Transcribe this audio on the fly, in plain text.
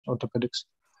orthopedics.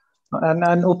 And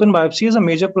an open biopsy is a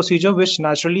major procedure which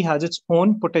naturally has its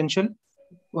own potential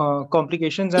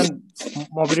complications and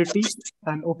morbidity.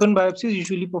 An open biopsy is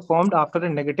usually performed after a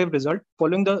negative result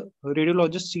following the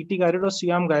radiologist's CT guided or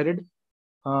CM guided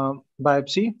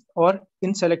biopsy or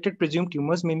in selected presumed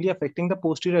tumors mainly affecting the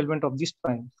posterior element of the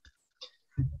spine.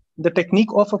 The technique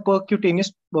of a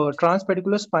percutaneous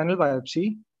transpedicular spinal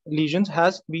biopsy lesions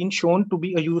has been shown to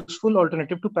be a useful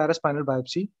alternative to paraspinal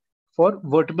biopsy for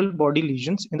vertebral body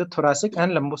lesions in the thoracic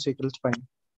and lumbosacral spine.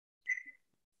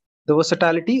 The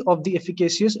versatility of the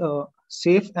efficacious,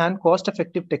 safe, and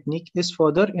cost-effective technique is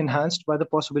further enhanced by the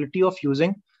possibility of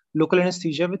using local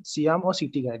anesthesia with CM or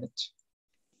CT guidance.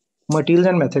 Materials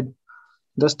and method.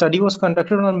 The study was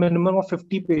conducted on a minimum of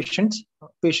 50 patients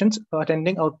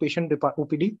attending outpatient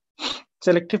OPD.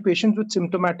 Selective patients with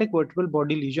symptomatic vertebral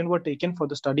body lesion were taken for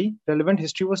the study. Relevant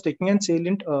history was taken and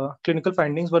salient clinical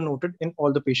findings were noted in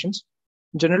all the patients.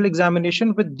 General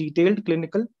examination with detailed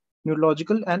clinical,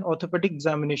 neurological, and orthopedic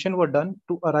examination were done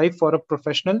to arrive for a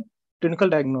professional clinical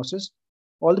diagnosis.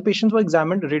 All the patients were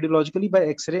examined radiologically by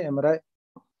X-ray, MRI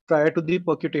prior to the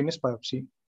percutaneous biopsy.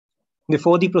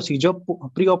 Before the procedure,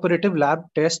 preoperative lab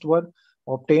tests were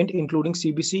obtained, including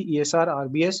CBC, ESR,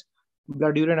 RBS,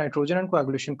 blood urea nitrogen, and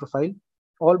coagulation profile.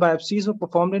 All biopsies were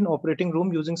performed in operating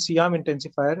room using CM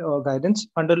intensifier guidance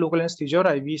under local anesthesia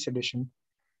or IV sedation.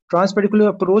 Transpedicular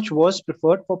approach was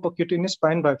preferred for percutaneous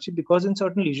spine biopsy because in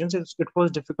certain lesions, it was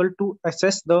difficult to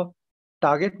assess the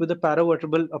target with the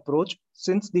paravertebral approach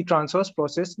since the transverse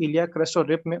process, iliac crest or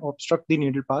rib may obstruct the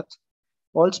needle path.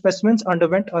 All specimens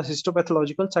underwent a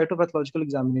histopathological, cytopathological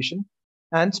examination,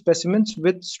 and specimens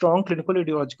with strong clinical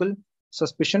radiological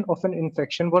suspicion of an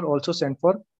infection were also sent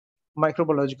for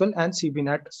microbiological and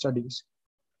CBNAT studies.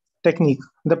 Technique.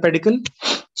 The pedicle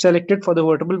selected for the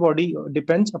vertebral body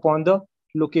depends upon the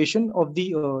location of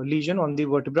the lesion on the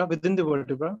vertebra within the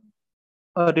vertebra.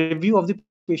 A review of the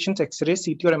patient's X-ray,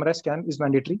 CT or MRI scan is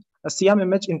mandatory. A CM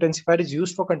image intensifier is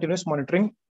used for continuous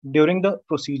monitoring during the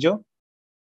procedure.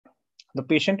 The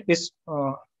patient is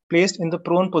placed in the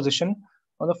prone position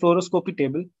on the fluoroscopy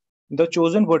table. The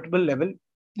chosen vertebral level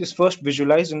is first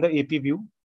visualized in the AP view.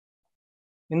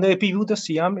 In the AP view, the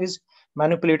CM is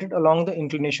manipulated along the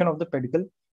inclination of the pedicle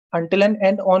until an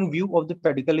end-on view of the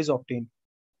pedicle is obtained.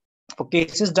 For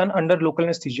cases done under local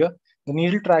anesthesia, the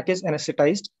needle track is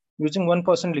anesthetized using 1%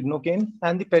 lignocaine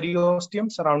and the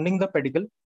periosteum surrounding the pedicle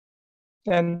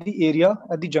and the area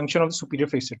at the junction of the superior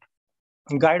facet.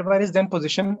 Guide wire is then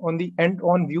positioned on the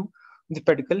end-on view of the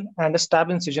pedicle and a stab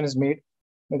incision is made.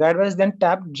 The guide wire is then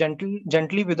tapped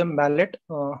gently with a mallet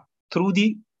through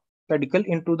the pedicle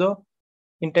into the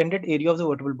intended area of the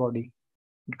vertebral body.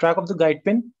 The track of the guide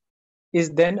pin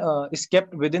is then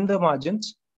kept within the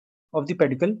margins of the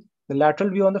pedicle. The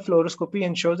lateral view on the fluoroscopy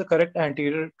ensures the correct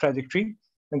anterior trajectory.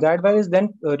 The guide wire is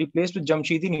then replaced with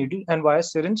Jamshidi needle and via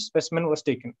syringe specimen was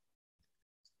taken.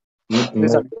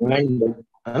 Result. The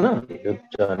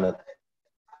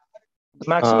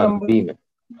maximum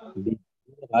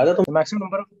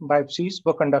number of biopsies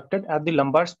were conducted at the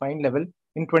lumbar spine level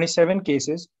in 27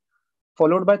 cases,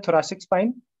 followed by thoracic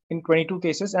spine in 22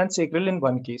 cases and sacral in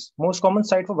 1 case. Most common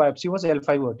site for biopsy was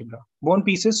L5 vertebra. Bone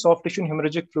pieces, soft tissue, and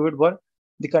hemorrhagic fluid were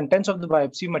the contents of the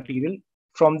biopsy material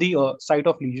from the site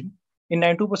of lesion. In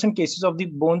 92% cases of the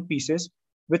bone pieces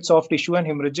with soft tissue and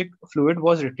hemorrhagic fluid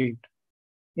was retrieved.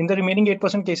 In the remaining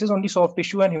 8% cases, only soft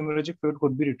tissue and hemorrhagic fluid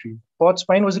could be retrieved. Port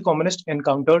spine was the commonest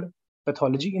encountered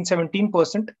pathology. In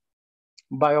 17%,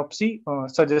 biopsy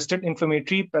suggested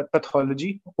inflammatory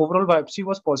pathology. Overall biopsy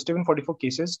was positive in 44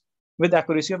 cases with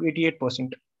accuracy of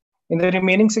 88%. In the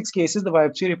remaining 6 cases, the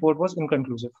biopsy report was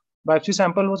inconclusive. Biopsy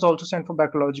sample was also sent for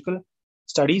bacteriological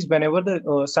studies whenever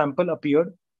the sample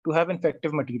appeared to have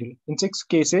infective material. In 6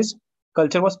 cases,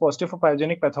 culture was positive for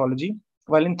pyogenic pathology,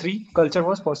 while in 3, culture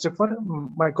was positive for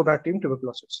Mycobacterium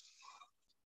tuberculosis.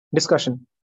 Discussion.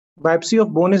 Biopsy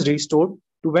of bone is restored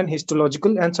to when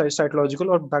histological and cytological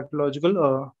or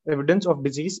bacteriological evidence of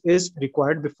disease is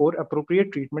required before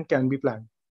appropriate treatment can be planned.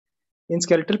 In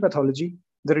skeletal pathology,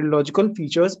 the radiological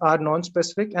features are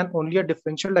non-specific and only a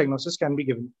differential diagnosis can be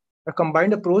given. A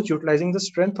combined approach utilizing the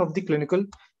strength of the clinical,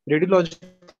 radiological,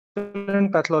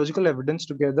 and pathological evidence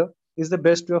together is the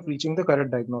best way of reaching the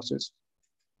correct diagnosis.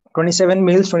 27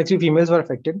 males, 23 females were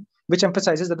affected, which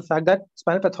emphasizes that the fact that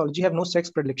spinal pathology have no sex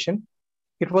predilection.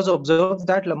 It was observed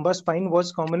that lumbar spine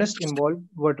was commonest involved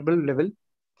vertebral level,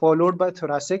 followed by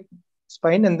thoracic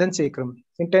spine and then sacrum.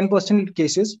 In 10%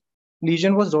 cases,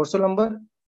 lesion was dorsolumbar,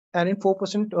 and in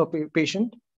 4%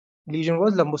 patient, lesion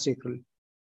was lumbosacral.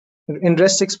 In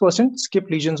rest 6%, skip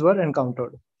lesions were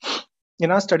encountered. In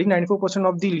our study, 94%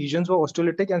 of the lesions were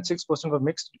osteolytic and 6% were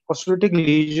mixed. Osteolytic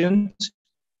lesions,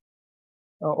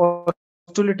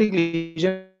 osteolytic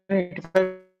lesion,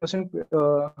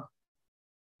 85%.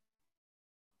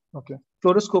 Okay.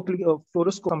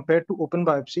 Fluoroscope compared to open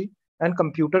biopsy and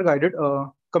computer-guided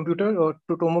to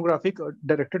tomographic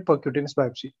directed percutaneous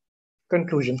biopsy.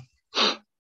 Conclusion.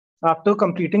 After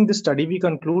completing this study, we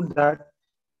conclude that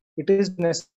it is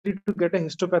necessary to get a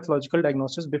histopathological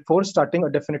diagnosis before starting a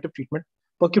definitive treatment.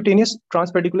 Percutaneous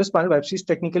transpedicular spinal biopsy is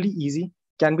technically easy,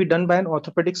 can be done by an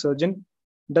orthopedic surgeon,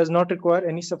 does not require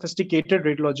any sophisticated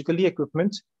radiological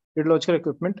equipment,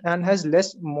 and has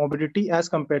less morbidity as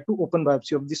compared to open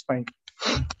biopsy of the spine.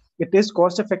 It is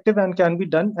cost effective and can be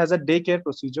done as a daycare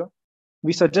procedure.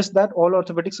 We suggest that all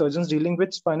orthopedic surgeons dealing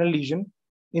with spinal lesion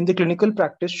in the clinical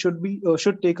practice should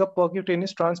take up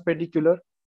percutaneous transpedicular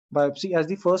biopsy as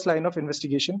the first line of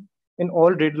investigation in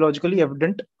all radiologically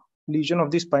evident lesion of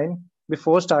the spine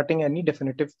before starting any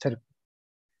definitive therapy.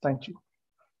 Thank you.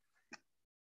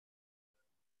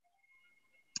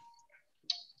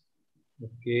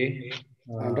 Okay.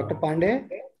 Dr. Pandey?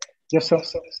 Yes, sir.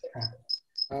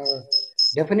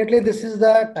 Definitely, this is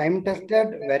the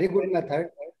time-tested, very good method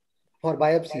for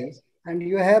biopsy. And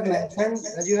you have mentioned,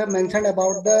 as you have mentioned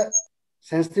about the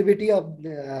sensitivity of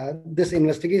this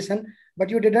investigation, but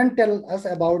you didn't tell us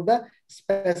about the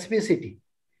specificity.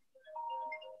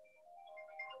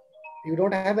 You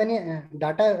don't have any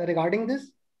data regarding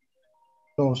this?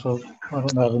 No, sir. I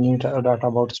don't have any data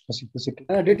about specificity.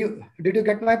 Did you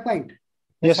get my point?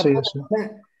 Yes, sir. Yes, sir.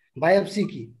 Biopsy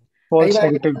की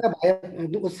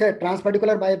उससे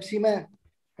ट्रांसपर्टिकुलर biopsy में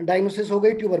diagnosis हो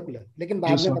गई tubercular, लेकिन बाद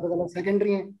में पता चला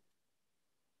सेकेंडरी है.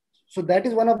 So that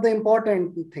is one of the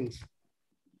important things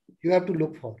you have to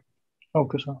look for.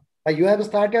 Okay, sir. You have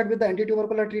started with the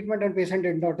anti-tubercular treatment and patient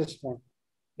did not respond.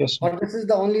 Yes, sir. Or this is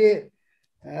the only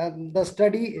the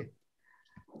study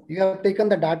you have taken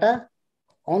the data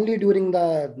only during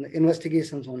the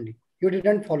investigations only. You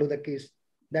didn't follow the case.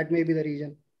 That may be the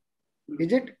reason.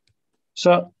 Is it?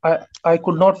 Sir, I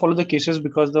could not follow the cases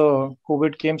because the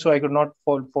COVID came, so I could not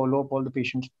follow up all the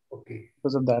patients. Okay.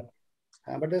 Because of that.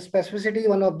 But the specificity is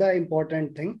one of the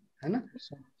important thing.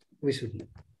 Yes, we should know.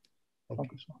 Okay.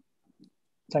 Okay, sir.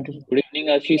 Thank you, sir. Good evening,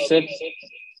 Ashish sir.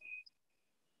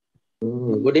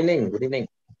 Good evening. Good evening.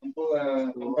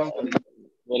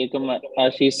 Welcome,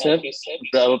 Ashish sir.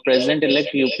 Our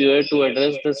President-elect UPOA to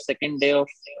address the second day of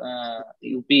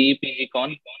UP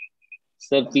E-Pgcon.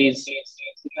 Sir, please.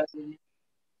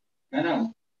 I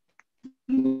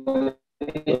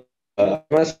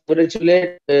must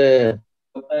congratulate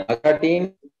Agra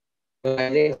team for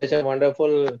organizing such a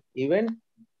wonderful event.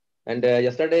 And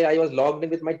yesterday I was logged in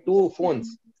with my two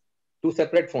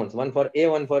separate phones, one for A,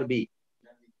 one for B.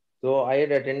 So I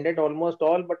had attended almost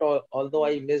all, but although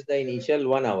I missed the initial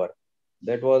 1 hour,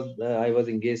 that was I was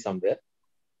engaged somewhere.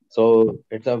 So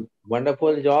it's a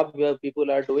wonderful job where people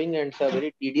are doing, and it's a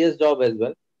very tedious job as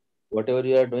well. Whatever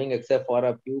you are doing, except for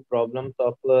a few problems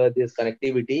of this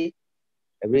connectivity,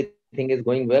 everything is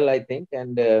going well, I think.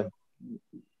 And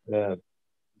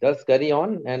just carry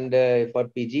on. And for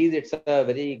PGs, it's a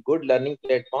very good learning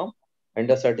platform. And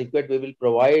the certificate we will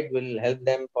provide will help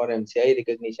them for MCI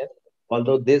recognition.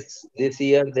 Although this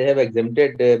year they have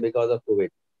exempted because of COVID.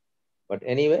 But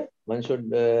anyway, one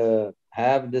should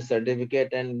have this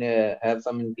certificate and have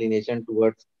some inclination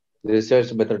towards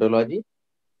research methodology.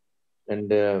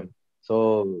 And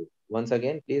so once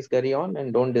again, please carry on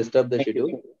and don't disturb the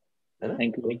schedule.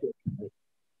 Thank you.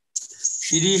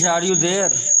 Shirish, are you there?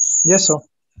 Yes, sir.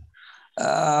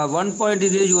 One point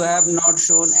is you have not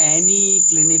shown any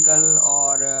clinical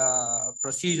or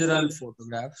procedural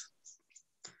photographs.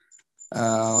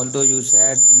 Although you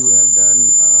said you have done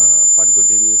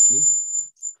percutaneously.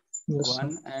 Yes,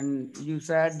 one, and you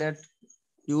said that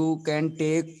you can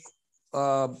take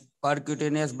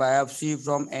percutaneous biopsy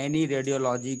from any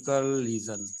radiological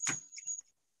lesion.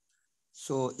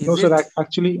 So is no, it sir,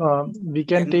 actually, we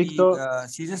can take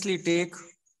seriously take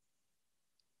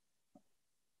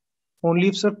only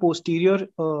if, sir, posterior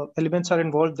elements are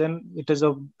involved, then it is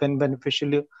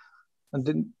beneficial,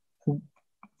 and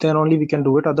then only we can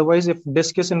do it. Otherwise, if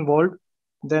disc is involved,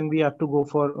 then we have to go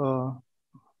for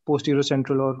posterior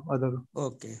central or other.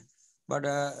 Okay, but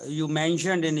you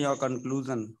mentioned in your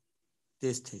conclusion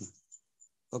this thing.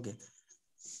 Okay,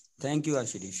 thank you,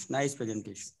 Ashish. Nice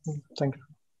presentation. Thank you.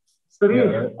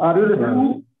 Shirish, are you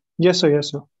listening? Yes, sir. Yes,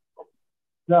 sir.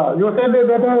 Yeah, you said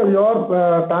that your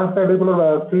transpedicular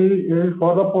biopsy is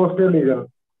for the posterior lesion,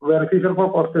 beneficial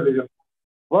for posterior lesion.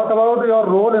 What about your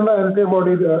role in the anterior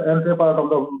body, anterior part of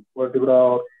the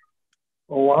vertebra?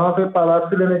 वहाँ से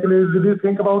biopsy लेने के लिए, did you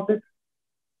think about it?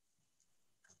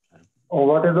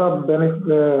 what is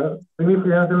the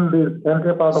significance in this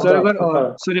anterior part of Sir,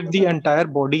 the sir, if the entire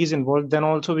body is involved, then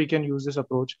also we can use this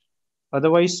approach.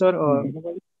 Otherwise, sir,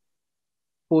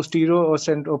 posterior or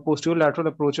posterior lateral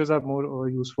approaches are more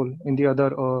useful in the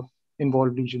other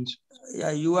involved regions.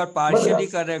 Yeah, you are partially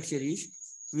correct, Shirish.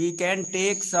 We can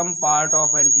take some part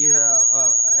of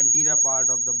anterior part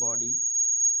of the body.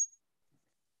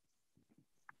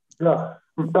 Yeah,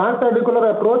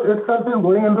 transarticular approach itself is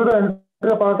going into the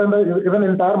anterior part and the even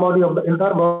entire body of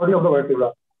the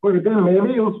vertebra. So it is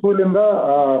maybe useful in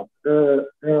the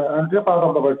anterior part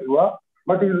of the vertebra.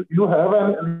 But do you have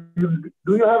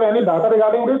any data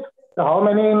regarding this? How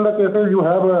many in the cases you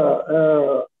have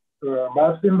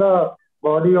biopsy in the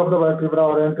body of the vertebra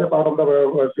or anterior part of the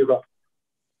vertebra?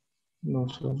 No,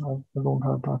 sir, I don't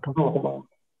have data. No.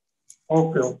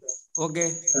 Okay.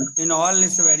 Okay. In all,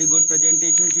 it's a very good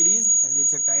presentation series, and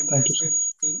it's a time-tested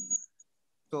thing.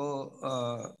 So,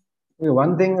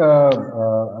 one thing I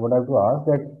would like to ask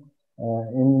that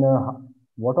in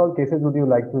what all cases would you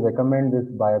like to recommend this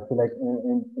biopsy, like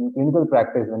in clinical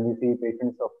practice when we see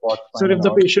patients of POTS? So if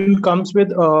the patient comes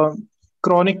with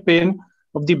chronic pain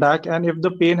of the back, and if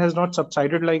the pain has not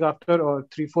subsided, like after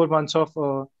 3-4 months of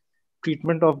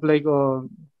treatment of like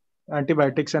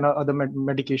antibiotics and other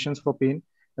medications for pain,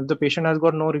 if the patient has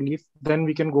got no relief, then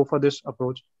we can go for this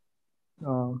approach,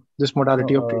 this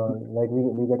modality of treatment. Like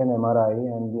we get an MRI,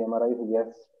 and the MRI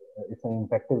suggests it's an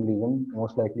infective lesion,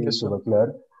 most likely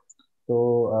tubercular.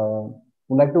 So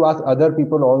would like to ask other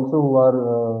people also who are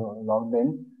logged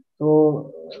in.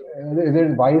 So is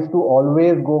it wise to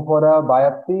always go for a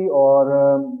biopsy,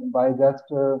 or by just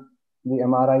the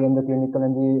MRI and the clinical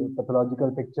and the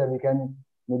pathological picture, we can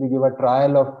maybe give a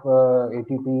trial of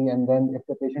ATP, and then if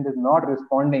the patient is not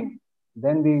responding,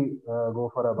 then we go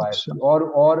for a biopsy,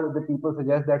 or the people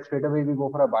suggest that straight away we go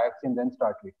for a biopsy and then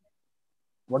start treatment.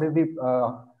 What is the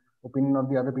opinion of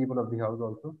the other people of the house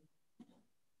also?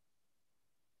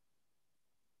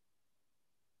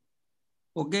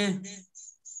 okay.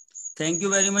 Thank you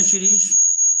very much, Shirish.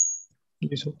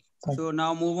 Yes, sir. So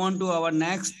now move on to our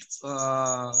next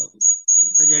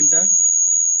presenter,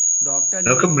 Dr.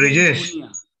 Brijesh,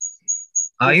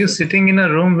 are you sitting in a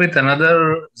room with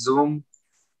another Zoom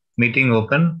meeting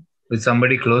open with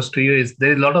somebody close to you?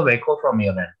 There is a lot of echo from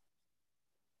your end.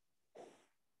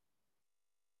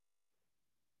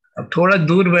 अब थोड़ा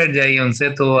दूर बैठ जाइए उनसे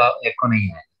तो echo नहीं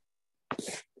है.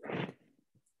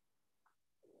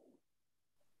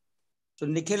 So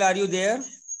Nikhil, are you there?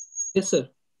 Yes, sir.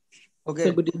 Okay.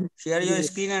 Sir, good evening. Share your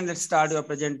screen and let's start your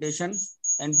presentation,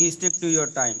 and be stick to your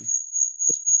time.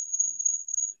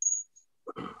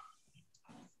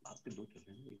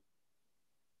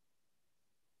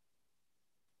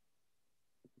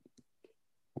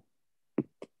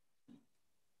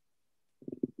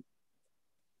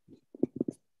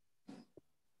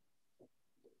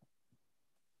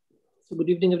 So good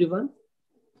evening, everyone.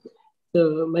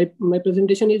 So my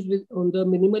presentation is on the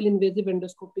minimal invasive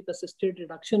endoscopic assisted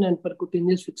reduction and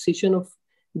percutaneous fixation of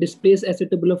displaced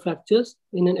acetabular fractures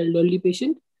in an elderly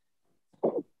patient.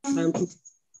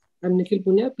 I'm Nikhil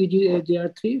Punya,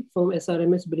 PGJR3 from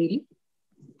SRMS Bareilly.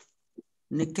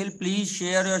 Nikhil, please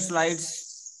share your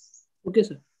slides. Okay,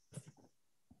 sir.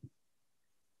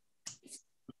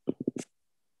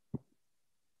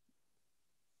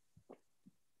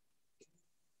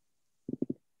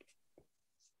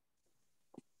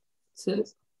 Sir,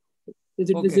 is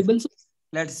it visible, sir?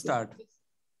 Let's start.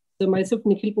 So myself,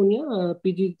 Nikhil Punya,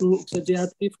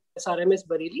 PGJR3 from SRMS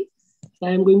Bareilly.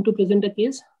 I am going to present a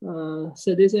case.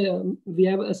 So we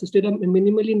have assisted a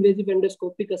minimally invasive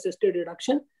endoscopic assisted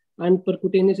reduction and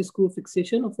percutaneous screw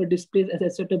fixation of a displaced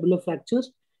acetabular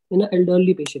fractures in an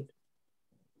elderly patient.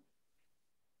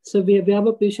 So we have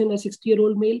a patient, a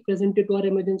 60-year-old male, presented to our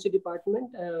emergency department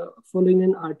following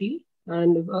an RT,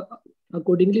 and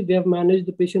accordingly we have managed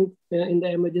the patient in the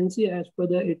emergency as per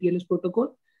the ATLS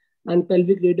protocol, and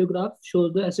pelvic radiograph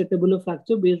shows the acetabular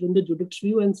fracture based on the Judith's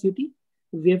view and CT.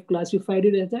 We have classified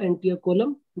it as the anterior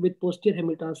column with posterior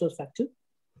hemitransverse fracture.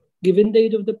 Given the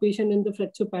age of the patient and the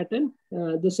fracture pattern,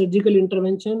 the surgical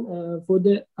intervention for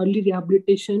the early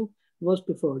rehabilitation was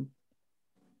preferred.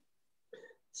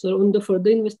 So on the further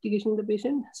investigation of the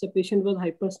patient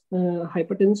was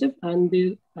hypertensive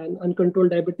and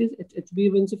uncontrolled diabetes,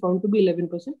 HbA1c found to be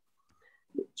 11%.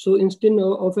 So instead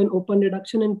of an open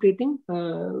reduction and plating,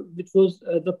 which was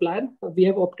the plan, we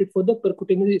have opted for the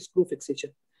percutaneous screw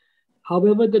fixation.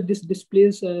 However, this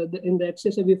displays in the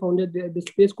X-ray, we found that the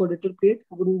displaced quadrilateral plate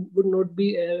would not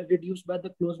be reduced by the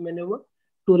close maneuver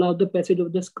to allow the passage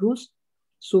of the screws.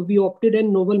 So we opted a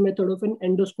novel method of an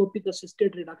endoscopic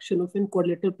assisted reduction of an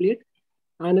quadrilateral plate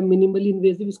and a minimally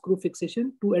invasive screw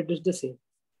fixation to address the same.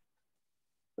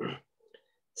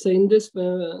 So in this,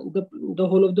 the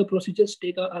whole of the procedures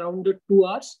take around 2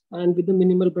 hours and with the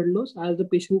minimal blood loss as the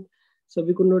patient, so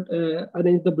we could not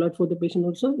arrange the blood for the patient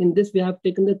also. In this, we have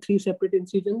taken the 3 separate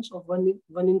incisions of 1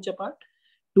 inch apart,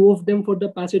 2 of them for the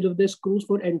passage of the screws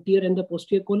for anterior and the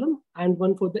posterior column, and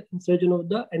 1 for the insertion of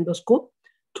the endoscope,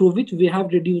 through which we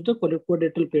have reduced the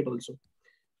quadrilateral plate also.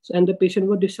 So, and the patient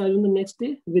was discharged on the next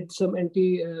day with some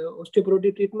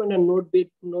anti-osteoporotic treatment and not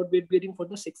weight bearing for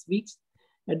the 6 weeks.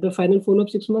 At the final follow-up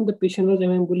 6 months, the patient was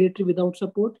ambulatory without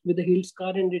support with a heel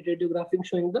scar and radiographic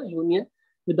showing the union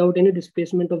without any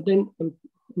displacement of the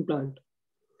implant.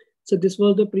 So this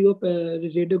was the pre-op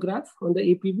radiograph on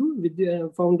the AP view with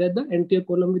found that the anterior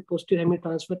column with posterior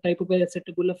hemi-transfer type of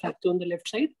acetabular fracture on the left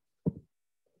side.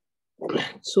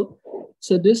 So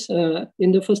this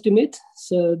in the first image,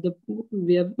 so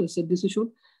this is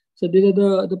shown. So these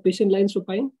are the patient lying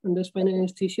supine under spinal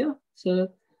anesthesia. So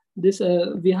this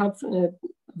we have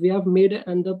made,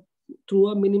 and through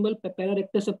a minimal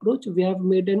pararectus approach, we have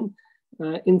made an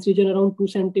incision around 2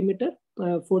 centimeter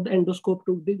for the endoscope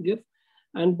to give,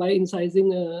 and by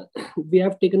incising, we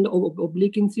have taken the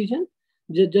oblique incision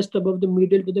just above the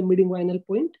medial to the midinguinal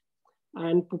point,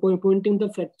 and pointing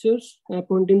the fracture,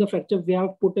 we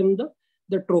have put in the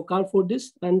trocar for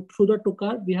this, and through the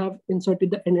trocar, we have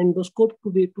inserted an endoscope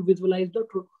to visualize the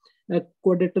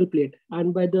quadrilateral plate,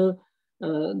 and by the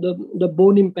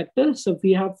bone impactor, so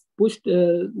we have pushed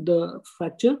the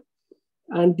fracture,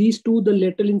 and these 2 the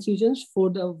lateral incisions for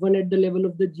the one at the level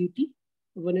of the GT,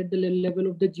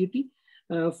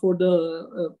 for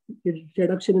the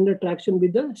reduction in the traction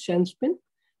with the shank spin,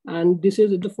 and this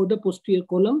is for the posterior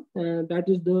column, that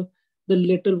is the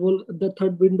lateral wall, the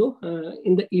third window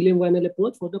in the ilium-vinal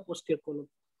approach for the posterior column.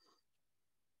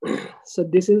 So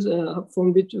this is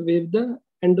from which wave the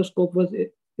endoscope was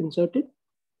inserted.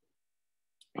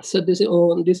 So this is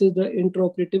the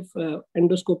intraoperative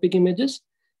endoscopic images.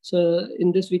 So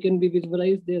in this we can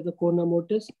visualize there's the corona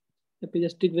mortis,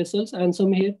 epigastric vessels, and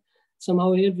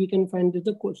somehow here we can find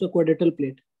the quadrilateral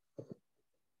plate.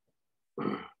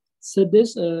 So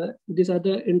these are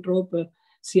the intraop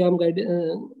CM guide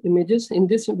images. In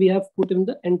this we have put in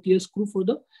the anterior screw for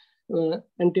the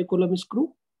anterior column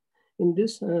screw. In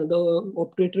this the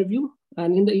operator view,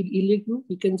 and in the iliac view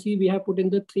you can see we have put in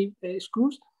the 3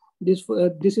 screws. This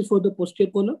is for the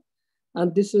posterior column,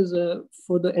 and this is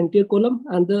for the anterior column,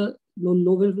 and the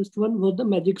lowest one was the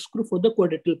magic screw for the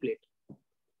quadrilateral plate.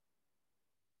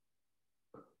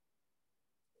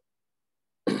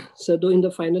 So in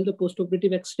the final, the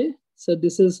postoperative X-ray, so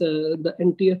this is the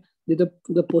anterior,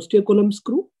 the posterior column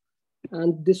screw,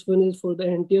 and this one is for the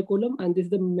anterior column, and this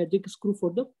is the magic screw for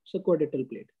the quadrilateral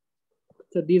plate.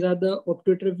 So these are the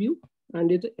operator view,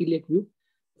 and it's the iliac view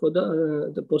for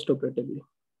the postoperative view.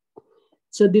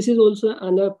 So this is also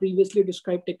another previously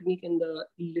described technique in the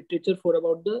literature for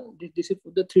about this is for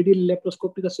the 3D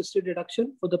laparoscopic assisted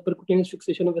reduction for the percutaneous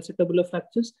fixation of acetabular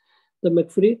fractures, the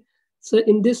McFrey. So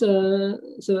in this, in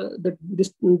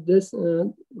this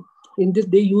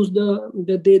they use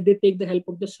they take the help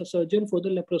of the surgeon for the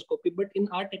laparoscopy. But in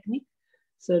our technique,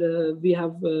 so we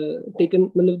have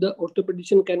taken, the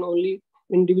orthopedician can only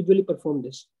individually perform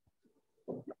this.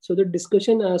 So the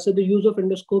discussion, so the use of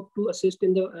endoscope to assist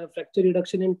in the fracture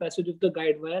reduction and passage of the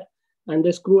guide wire and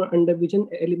the screw under vision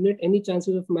eliminate any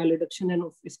chances of malreduction and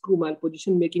of screw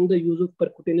malposition, making the use of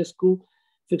percutaneous screw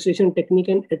fixation technique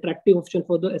an attractive option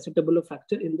for the acetabular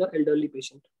fracture in the elderly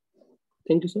patient.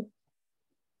 Thank you, sir.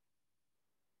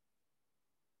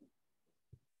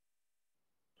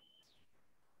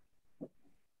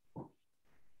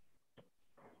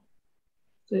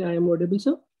 So I am audible,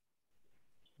 sir?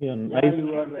 Yeah,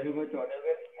 you are very much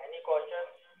audible. Any questions?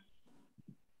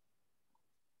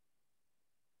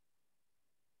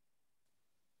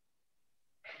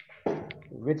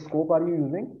 Which scope are you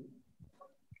using?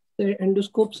 The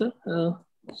endoscope, sir.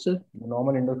 Sir. The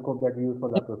normal endoscope that we use for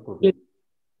laparoscopy.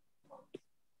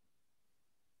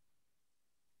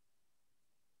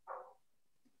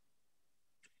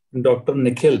 Dr.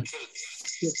 Nikhil.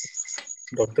 Yes.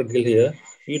 Dr. Gill here.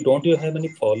 Don't you have any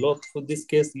follow-up for this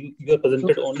case? You have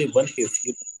presented only one case.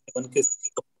 You have one case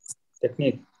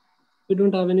technique. We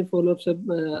don't have any follow-ups.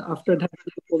 After that,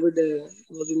 COVID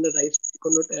was in the rise. We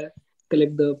could not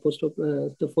collect the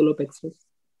follow-up X-rays.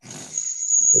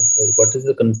 What is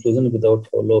the conclusion without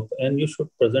follow-up? And you should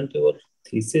present your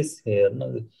thesis here.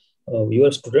 You are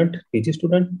a student, PG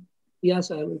student?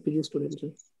 Yes, I am a PG student,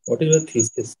 sir. What is your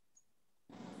thesis?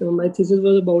 So my thesis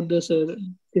was about the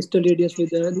distal radius with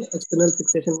the external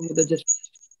fixation with the just.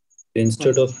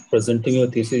 Instead of presenting your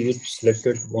thesis, you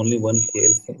selected only one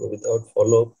case without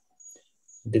follow-up.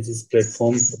 This is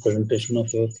platform for presentation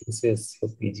of your thesis for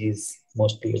PGs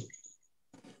mostly.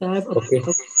 I have Okay.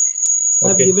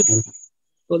 I've Okay. given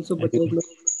also, but was not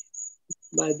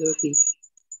by the team.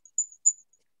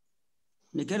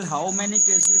 Nikhil, how many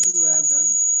cases you have done?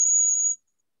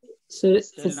 So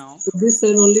till now? for this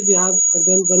cell only we have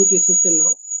done one case till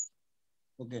now.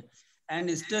 Okay. And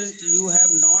still you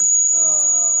have not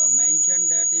mentioned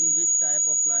that in which type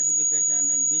of classification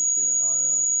and which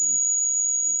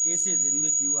cases in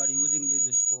which you are using this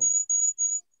scope.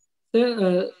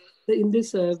 So in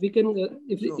this we can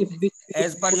if we,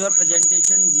 as per your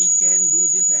presentation, we can do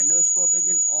this endoscopic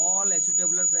in all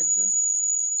acetabular fractures.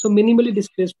 So minimally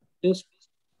displaced fractures.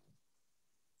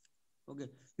 Okay,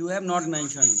 you have not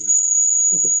mentioned this.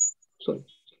 Okay, sorry.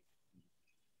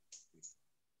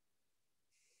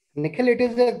 Nikhil, it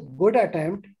is a good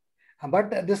attempt,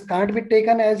 but this can't be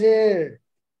taken as a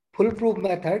foolproof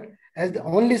method, as the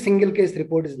only single case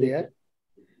report is there.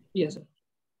 Yes, sir.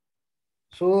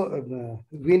 So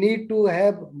we need to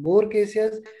have more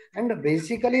cases, and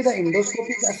basically the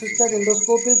endoscopic assisted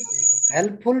endoscope is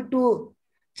helpful to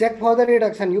check for the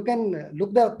reduction. You can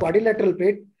look the quadrilateral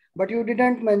plate, but you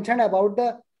didn't mention about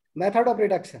the method of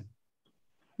reduction.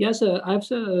 Yes, sir. I've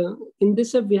in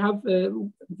this we have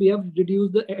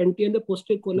reduced the anterior and the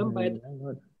posterior column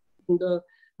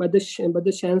by the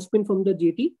shank spin from the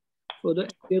GT for the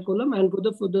anterior column, and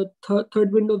for the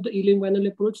third window of the ilium-vinyl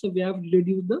approach, so we have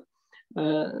reduced the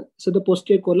the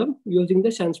posterior column using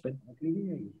the shank spin. Okay.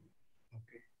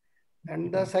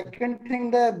 And the second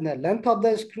thing, the length of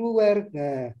the screw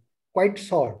were quite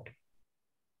short.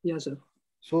 Yes, sir.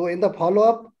 So in the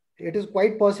follow-up, it is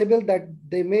quite possible that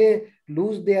they may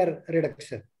lose their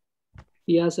reduction.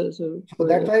 Yes, sir. So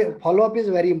that's why follow-up is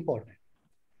very important.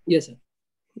 Yes, sir.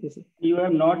 Yes, sir. You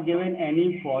have not given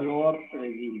any follow-up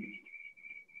regime.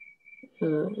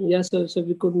 Yes, sir. So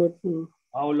we could not.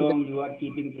 How long you are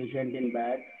keeping patient in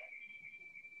bed?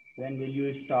 When will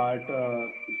you start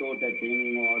toe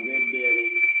touching or weight bearing?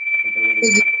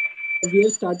 We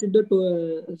have started the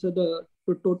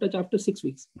toe touch after 6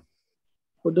 weeks.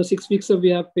 For the 6 weeks, we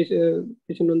have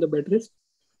patient on the bed rest.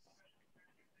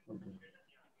 Okay.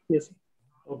 Yes.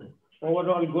 Okay.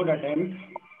 Overall, good attempt.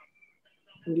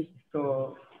 Thank you.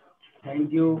 So,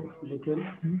 thank you, Nikhil.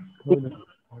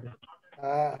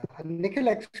 Nikhil,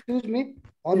 excuse me.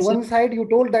 On one side, you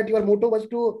told that your motto was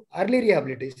to early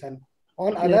rehabilitation.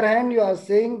 On other hand, you are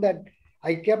saying that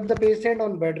I kept the patient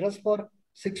on bed rest for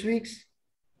 6 weeks.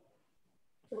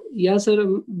 Yes,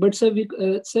 sir. But sir,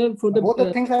 sir, for the both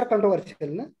the things are controversial,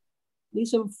 no?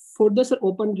 So for the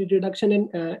open reduction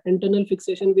and internal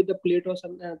fixation with the plate or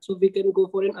something, so we can go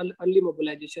for an early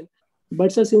mobilization.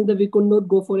 But sir, since we could not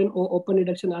go for an open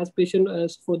reduction as patient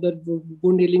for the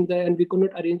wound healing there, and we could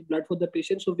not arrange blood for the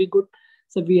patient, so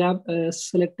we have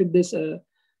selected this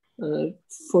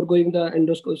for going the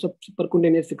endoscope, so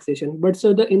percutaneous fixation. But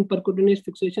sir, in percutaneous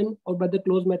fixation or by the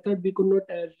closed method, we could not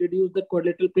reduce the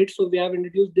quadrilateral plate, so we have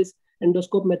introduced this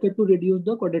endoscope method to reduce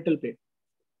the quadrilateral plate,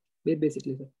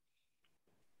 basically, sir.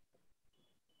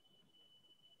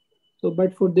 So,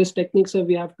 but for this technique, sir,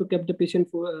 we have to keep the patient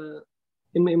for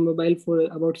immobile for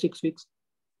about 6 weeks.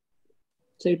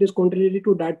 So it is contrary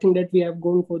to that thing that we have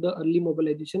gone for the early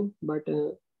mobilization. But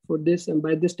for this and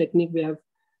by this technique, we have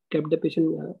kept the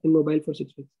patient immobile for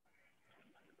 6 weeks.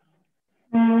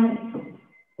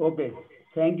 Okay.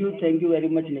 Thank you very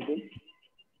much, Nikhil.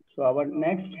 So our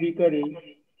next speaker is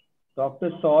Dr.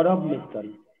 Saurabh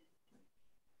Mittal.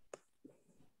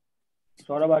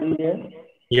 Saurabh, are you there?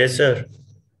 Yes, sir.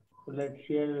 So let's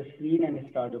share the screen and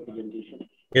start the presentation.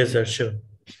 Yes, sir, sure.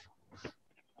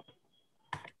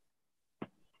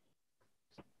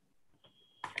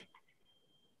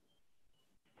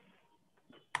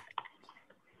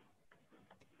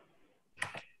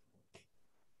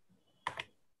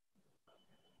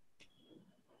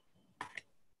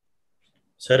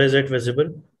 Sir, is it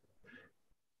visible?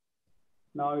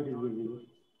 Now it is visible.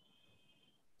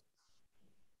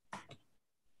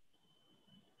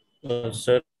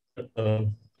 Sir,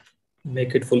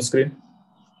 make it full screen.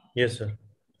 Yes, sir.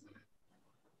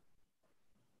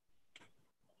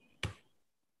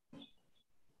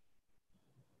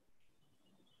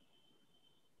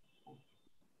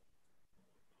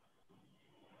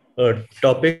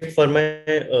 Topic for my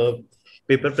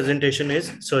paper presentation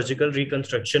is surgical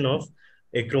reconstruction of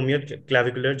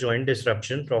acromioclavicular joint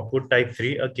disruption, Rockwood type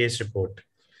 3, a case report.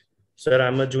 Sir,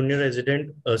 I'm a junior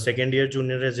resident, second year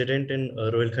junior resident in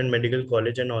Rohilkhand Medical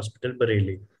College and Hospital,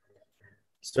 Bareilly.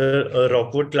 So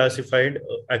Rockwood classified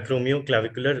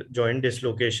acromioclavicular joint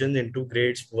dislocations into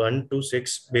grades 1 to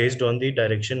 6 based on the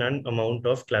direction and amount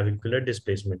of clavicular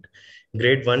displacement.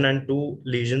 Grade 1 and 2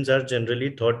 lesions are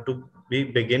generally thought to be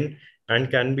begin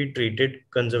and can be treated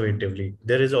conservatively.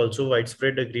 There is also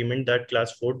widespread agreement that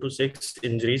class 4 to 6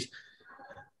 injuries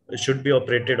should be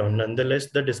operated on.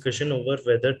 Nonetheless, the discussion over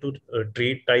whether to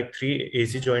treat type 3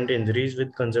 AC joint injuries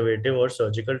with conservative or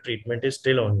surgical treatment is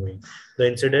still ongoing. The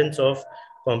incidence of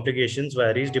complications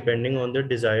varies depending on the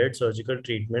desired surgical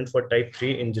treatment for type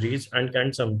 3 injuries and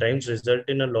can sometimes result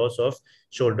in a loss of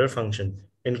shoulder function.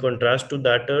 In contrast to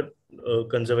that,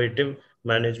 conservative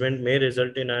management may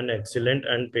result in an excellent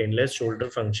and painless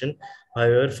shoulder function.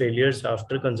 However, failures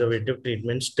after conservative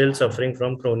treatment still suffering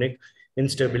from chronic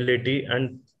instability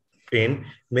and pain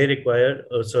may require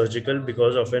a surgical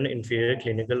because of an inferior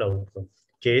clinical outcome.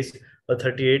 Case: a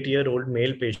 38-year-old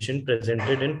male patient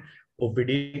presented in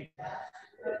OPD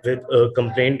with a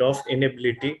complaint of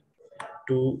inability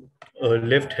to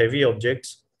lift heavy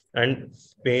objects and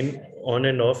pain on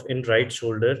and off in right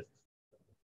shoulder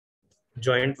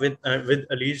joint with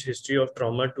alleged history of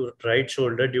trauma to right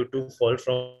shoulder due to fall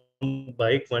from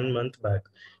bike 1 month back.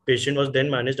 Patient was then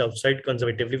managed outside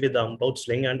conservatively with arm pouch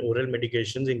sling and oral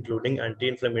medications including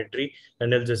anti-inflammatory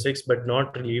analgesics, but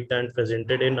not relieved and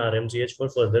presented in RMCH for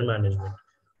further management.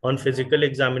 On physical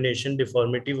examination,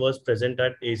 deformity was present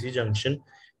at AC junction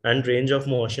and range of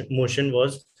motion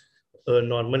was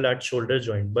normal at shoulder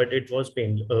joint, but it was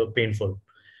painful.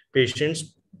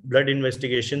 Patient's blood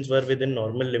investigations were within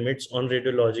normal limits on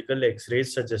radiological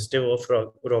X-rays suggestive of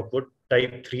Rockwood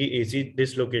type 3 AC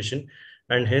dislocation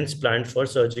and hence planned for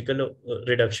surgical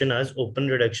reduction as open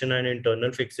reduction and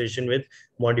internal fixation with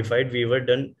modified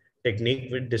Weaver-Dunn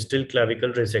technique with distal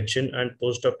clavicle resection and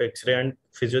post-op X-ray and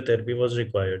physiotherapy was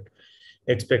required.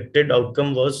 Expected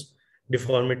outcome was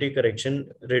deformity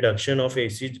correction, reduction of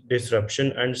AC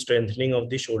disruption, and strengthening of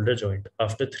the shoulder joint.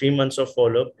 After 3 months of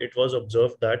follow-up, it was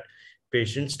observed that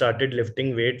patient started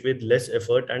lifting weight with less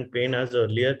effort and pain as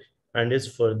earlier and is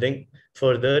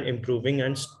further improving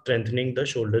and strengthening the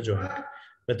shoulder joint.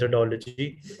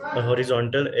 Methodology: a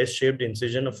horizontal S-shaped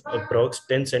incision of approx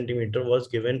 10 centimeter was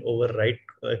given over right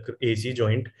AC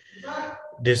joint.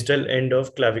 Distal end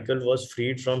of clavicle was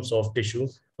freed from soft tissue.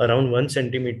 Around 1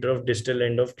 centimeter of distal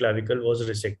end of clavicle was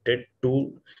resected.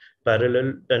 Two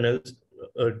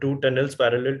tunnels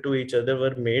parallel to each other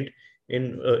were made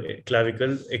in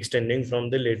clavicle extending from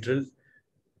the lateral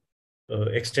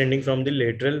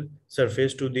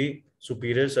surface to the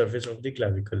superior surface of the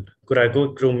clavicle.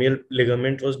 Coracoacromial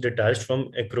ligament was detached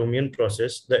from acromion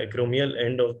process. The acromial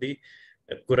end of the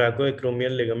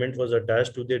coracoacromial ligament was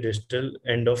attached to the distal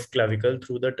end of clavicle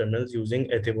through the tunnels using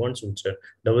ethibond suture.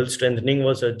 Double strengthening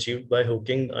was achieved by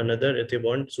hooking another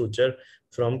ethibond suture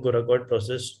from coracoid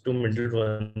process to middle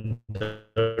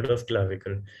 1/3 of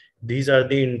clavicle. These are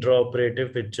the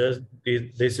intraoperative pictures.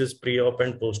 This is pre-op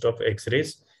and post-op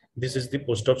X-rays. This is the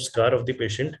post-op scar of the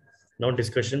patient. Now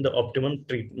discussion: the optimum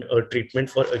treatment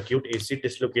for acute AC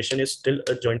dislocation is still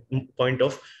a joint point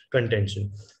of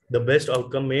contention. The best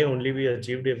outcome may only be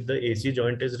achieved if the AC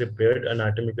joint is repaired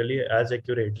anatomically as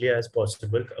accurately as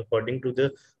possible according to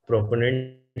the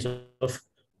proponents of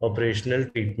operational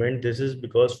treatment. This is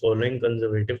because following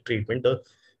conservative treatment, the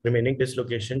remaining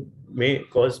dislocation may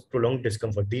cause prolonged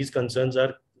discomfort. These concerns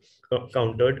are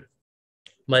countered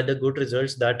by the good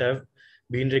results that have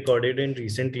been recorded in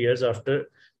recent years after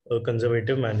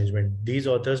conservative management. These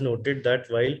authors noted that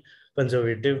while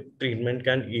conservative treatment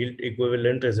can yield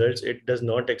equivalent results, it does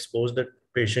not expose the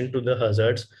patient to the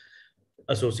hazards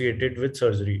associated with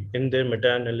surgery. In their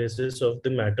meta-analysis of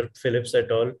the matter, Phillips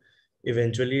et al.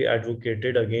 Eventually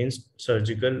advocated against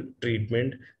surgical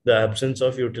treatment. The absence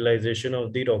of utilization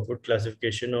of the Rockwood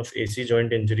classification of AC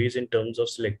joint injuries in terms of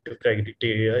selective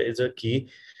criteria is a key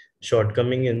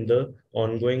shortcoming in the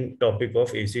ongoing topic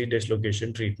of AC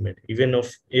dislocation treatment. Even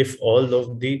if all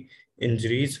of the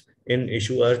injuries in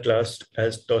issue are classed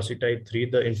as TOSI type 3,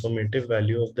 the informative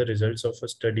value of the results of a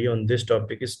study on this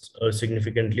topic is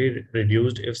significantly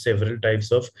reduced if several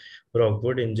types of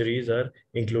Rockwood injuries are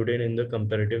included in the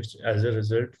comparatives. As a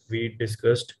result, we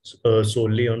discussed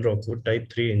solely on Rockwood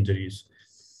type 3 injuries.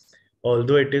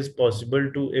 Although it is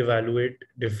possible to evaluate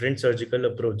different surgical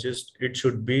approaches, it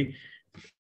should be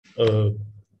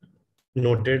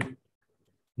noted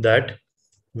that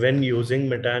when using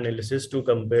meta-analysis to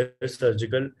compare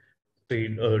surgical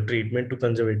treatment to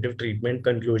conservative treatment,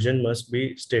 conclusion must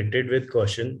be stated with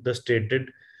caution. The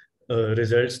stated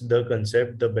results, the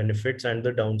concept, the benefits, and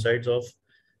the downsides of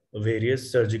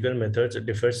various surgical methods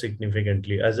differ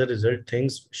significantly. As a result,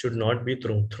 things should not be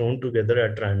thrown together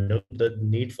at random. The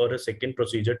need for a second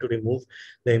procedure to remove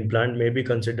the implant may be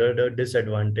considered a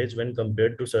disadvantage when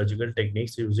compared to surgical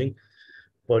techniques using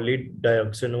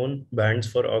polydioxanone bands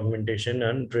for augmentation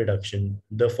and reduction.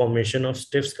 The formation of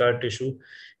stiff scar tissue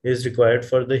is required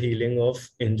for the healing of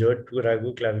injured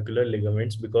coracoclavicular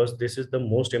ligaments because this is the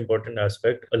most important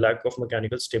aspect. A lack of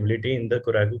mechanical stability in the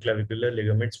coracoclavicular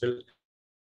ligaments will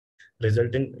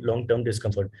result in long-term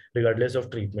discomfort, regardless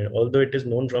of treatment. Although it is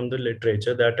known from the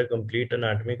literature that a complete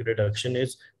anatomic reduction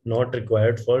is not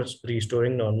required for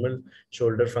restoring normal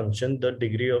shoulder function, the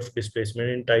degree of displacement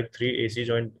in type 3 AC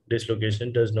joint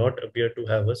dislocation does not appear to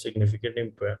have a significant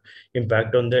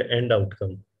impact on the end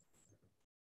outcome.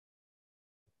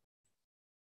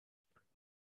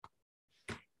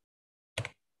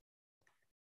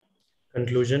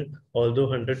 Conclusion: although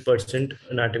 100%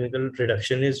 anatomical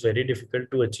reduction is very difficult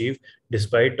to achieve,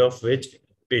 despite of which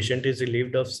patient is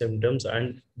relieved of symptoms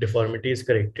and deformity is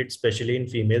corrected, especially in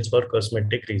females for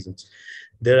cosmetic reasons.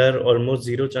 There are almost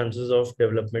zero chances of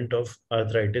development of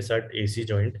arthritis at AC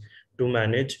joint. To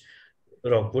manage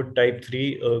Rockwood type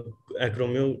 3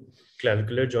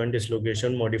 acromioclavicular joint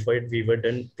dislocation, modified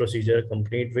Weaver-Dunn procedure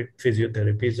accompanied with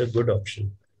physiotherapy is a good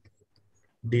option.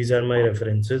 These are my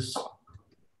references.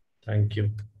 Thank you.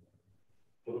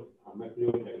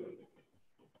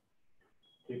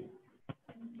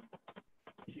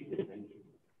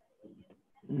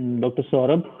 Dr.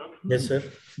 Saurabh? Yes, sir.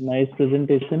 Nice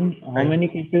presentation. How many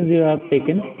cases you have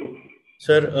taken?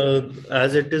 Sir,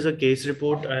 as it is a case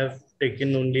report, I have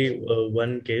taken only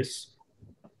one case.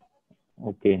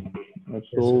 Okay. So Yes,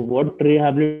 what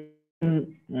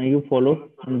rehabilitation you follow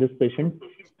in this patient?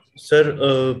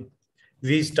 Sir,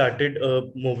 we started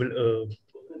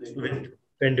with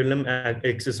pendulum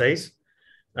exercise,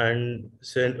 and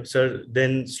sir,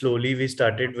 then slowly we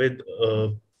started with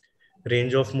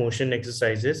range of motion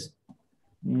exercises.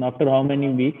 After how many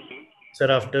weeks?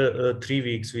 Sir, after 3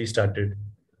 weeks we started.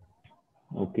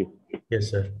 Okay.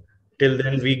 Yes, sir. Till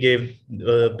then we gave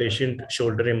patient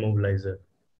shoulder immobilizer.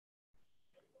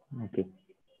 Okay.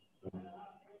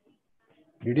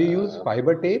 Did you use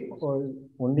fiber tape or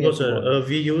only? No, sir.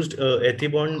 We used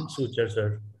ethibond suture,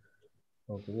 sir.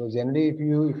 Okay. Because generally, if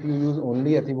you use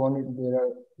only ethibond, there are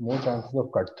more chances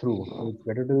of cut through. So it's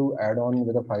better to add on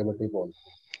with a fiber tape also.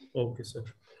 Okay, sir.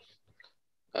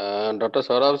 Dr.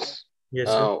 Saurabh, yes,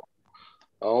 sir.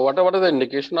 What are the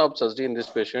indication of surgery in this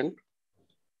patient?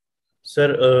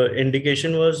 Sir,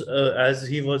 indication was as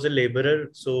he was a laborer,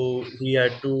 so he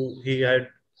had to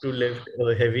lift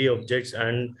heavy objects,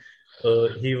 and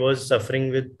he was suffering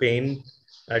with pain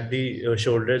at the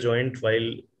shoulder joint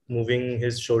while moving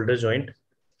his shoulder joint.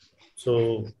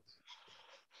 So.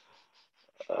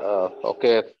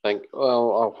 Okay, thank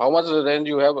you. How much range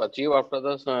you have achieved after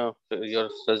this your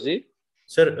surgery?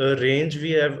 Sir, range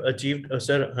we have achieved,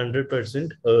 sir,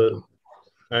 100%,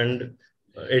 and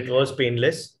it was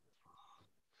painless.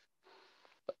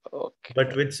 Okay.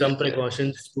 But with some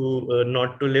precautions to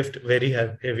not to lift very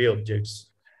heavy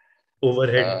objects.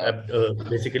 Overhead,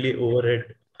 basically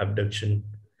overhead abduction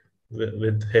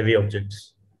with heavy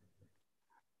objects.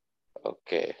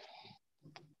 Okay.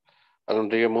 And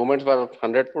the movements were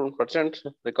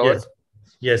 100% recovered? Yes.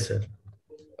 Yes, sir.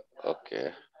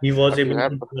 Okay. He was able to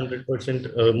do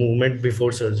 100% movement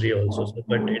before surgery also, sir,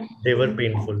 but they were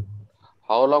painful.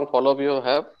 How long follow-up you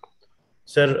have?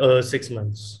 Sir, 6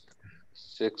 months.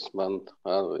 6 months.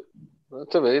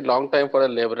 That's a very long time for a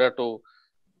laborer to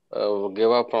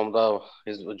give up from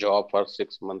his job for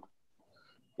 6 months.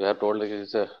 You have told that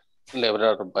he's a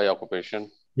laborer by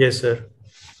occupation. Yes, sir.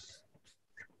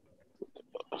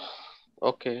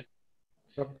 Okay.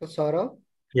 Dr. Saurabh?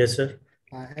 Yes, sir.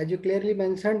 As you clearly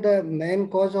mentioned, the main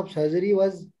cause of surgery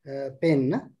was pain,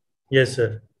 na? Yes,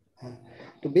 sir.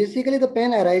 So basically, the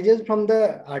pain arises from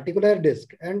the articular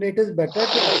disc, and it is better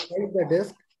to excise the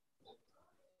disc.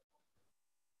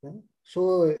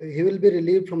 So he will be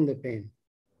relieved from the pain.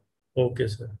 Okay,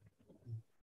 sir.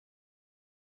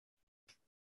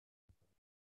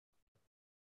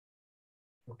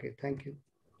 Okay, thank you.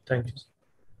 Thank you.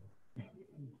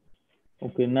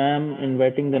 Okay, now I'm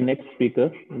inviting the next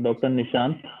speaker, Dr.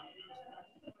 Nishant.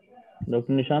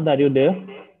 Dr. Nishant, are you there?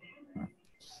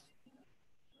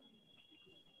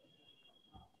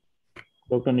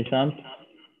 Dr. Nishant?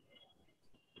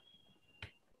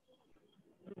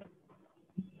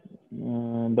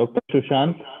 Dr.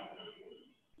 Sushant?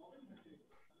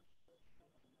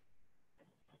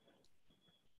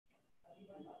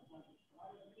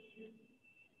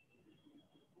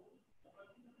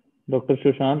 Dr.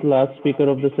 Sushant, last speaker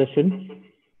of the session.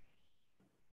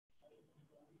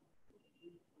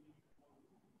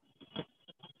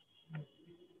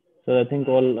 So I think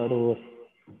all are over.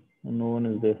 No one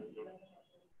is there.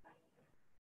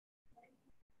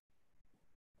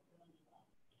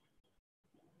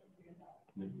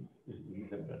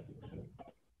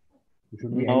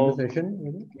 Should we Now, end the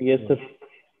session? yes, sir.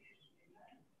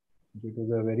 It was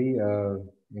a very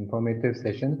informative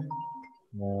session.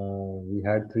 We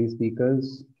had 3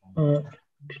 speakers.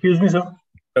 Excuse me, sir.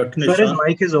 Sir, his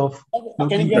mic is off.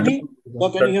 Can you hear me? Sir,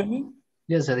 can you hear me?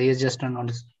 Yes, sir. He has just turned on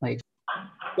his mic.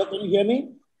 Sir, can you hear me?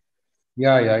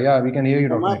 Yeah. We can hear you,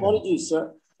 Dr. My apologies,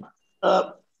 sir.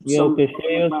 Yeah, okay.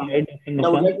 Share your slide. I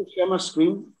would like to share my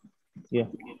screen. Yeah.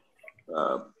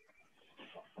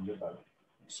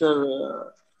 Sir,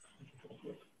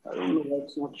 I don't know why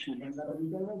it's not showing.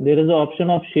 There is an option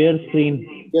of share screen.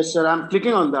 Yes, sir. I'm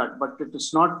clicking on that, but it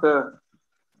is not.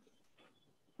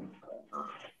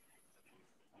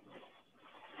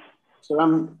 So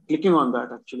I'm clicking on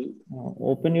that actually.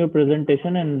 Open your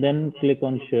presentation and then click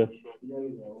on share.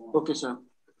 Okay, sir.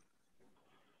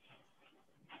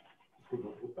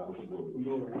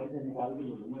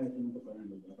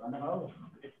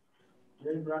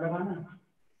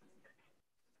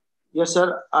 Yes,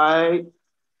 sir. I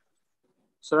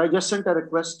just sent a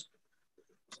request.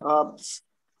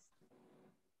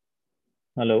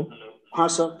 Hello.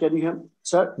 Sir. Can you hear me?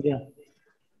 Sir? Yeah.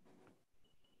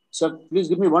 Sir, please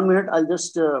give me 1 minute. I'll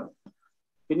just, can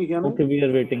you hear me? Okay, we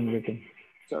are waiting.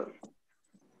 Sir.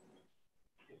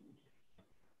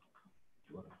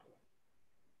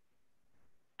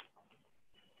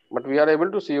 But we are able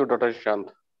to see you, Dr.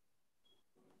 Shant.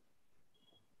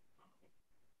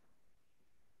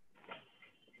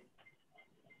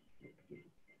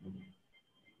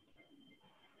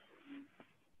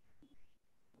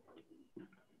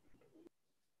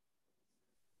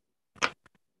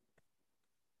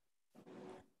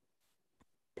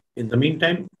 In the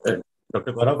meantime,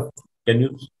 Dr. Gaurav, can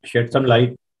you shed some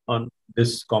light on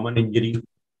this common injury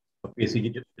of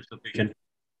ACG dislocation?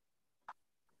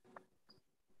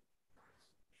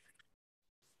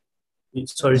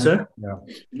 Sorry, sir. Yeah.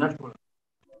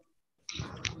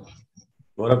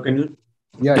 Gaurav, can you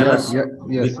tell us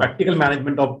the practical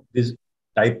management of these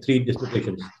type 3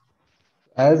 dislocations?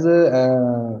 As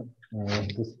the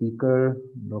speaker,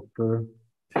 Dr.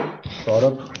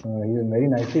 Saurabh, he very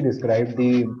nicely described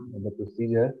the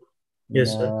procedure.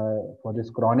 Yes, sir. For this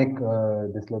chronic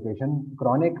dislocation.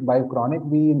 By chronic,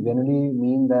 we generally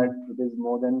mean that it is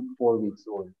more than 4 weeks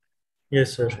old.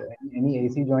 Yes, sir. So any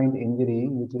AC joint injury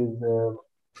which is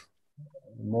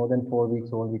more than 4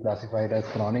 weeks old, we classify it as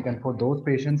chronic. And for those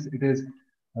patients, it is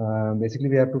basically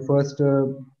we have to first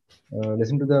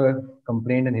listen to the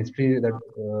complaint and history that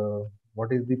what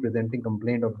is the presenting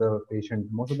complaint of the patient.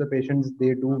 Most of the patients,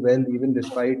 they do well even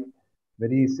despite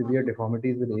very severe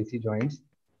deformities with AC joints,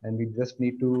 and we just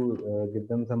need to give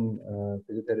them some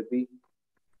physiotherapy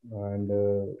and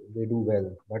they do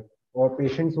well. But for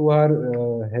patients who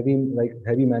are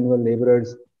heavy manual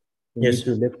laborers who need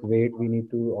to lift weight, we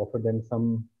need to offer them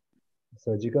some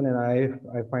surgical, and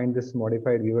I find this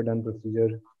modified Weaver Dunn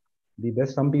procedure the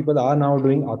best. Some people are now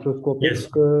doing arthroscopic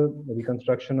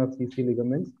reconstruction of CC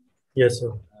ligaments. Yes,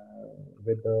 sir.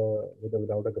 With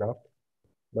without a graft.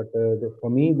 But for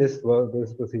me, this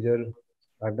procedure,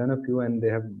 I've done a few and they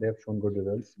have shown good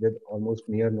results with almost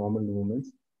near normal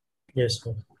movements. Yes,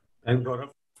 sir. And Gaurav,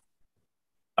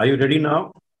 are you ready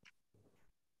now?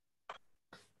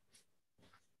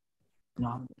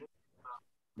 No.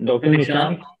 Dr.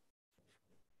 Nishant.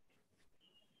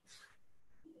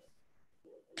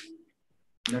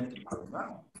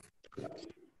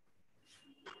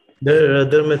 There are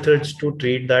other methods to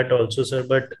treat that also, sir,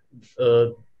 but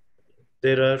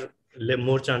there are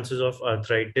more chances of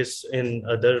arthritis in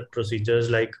other procedures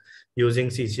like using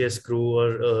CCS screw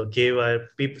or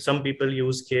K-wire. Some people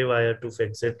use K-wire to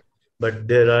fix it, but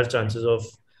there are chances of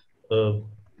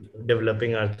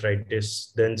developing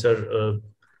arthritis. Then, sir,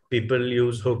 people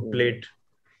use hook plate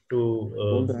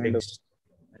to fix.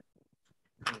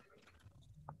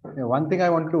 Yeah, one thing I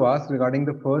wanted to ask regarding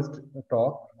the first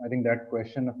talk, I think that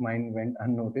question of mine went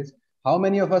unnoticed. How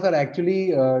many of us are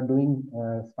actually doing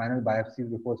spinal biopsies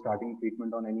before starting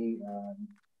treatment on any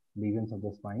lesions of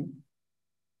the spine?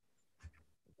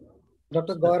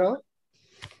 Dr. Gaurav?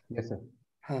 Yes, sir.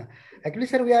 Actually,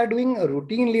 sir, we are doing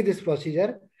routinely this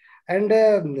procedure. And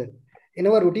in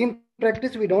our routine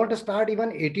practice, we don't start even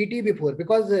ATT before,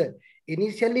 because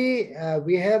initially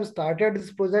we have started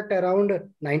this project around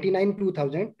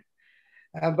 99-2000.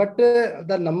 But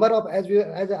the number of, as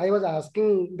I was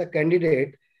asking the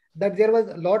candidate, that there was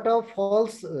a lot of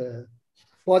false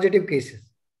positive cases.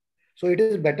 So it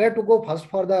is better to go first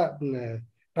for the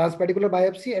transpedicular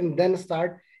biopsy and then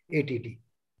start ATT.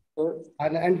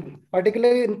 And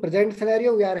particularly in present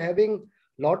scenario, we are having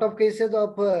lot of cases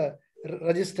of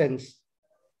resistance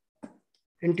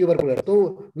in tubercular.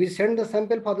 So we send the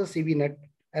sample for the CV net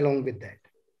along with that.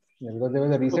 Yeah, because there was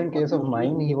a recent case of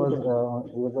mine. He was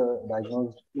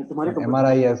diagnosed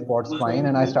MRI as spot spine,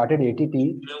 and I started ATT.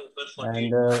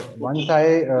 And once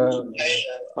I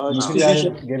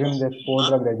gave him this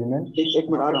 4-drug regimen.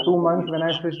 After 2 months, when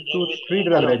I switched to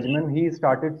 3-drug regimen, he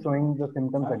started showing the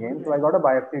symptoms again. So I got a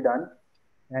biopsy done,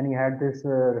 and he had this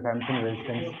rifampicin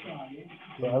resistance.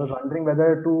 So I was wondering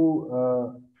whether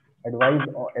to advise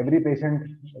every patient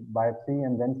biopsy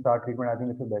and then start treatment. I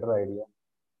think it's a better idea.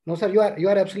 No, sir, you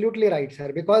are absolutely right,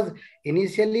 sir. Because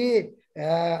initially,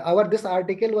 this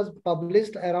article was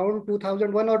published around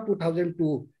 2001 or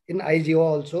 2002 in IGO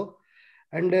also,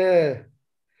 and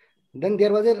then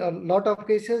there was a lot of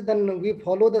cases. Then we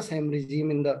follow the same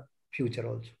regime in the future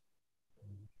also.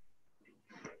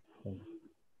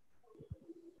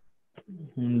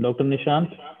 Dr.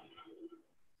 Nishant.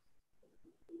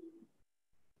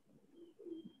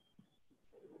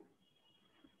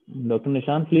 Dr.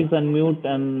 Nishant, please unmute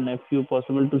and if you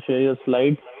possible to share your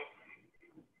slides.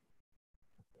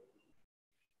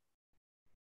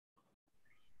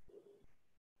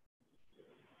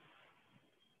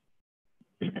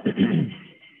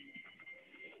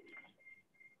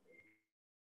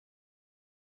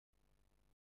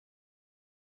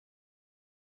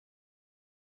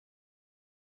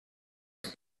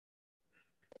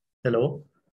 Hello.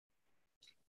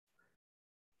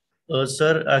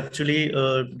 Sir, actually,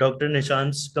 Dr.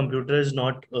 Nishant's computer is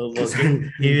not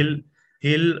working.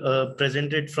 He'll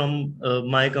present it from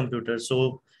my computer.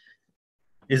 So,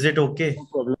 is it okay? No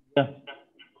problem. Yeah.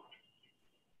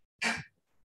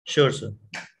 Sure, sir.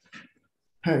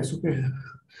 Hi, it's okay.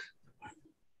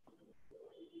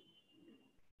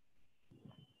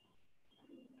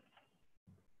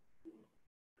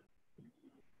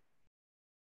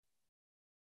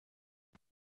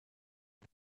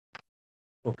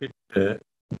 Okay,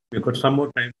 we've got some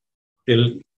more time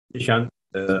till Nishant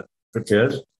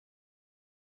prepares.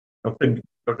 Dr.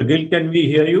 Gill, can we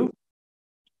hear you?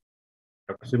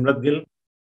 Dr. Simrat Gill?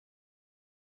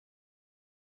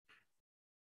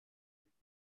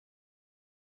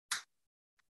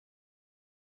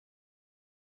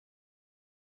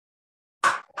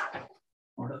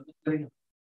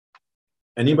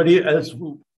 Anybody else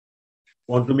who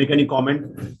want to make any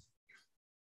comment?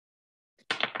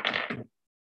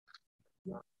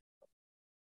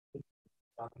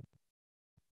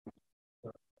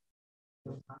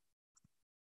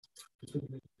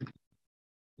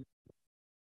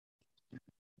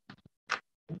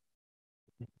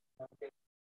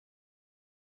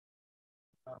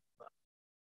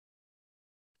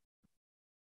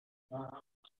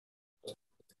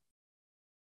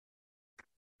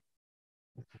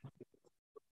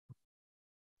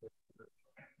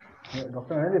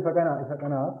 Dr. Anil, if I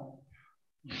can ask.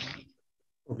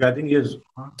 Okay, I think yes.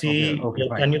 Okay,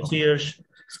 can you see your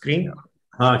screen?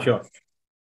 Sure.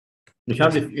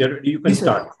 Nishant, if you're ready, you can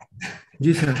start.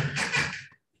 Ji sir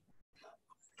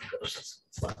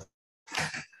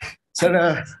sir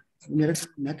मेरे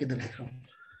मैं किधर लिख रहा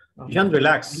हूँ Nishant,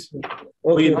 relax.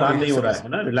 कोई इंतजार नहीं हो रहा है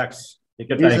ना, relax. Take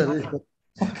your time.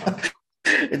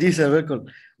 Ji sir बिल्कुल.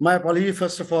 My apology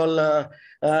first of all,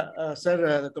 sir.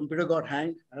 The computer got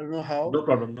hanged. I don't know how. No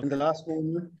problem. In the last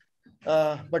moment,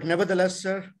 but nevertheless,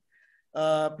 sir,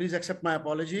 please accept my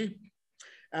apology.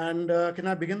 And can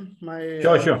I begin my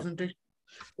presentation?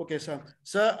 Okay, sir.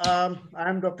 Sir, I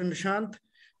am Dr. Nishant.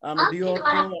 I'm a D-Ortho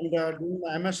and doing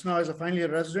my MS now as a final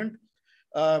year resident.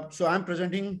 So I'm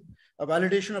presenting a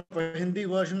validation of a Hindi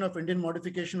version of Indian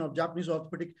modification of Japanese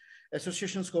Orthopaedic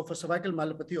Association score for cervical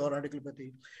myelopathy or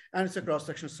radiculopathy. And it's a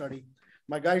cross-section study.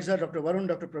 My guides are Dr. Varun,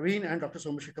 Dr. Praveen, and Dr.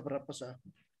 Somashekar Parapasa.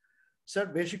 Sir,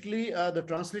 basically, the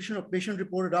translation of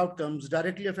patient-reported outcomes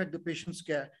directly affect the patient's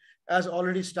care, as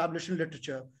already established in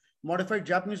literature. Modified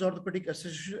Japanese Orthopaedic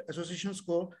Association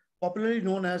score, popularly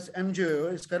known as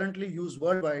MJO, is currently used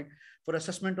worldwide for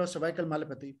assessment of cervical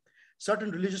myelopathy.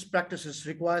 Certain religious practices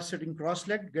require sitting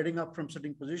cross-legged, getting up from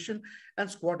sitting position, and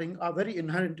squatting are very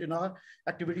inherent in our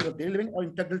activity of daily living or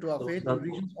integral to our faith in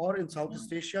regions or in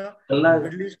Southeast Asia,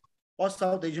 Middle East, or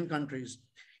South Asian countries.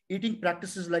 Eating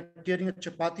practices like tearing a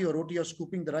chapati or roti or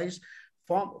scooping the rice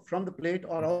from the plate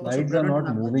are also Slides are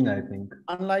not moving, I think.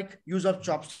 Unlike use of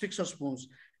chopsticks or spoons.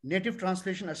 Native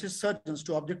translation assists surgeons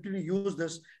to objectively use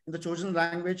this in the chosen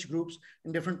language groups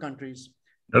in different countries.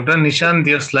 Dr. Nishant,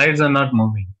 your slides are not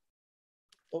moving.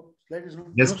 Oh, slide is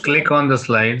not. Just click on the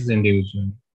slides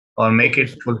individually or make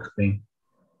it full screen.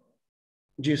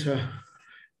 Ji, sir.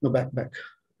 No, back.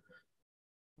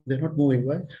 They're not moving,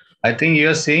 right? I think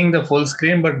you're seeing the full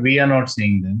screen, but we are not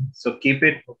seeing them. So keep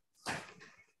it.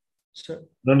 Sir.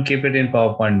 Don't keep it in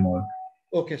PowerPoint mode.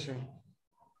 Okay, sir.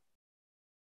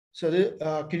 So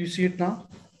can you see it now?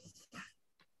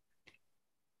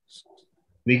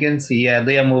 We can see, yeah,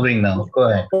 they are moving now. Go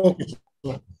ahead.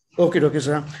 Okay,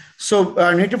 sir. So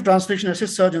native translation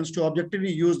assists surgeons to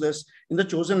objectively use this in the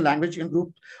chosen language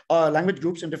language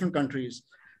groups in different countries.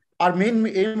 Our main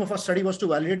aim of our study was to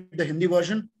validate the Hindi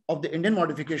version of the Indian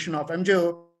modification of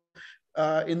MJO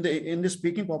in the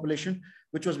speaking population,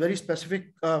 which was very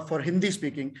specific for Hindi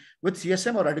speaking with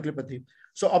CSM or radiculopathy.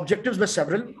 So objectives were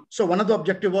several. So one of the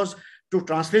objective was to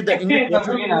translate the English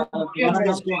version, which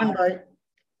was given by,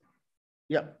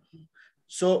 yeah.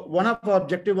 So one of our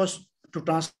objective was to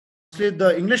translate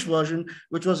the English version,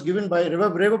 which was given by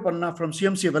Revapanna from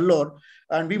CMC Vellore,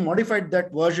 and we modified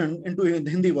that version into the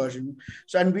Hindi version.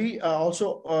 So, and we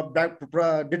also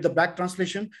did the back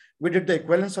translation. We did the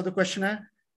equivalence of the questionnaire.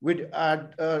 We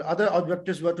other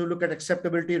objectives were to look at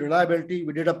acceptability, reliability.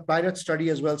 We did a pilot study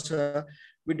as well, sir.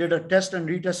 We did a test and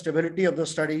retest stability of the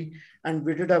study, and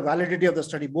we did a validity of the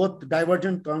study, both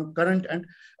divergent, concurrent, and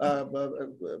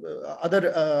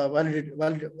other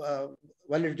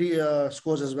validity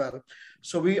scores as well.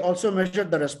 So we also measured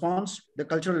the response, the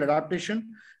cultural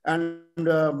adaptation, and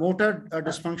motor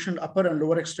dysfunction, upper and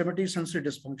lower extremity sensory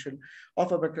dysfunction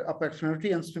of upper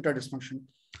extremity and sphincter dysfunction.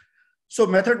 So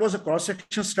method was a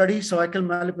cross-section study. Cervical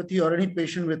myelopathy or any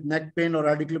patient with neck pain or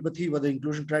radiculopathy were the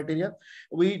inclusion criteria.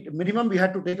 Minimum we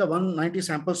had to take a 190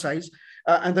 sample size.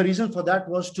 And the reason for that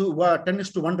was to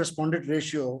 10:1 respondent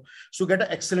ratio to get an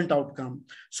excellent outcome.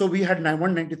 So we had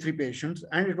 193 patients,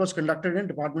 and it was conducted in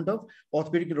Department of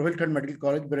Orthopaedic, Rohilkhand Medical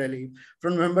College, Bareilly,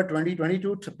 from November 2020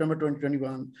 to September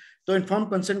 2021. So informed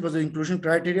consent was the inclusion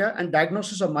criteria, and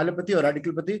diagnosis of myelopathy or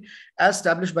radiculopathy as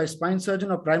established by spine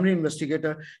surgeon or primary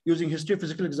investigator using history,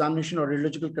 physical examination, or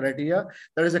radiological criteria.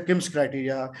 That is a KIMS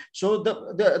criteria. So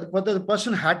the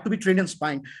person had to be trained in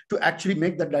spine to actually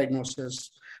make that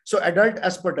diagnosis. So adult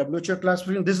as per WHO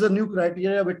classification, this is the new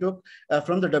criteria we took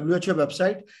from the WHO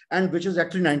website, and which is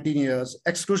actually 19 years.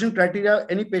 Exclusion criteria,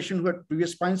 any patient who had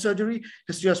previous spine surgery,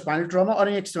 history of spinal trauma, or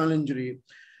any external injury.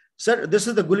 Sir, this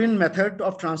is the Gullian method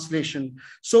of translation.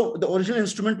 So the original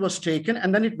instrument was taken,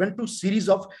 and then it went to series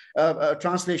of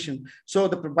translation. So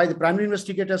by the primary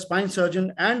investigator, spine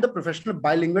surgeon, and the professional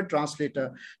bilingual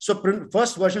translator. So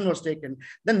first version was taken.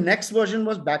 The next version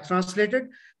was back translated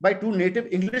by two native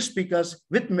English speakers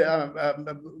with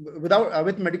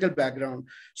medical background.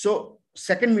 So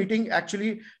second meeting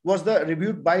actually was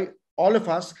reviewed by all of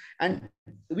us, and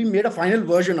we made a final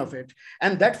version of it.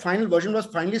 And that final version was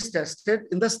finally tested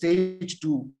in the stage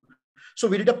 2. So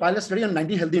we did a pilot study on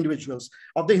 90 healthy individuals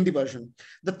of the Hindi version.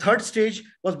 The third stage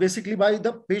was basically by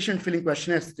the patient filling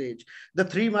questionnaire stage. The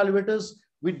 3 evaluators,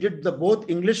 we did both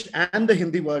English and the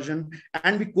Hindi version,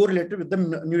 and we correlated with the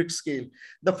numeric scale.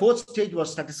 The fourth stage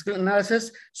was statistical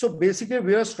analysis. So basically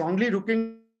we are strongly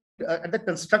looking at the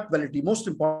construct validity, most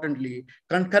importantly,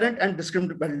 concurrent and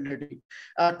discriminant validity,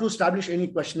 to establish any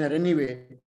questionnaire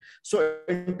anyway. So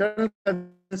internal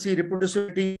consistency,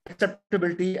 reproducibility,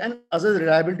 acceptability, and other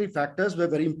reliability factors were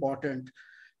very important.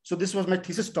 So this was my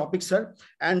thesis topic, sir.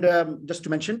 And just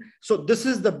to mention, so this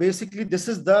is the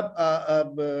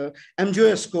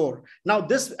MJO score. Now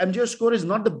this MJO score is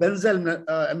not the Benzel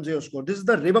MJO score. This is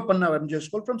the Revapanna MJO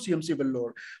score from CMC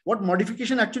Vellore. What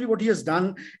modification actually what he has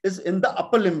done is in the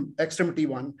upper limb extremity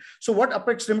one. So what upper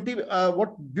extremity,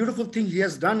 what beautiful thing he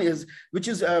has done is, which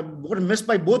is what missed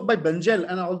by both by Benzel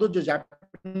and although the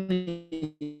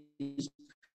Japanese,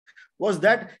 was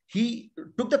that he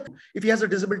took if he has a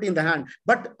disability in the hand,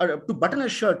 but to button a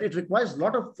shirt, it requires a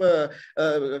lot of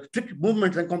trick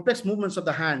movements and complex movements of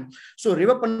the hand. So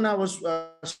Revapanna was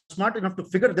smart enough to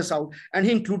figure this out, and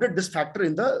he included this factor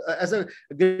in as a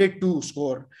grade 2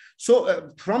 score.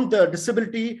 So from the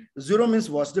disability, 0 means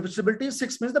worst disability,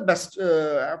 6 means the best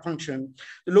function.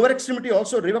 The lower extremity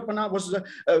also, Revapanna was,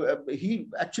 he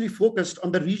actually focused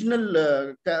on the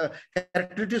regional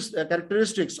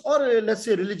characteristics, or let's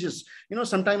say religious.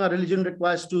 Sometimes a religion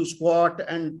requires to squat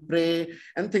and pray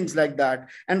and things like that.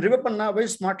 And Revapanna very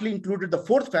smartly included the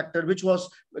fourth factor, which was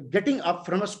getting up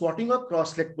from a squatting or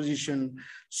cross-leg position.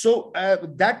 So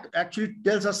that actually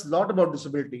tells us a lot about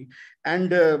disability.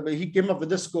 And he came up with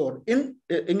the score in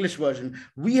English version.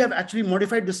 We have actually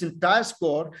modified this entire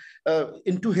score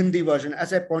into Hindi version,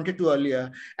 as I pointed to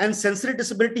earlier. And sensory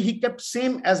disability, he kept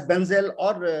same as Benzel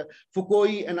or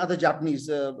Fukui and other Japanese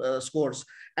scores,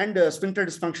 and sphincter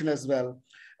dysfunction as well.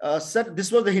 Sir,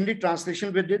 this was the Hindi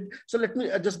translation we did. So let me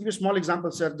just give you a small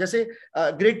example, sir. जैसे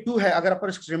grade 2 है अगर upper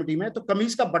extremity में, तो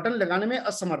कमीज का button लगाने में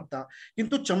असमर्थ था,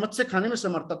 किंतु चम्मच से खाने में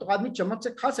समर्थ था. तो आदमी चम्मच से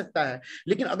खा सकता है,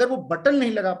 लेकिन अगर वो बटन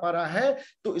नहीं लगा पा रहा है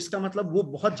तो इसका मतलब वो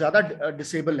बहुत ज्यादा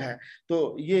डिसेबल है.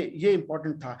 तो ये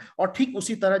इंपॉर्टेंट था. और ठीक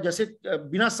उसी तरह जैसे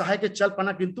बिना सहाय के चल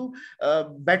पाना, किंतु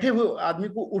बैठे हुए आदमी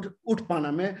को उठ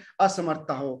पाना में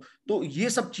असमर्थता हो. तो ये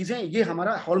सब चीजें, ये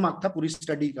हमारा हॉलमार्क था पूरी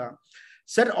स्टडी का.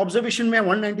 सर ऑब्जर्वेशन में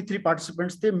 193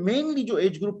 पार्टिसिपेंट्स थे. मेनली जो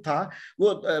एज ग्रुप था वो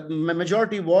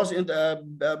majority was in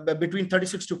between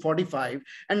 36 to 45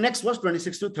 and next was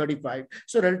 26 to 35,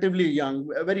 so relatively young,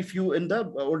 very few in the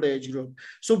older age group.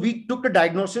 So we took the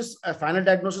diagnosis, final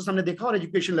diagnosis हमने देखा और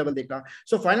education level देखा.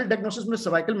 So final diagnosis में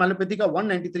cervical myelopathy का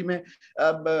 193 में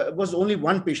was only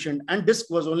one patient and disc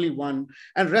was only one,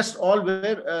 and rest all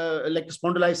were like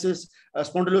spondylosis,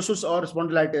 spondylosis or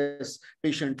spondylitis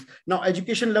patients. Now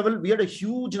education level, we had a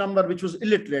huge number which was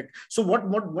illiterate. So what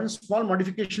one small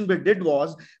modification we did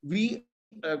was we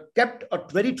kept a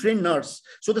very trained nurse.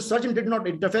 So the surgeon did not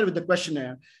interfere with the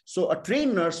questionnaire. So a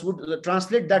trained nurse would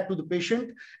translate that to the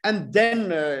patient and then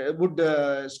would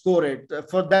score it.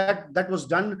 For that was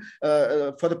done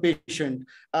for the patient.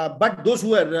 But those who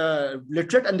were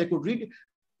literate and they could read,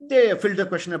 they filled the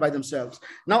questionnaire by themselves.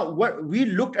 Now, what we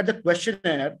looked at the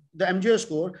questionnaire, the MJO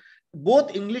score,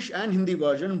 both English and Hindi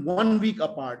version 1 week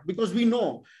apart, because we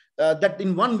know that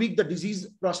in 1 week the disease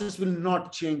process will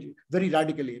not change very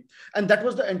radically, and that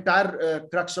was the entire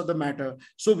crux of the matter.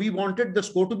 So we wanted the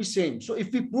score to be same. So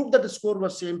if we proved that the score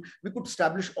was same, we could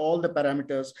establish all the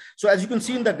parameters. So as you can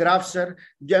see in the graph, sir,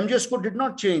 the MJ score did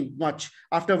not change much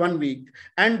after 1 week,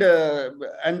 and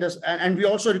we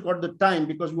also record the time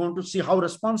because we want to see how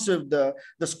responsive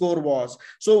the score was.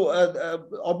 So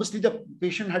obviously the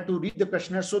patient had to read the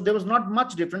questionnaire, so there was not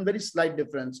much difference, very slight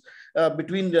difference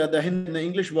between the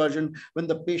English version when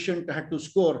the patient had to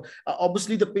score.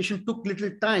 Obviously the patient took little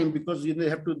time because they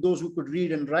have to, those who could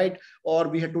read and write, or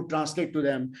we had to translate to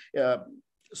them.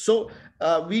 So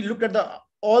we looked at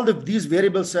all these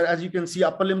variables, sir. As you can see,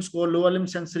 upper limb score, lower limb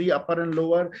sensory, upper and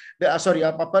lower,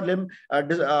 upper limb,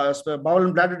 bowel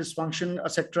and bladder dysfunction,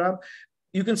 etc.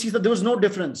 You can see that there was no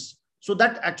difference. So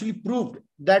that actually proved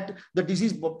that the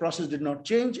disease process did not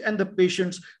change and the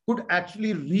patients could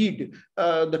actually read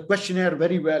the questionnaire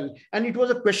very well. And it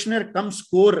was a questionnaire cum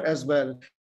score as well,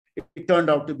 it turned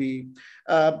out to be.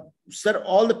 Sir,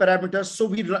 all the parameters. So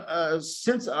we,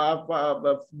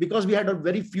 because we had a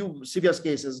very few severe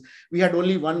cases, we had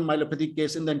only one myelopathy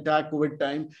case in the entire COVID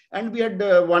time, and we had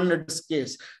one disc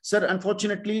case. Sir,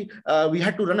 unfortunately, we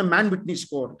had to run a Mann-Whitney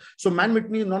score. So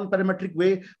Mann-Whitney, non-parametric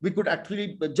way, we could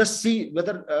actually just see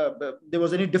whether there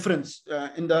was any difference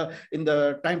in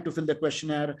the time to fill the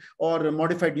questionnaire or a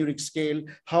modified Neuric scale,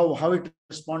 how it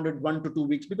responded 1 to 2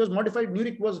 weeks, because modified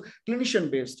Neuric was clinician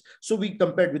based. So we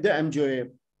compared with the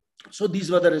MJOA. So these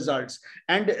were the results,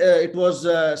 and it was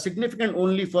significant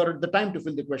only for the time to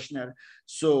fill the questionnaire.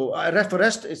 So for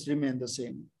rest, it's remained the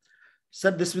same. Sir,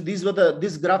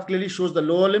 this graph clearly shows the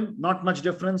lower limb, not much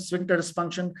difference, sphincter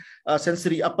dysfunction,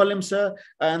 sensory upper limb, sir,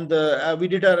 and we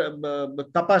did a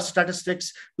kappa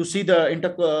statistics to see the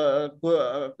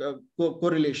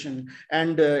correlation,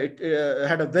 and it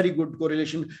had a very good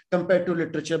correlation compared to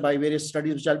literature by various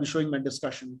studies, which I'll be showing in my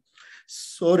discussion.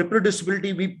 So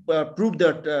reproducibility, we proved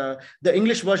that the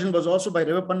English version was also by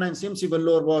Revapanna and CMC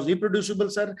Vellore was reproducible,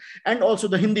 sir, and also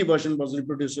the Hindi version was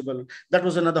reproducible. That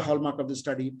was another hallmark of the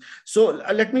study. So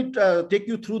let me take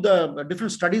you through the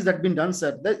different studies that have been done,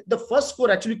 sir. The first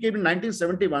score actually came in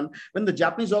 1971 when the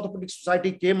Japanese Orthopaedic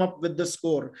Society came up with the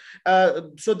score.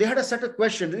 So they had a set of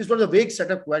questions. This was a vague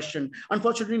set of questions,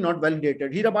 unfortunately not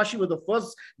validated. Hirabashi was the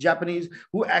first Japanese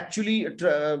who actually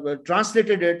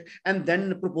translated it and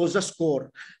then proposed a score.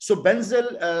 So Benzel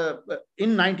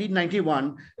in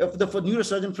 1991, the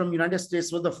neurosurgeon from United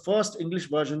States, was the first English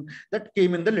version that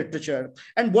came in the literature,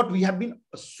 and what we have been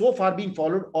so far being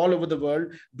followed all over the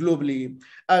world globally.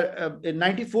 In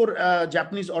 94,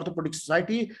 Japanese Orthopaedic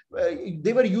Society,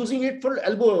 they were using it for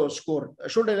elbow score,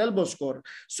 shoulder elbow score.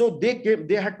 So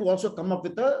they had to also come up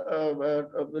with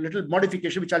a little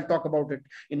modification, which I'll talk about it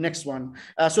in next one.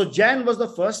 So Jan was the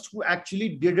first who actually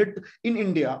did it in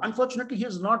India. Unfortunately, he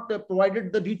has not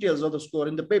provided the details of the score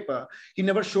in the paper. He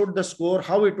never showed the score,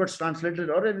 how it was translated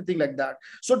or anything like that.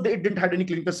 So it didn't have any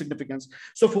clinical significance.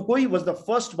 So Fukui was the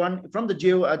first one from the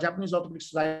Japanese Orthopaedic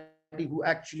Society who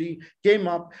actually came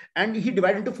up, and he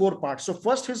divided into 4 parts. So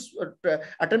first his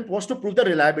attempt was to prove the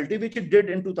reliability, which he did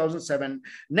in 2007.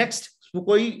 Next,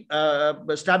 Foucault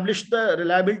established the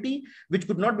reliability which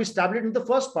could not be established in the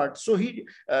first part. So he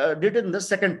did it in the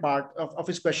second part of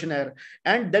his questionnaire.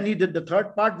 And then he did the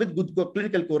third part with good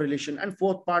clinical correlation. And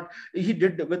fourth part, he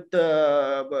did with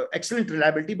excellent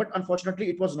reliability, but unfortunately,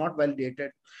 it was not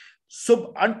validated.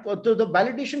 So the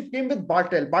validation came with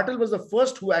Bartel. Bartel was the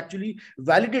first who actually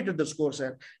validated the score,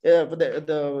 sir, for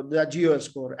the GOS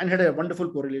score, and had a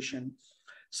wonderful correlation.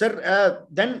 Sir,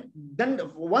 then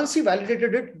once he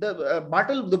validated it,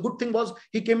 Bartel, the good thing was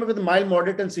he came up with mild,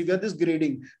 moderate, and severe this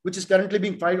grading, which is currently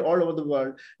being filed all over the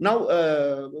world. Now,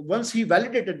 once he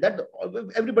validated that,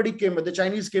 everybody came with, the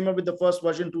Chinese came up with the first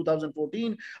version in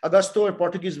 2014, Augusto, a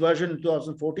Portuguese version in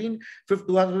 2014,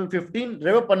 2015,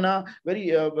 Revapanna,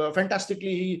 very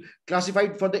fantastically, he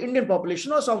classified for the Indian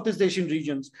population or Southeast Asian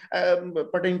regions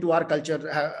pertaining to our culture,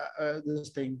 this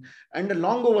thing. And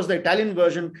Longo was the Italian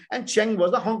version, and Cheng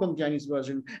was the Hong Kong Chinese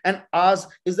version, and ours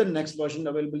is the next version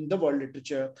available in the world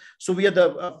literature. So we are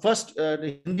the first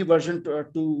Hindi version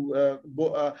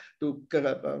to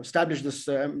establish this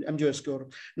MGOS score.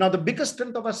 Now, the biggest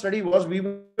strength of our study was we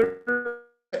were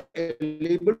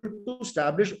able to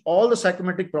establish all the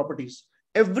psychometric properties.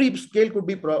 Every scale could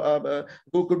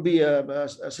be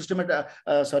systematic.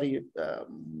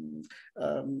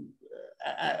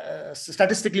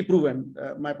 Statistically proven.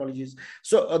 My apologies.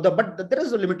 So, but there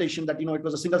is a limitation that it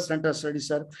was a single center study,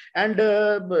 sir, and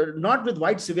not with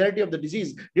wide severity of the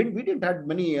disease. We didn't have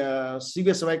many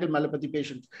severe cervical myelopathy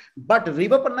patients. But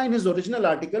Revapanna, in his original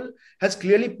article, has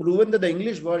clearly proven that the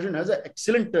English version has an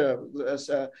excellent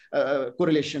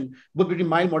correlation between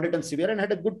mild, moderate, and severe, and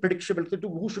had a good predictability to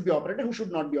who should be operated, who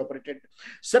should not be operated.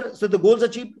 Sir, so the goals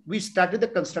achieved. We started the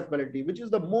constructability, which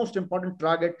is the most important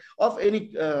target of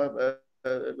any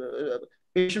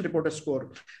patient-reported score.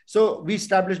 So we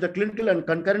established the clinical and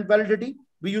concurrent validity.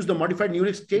 We use the modified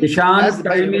Neuric scale. Nishant,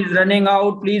 time is running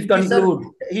out. Please conclude.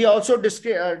 He also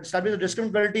established the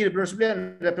discriminability, reproducibility,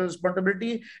 and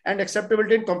representability, and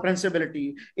acceptability and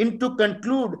comprehensibility. To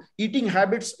conclude, eating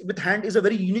habits with hand is a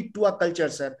very unique to our culture,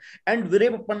 sir. And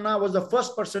Virevapanna was the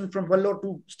first person from Vellore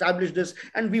to establish this,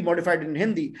 and we modified it in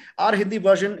Hindi. Our Hindi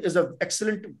version is an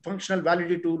excellent functional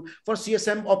validity tool for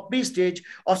CSM or pre-stage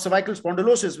of cervical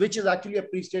spondylosis, which is actually a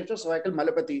pre-stage of cervical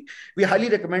myelopathy. We highly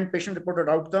recommend patient-reported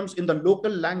outcomes in the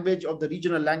local language of the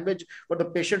regional language for the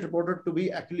patient reported to be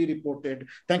actually reported.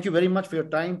 Thank you very much for your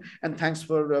time, and thanks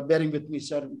for bearing with me,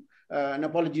 sir. And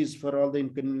apologies for all the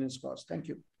inconvenience caused. Thank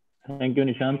you. Thank you,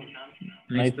 Nishant.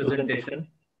 Nice presentation.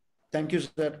 Thank you,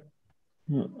 sir.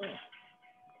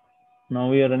 Now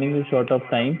we are running short of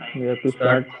time. We have to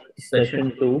start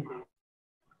session 2.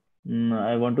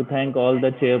 I want to thank all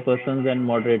the chairpersons and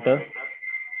moderator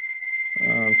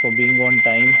for being on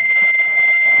time.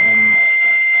 And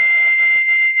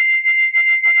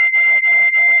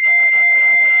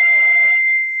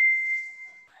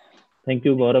thank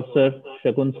you, Gaurav sir,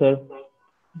 Shakun sir,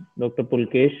 Dr.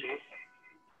 Pulkesh,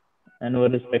 and our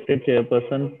respected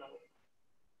chairperson,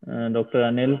 Dr.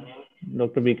 Anil,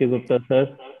 Dr. B.K. Gupta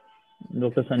sir,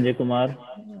 Dr. Sanjay Kumar,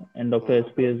 and Dr.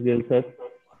 S.P.S. Gill sir.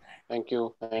 Thank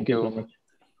you. Thank you so much.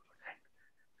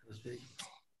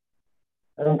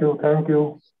 Thank you. Thank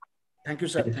you. Thank you,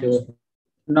 sir. Thank you.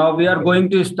 Now we are going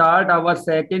to start our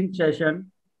second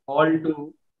session, all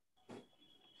 2.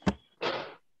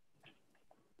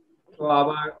 So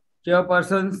our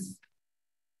chairpersons,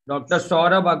 Dr.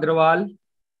 Saurabh Agarwal.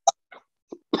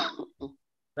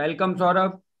 Welcome,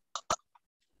 Saurabh.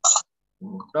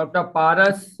 Dr.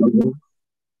 Paras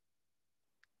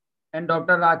and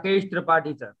Dr. Rakesh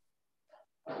Tripathi, sir.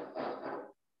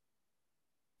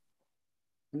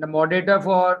 And the moderator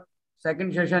for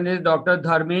second session is Dr.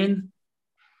 Dharmendra,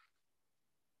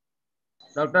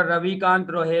 Dr. Ravikant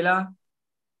Rohela,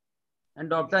 and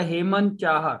Dr. Hemant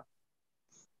Chahar.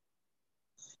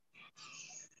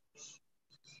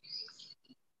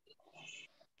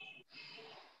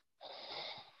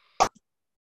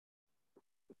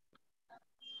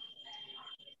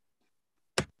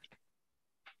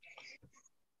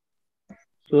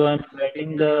 So I'm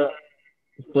inviting the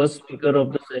first speaker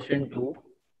of the session 2,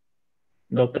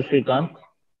 Dr. Shrikant.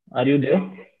 Are you there?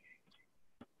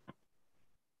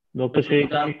 Dr.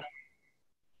 Shrikant?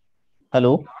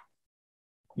 Hello?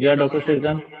 Yeah, Dr.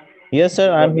 Shrikant? Yes,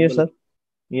 sir. I'm here, sir.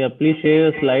 Yeah, please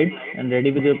share your slides and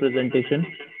ready with your presentation.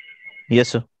 Yes,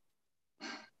 sir.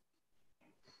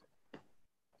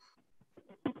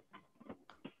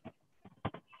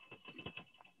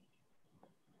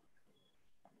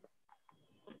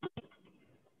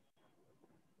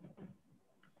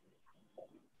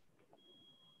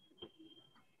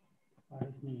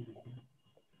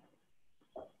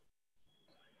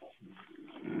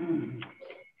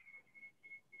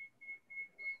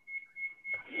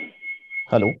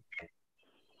 Hello.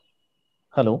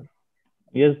 Hello.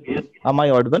 Yes. Am I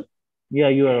audible? Yeah,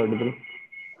 you are audible.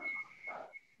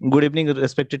 Good evening,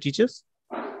 respected teachers.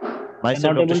 We are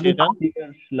not able to see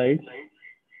your slides.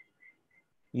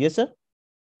 Yes, sir.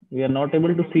 We are not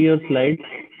able to see your slides.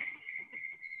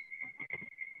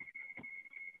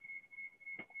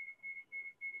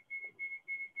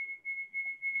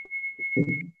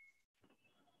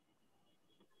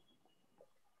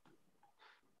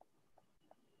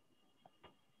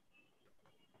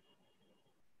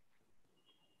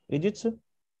 Is it, sir?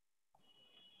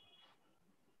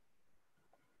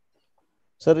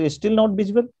 Sir, is still not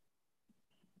visible?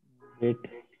 Wait.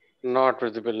 Not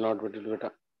visible, not visible.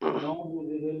 Beta. Not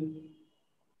visible.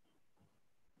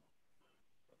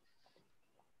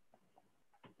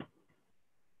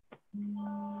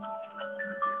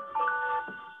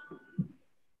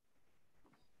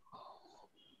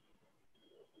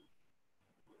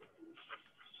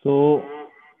 So,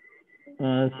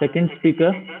 second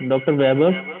speaker, Dr.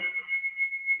 Weber.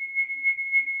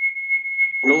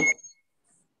 Hello.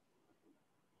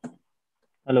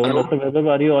 Hello, Hello. Dr. Weber,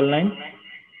 are you online?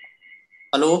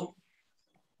 Hello.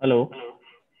 Hello.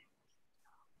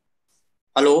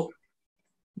 Hello.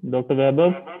 Dr.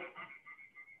 Weber.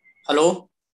 Hello.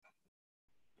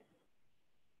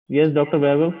 Yes, Dr.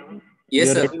 Weber. Yes,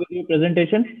 You're sir. ready with your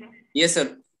presentation? Yes,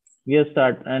 sir. Yes,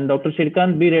 start. And Dr.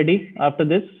 Shrikant, be ready after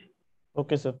this.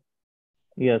 Okay, sir.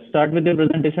 Yes, start with your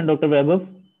presentation, Dr. Weber.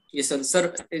 Yes, sir.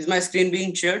 Sir, is my screen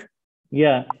being shared?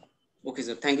 Yeah. Okay,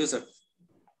 sir. Thank you, sir.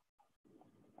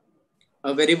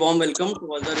 A very warm welcome to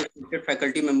all the respected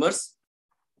faculty members.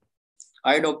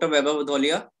 I, Dr. Weber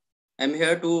Vadholia, am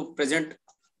here to present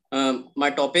my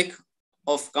topic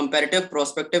of comparative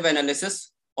prospective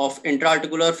analysis of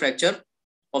intra-articular fracture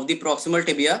of the proximal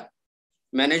tibia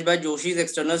managed by Joshi's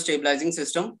external stabilizing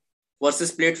system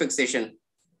versus plate fixation.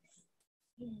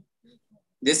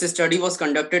 This study was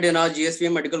conducted in our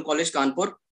GSVM Medical College,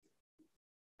 Kanpur.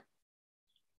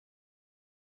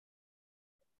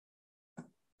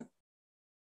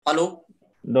 Hello.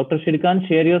 Dr. Shrikant,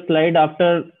 share your slide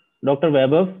after Dr.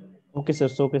 Weber. Okay, sir.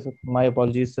 So, okay, sir. My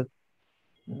apologies, sir.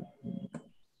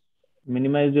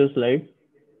 Minimize your slide.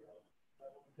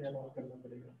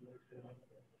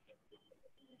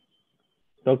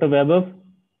 Dr. Weber.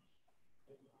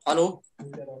 Hello.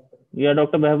 Yeah,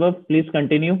 Dr. Weber, please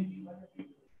continue.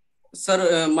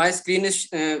 Sir, my screen is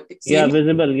yeah,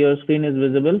 visible. Your screen is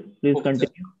visible. Please okay,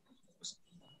 continue. sir.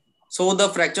 So the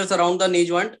fractures around the knee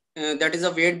joint, that is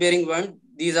a weight-bearing joint.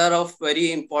 These are of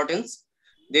very importance.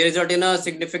 They result in a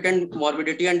significant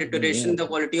morbidity and deterioration in the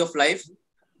quality of life.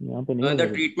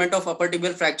 The treatment of upper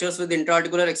tibial fractures with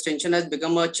intra-articular extension has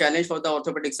become a challenge for the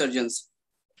orthopedic surgeons.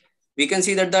 We can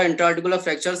see that the intra-articular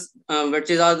fractures,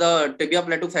 which are the tibia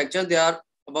plateau fractures, they are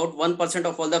about 1%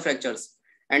 of all the fractures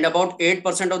and about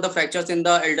 8% of the fractures in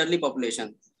the elderly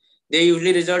population. They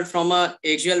usually result from a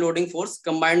axial loading force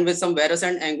combined with some varus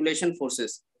and angulation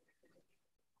forces.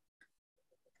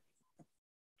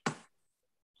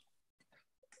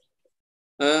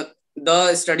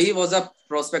 The study was a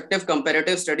prospective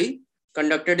comparative study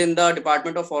conducted in the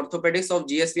Department of Orthopaedics of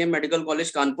GSVM Medical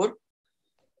College, Kanpur.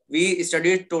 We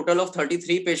studied total of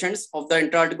 33 patients of the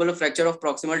intra-articular fracture of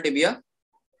proximal tibia,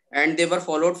 and they were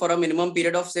followed for a minimum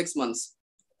period of 6 months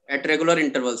at regular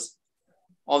intervals.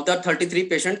 Of the 33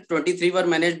 patients, 23 were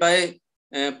managed by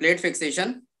plate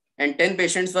fixation and 10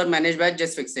 patients were managed by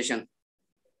gist fixation.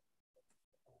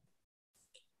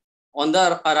 On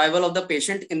the arrival of the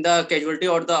patient in the casualty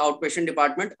or the outpatient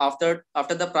department, after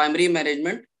the primary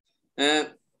management,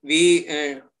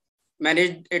 we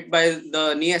managed it by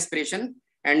the knee aspiration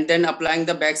and then applying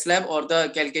the back slab or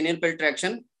the calcaneal pill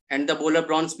traction and the Bowler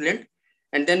bronze splint.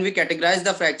 And then we categorize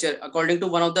the fracture according to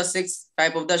one of the 6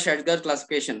 types of the Shatgar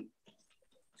classification.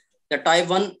 The type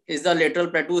 1 is the lateral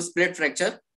plateau split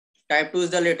fracture. Type 2 is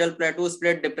the lateral plateau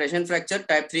split depression fracture.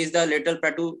 Type 3 is the lateral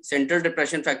plateau central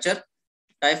depression fracture.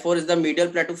 Type 4 is the medial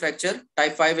plateau fracture.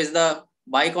 Type 5 is the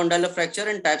bicondylar fracture,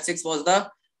 and type 6 was the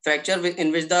fracture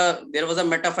in which there was a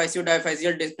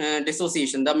metaphyseal-diphyseal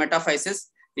dissociation. The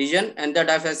metaphysis region and the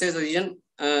diphysis region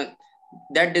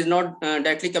that does not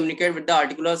directly communicate with the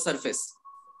articular surface.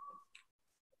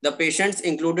 The patients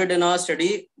included in our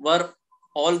study were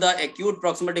all the acute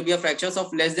proximal tibia fractures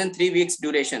of less than 3 weeks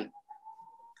duration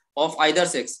of either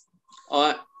sex.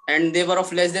 And they were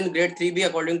of less than grade 3B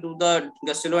according to the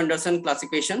Gustello-Anderson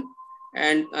classification,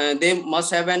 and they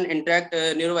must have an intact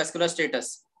neurovascular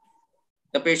status.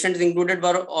 The patients included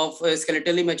were of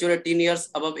skeletally mature 18 years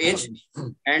above age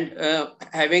and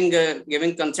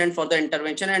giving consent for the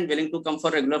intervention and willing to come for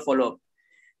regular follow-up.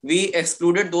 We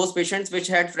excluded those patients which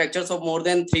had fractures of more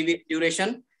than 3 week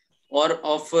duration or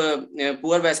of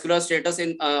poor vascular status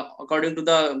in according to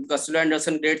the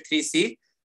Gustilo-Anderson grade 3C,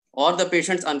 or the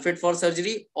patient's unfit for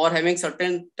surgery, or having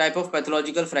certain type of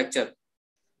pathological fracture.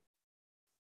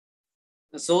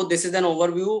 So this is an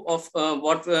overview of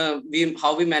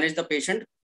how we manage the patient.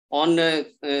 On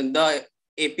the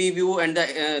AP view and the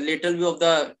lateral view of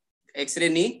the X-ray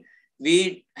knee,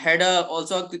 we had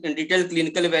also a detailed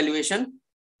clinical evaluation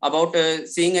about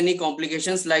seeing any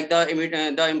complications like the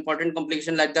important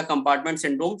complication like the compartment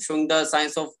syndrome, showing the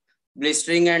signs of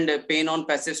blistering and pain on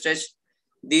passive stretch.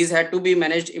 These had to be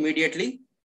managed immediately.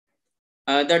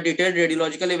 The detailed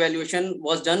radiological evaluation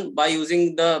was done by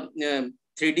using the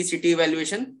 3D CT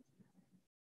evaluation.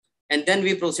 And then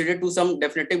we proceeded to some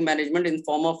definitive management in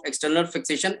form of external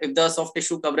fixation if the soft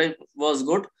tissue coverage was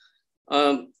good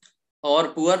or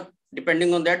poor.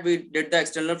 Depending on that, we did the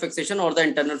external fixation or the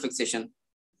internal fixation.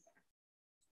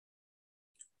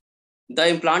 The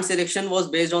implant selection was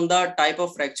based on the type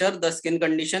of fracture, the skin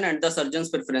condition, and the surgeon's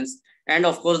preference. And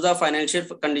of course, the financial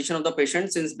condition of the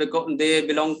patient, since they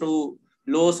belong to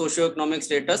low socioeconomic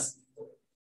status.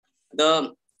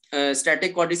 The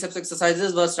static quadriceps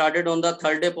exercises were started on the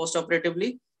 3rd day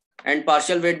post-operatively, and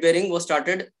partial weight bearing was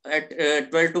started at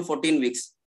 12 to 14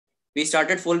 weeks. We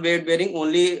started full weight bearing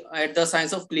only at the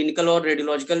signs of clinical or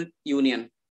radiological union.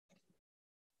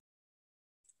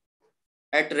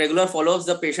 At regular follow-ups,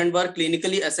 the patient were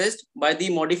clinically assessed by the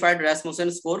modified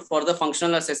Rasmussen score for the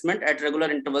functional assessment at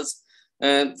regular intervals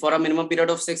for a minimum period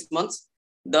of 6 months.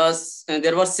 Thus,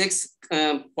 there were 6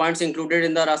 points included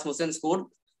in the Rasmussen score: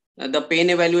 the pain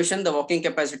evaluation, the walking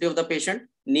capacity of the patient,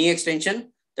 knee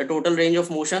extension, the total range of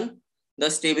motion, the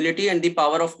stability, and the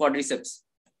power of quadriceps.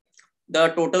 The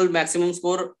total maximum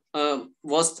score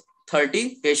was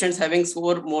 30. Patients having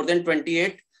score more than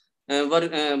 28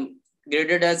 were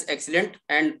graded as excellent,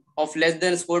 and of less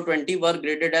than score 20 were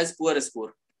graded as poor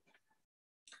score.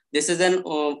 This is an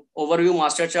overview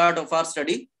master chart of our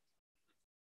study.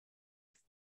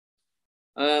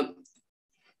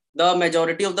 The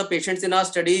majority of the patients in our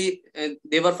study,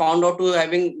 they were found out to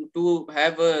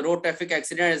have a road traffic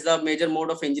accident as the major mode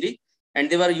of injury, and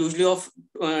they were usually of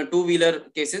two-wheeler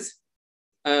cases.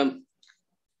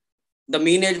 The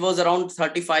mean age was around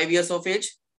 35 years of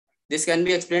age. This can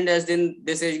be explained as in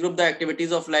this age group, the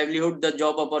activities of livelihood, the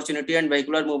job opportunity, and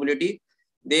vehicular mobility,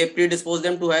 they predispose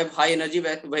them to have high energy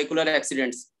vehicular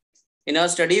accidents. In our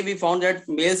study, we found that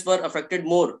males were affected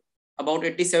more, about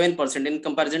 87% in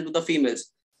comparison to the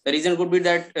females. The reason could be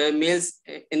that males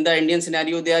in the Indian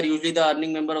scenario, they are usually the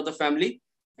earning member of the family,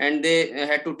 and they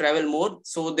had to travel more.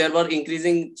 So there were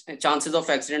increasing chances of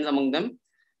accidents among them.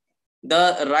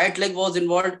 The right leg was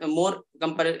involved more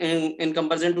in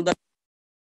comparison to the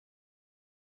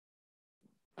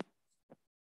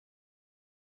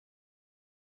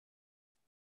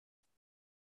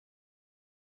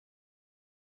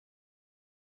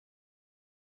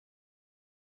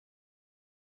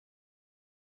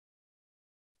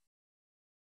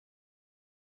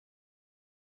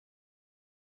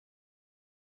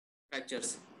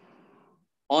fractures.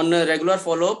 On a regular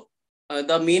follow-up,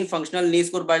 the mean functional knee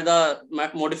score by the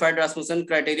modified Rasmussen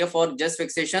criteria for just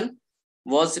fixation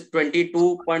was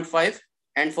 22.5,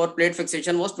 and for plate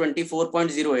fixation was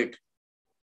 24.08.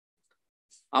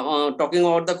 Talking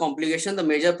about the complication, the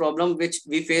major problem which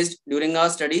we faced during our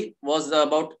study was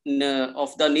about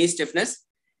of the knee stiffness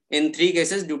in 3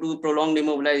 cases due to prolonged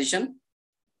immobilization.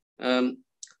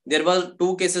 There were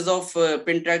 2 cases of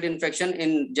pin tract infection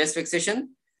in chest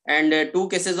fixation, and 2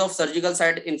 cases of surgical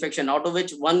site infection, out of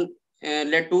which 1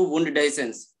 led to wound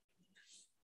dehiscence.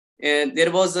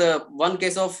 There was 1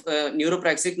 case of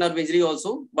neuropraxic nerve injury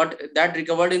also, but that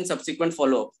recovered in subsequent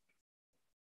follow-up.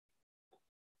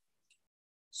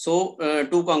 So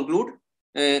to conclude,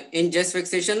 in chest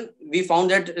fixation, we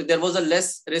found that there was a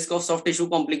less risk of soft tissue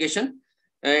complication.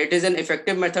 It is an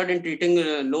effective method in treating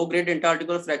low-grade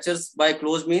interarticular fractures by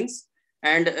closed means,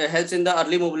 and helps in the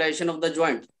early mobilization of the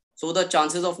joint. So the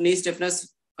chances of knee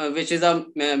stiffness, which is a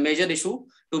major issue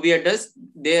to be addressed,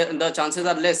 the chances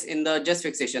are less in the chest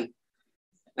fixation.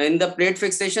 In the plate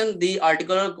fixation, the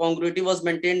articular congruity was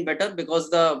maintained better because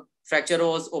the fracture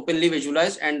was openly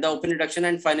visualized, and the open reduction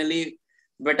and finally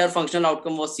better functional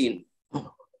outcome was seen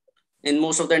in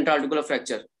most of the interarticular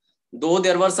fracture. Though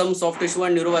there were some soft tissue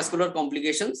and neurovascular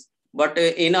complications, but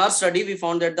in our study, we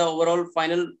found that the overall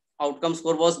final outcome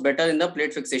score was better in the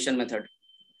plate fixation method.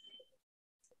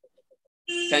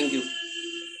 Thank you.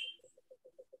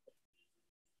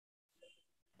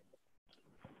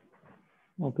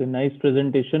 Okay, nice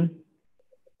presentation.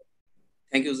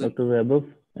 Thank you, sir. Dr.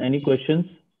 Vaibhav, any questions?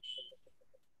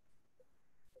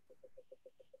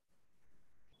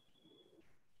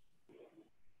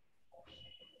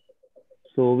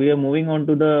 So we are moving on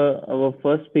to our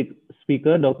first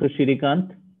speaker, Dr.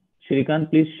 Shrikant. Shrikant,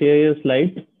 please share your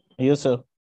slide. Yes, sir.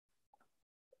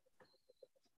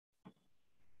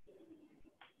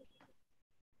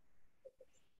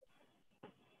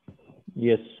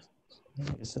 Yes.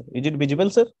 Yes, sir. Is it visible,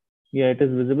 sir? Yeah, it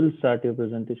is visible. Start your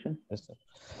presentation. Yes, sir.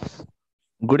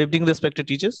 Good evening, respected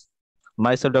teachers.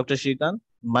 Myself, Dr. Shrikant.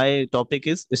 My topic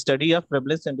is study of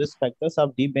prevalence and risk factors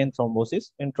of deep vein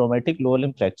thrombosis in traumatic lower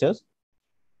limb fractures.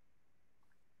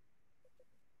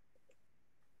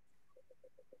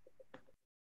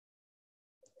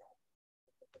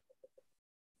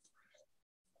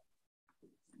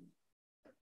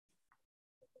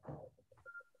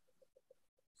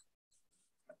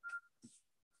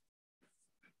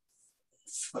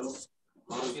 Hello.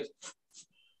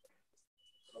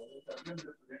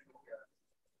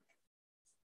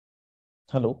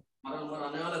 Hello.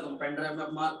 आने वाला तुम pen drive में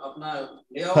अपना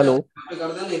ले आओ hello copy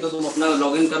कर देना नहीं तो तुम अपना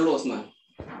लॉगिन कर लो उसमें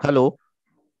हेलो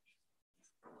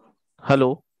हेलो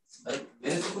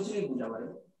मैंने तो कुछ नहीं पूछा भाई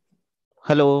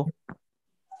hello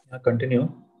Continue.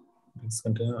 Please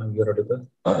continue. You're audible.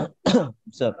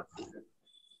 Sir,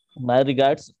 my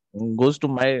regards goes to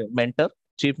my mentor,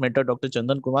 chief mentor Dr.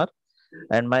 Chandan Kumar,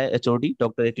 and my HOD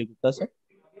Dr. A.K. Gupta sir.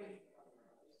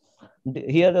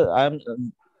 Here I am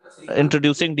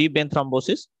introducing deep vein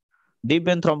thrombosis. Deep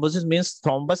vein thrombosis means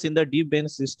thrombus in the deep vein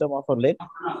system of a leg.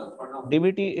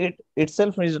 DVT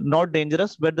itself is not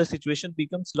dangerous, but the situation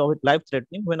becomes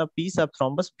life-threatening when a piece of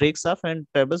thrombus breaks off and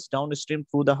travels downstream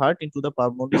through the heart into the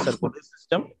pulmonary circulatory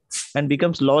system and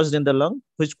becomes lodged in the lung,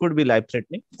 which could be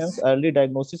life-threatening. Hence, early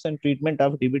diagnosis and treatment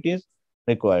of DVT is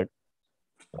required.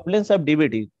 Prevalence of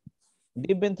DVT.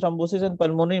 Deep vein thrombosis and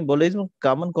pulmonary embolism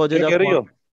common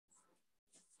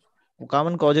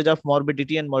causes of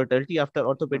morbidity and mortality after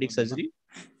orthopedic surgery.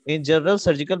 In general,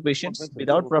 surgical patients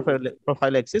without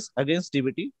prophylaxis against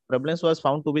DVT, prevalence was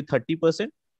found to be 30%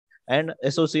 and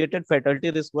associated fatality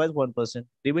risk was 1%.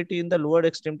 DVT in the lower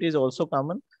extremity is also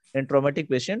common in traumatic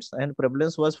patients and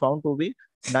prevalence was found to be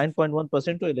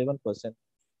 9.1% to 11%.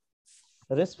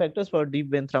 Risk factors for deep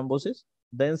vein thrombosis.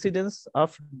 The incidence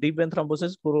of deep vein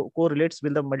thrombosis correlates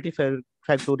with the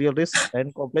multifactorial risk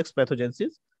and complex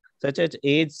pathogenesis such as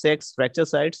age, sex, fracture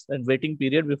sites, and waiting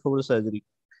period before surgery.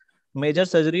 Major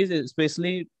surgeries,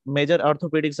 especially major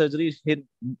orthopedic surgery,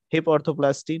 hip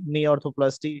orthoplasty, knee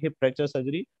orthoplasty, hip fracture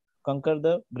surgery, conquer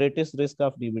the greatest risk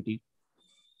of DVT.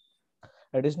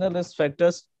 Additional risk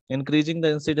factors increasing the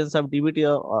incidence of DVT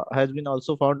has been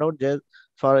also found out.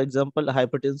 For example,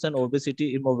 hypertension,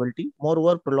 obesity, immobility.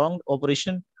 Moreover, prolonged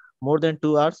operation more than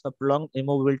 2 hours, a prolonged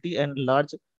immobility, and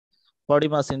large body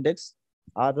mass index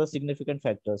are the significant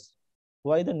factors.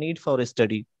 Why the need for a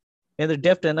study? In the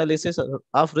depth analysis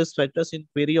of risk factors in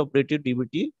perioperative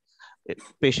DVT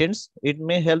patients, it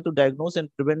may help to diagnose and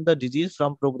prevent the disease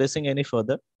from progressing any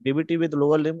further. DVT with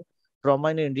lower limb trauma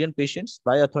in Indian patients,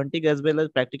 by authentic as well as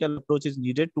practical approach is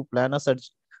needed to plan a such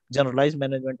generalized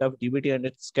management of DVT and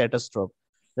its catastrophe.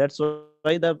 That's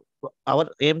why our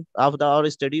aim of our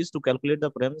study is to calculate the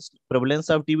prevalence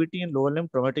of DVT in lower limb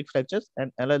traumatic fractures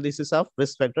and analysis of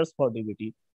risk factors for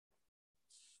DVT.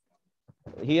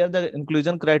 Here, the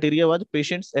inclusion criteria was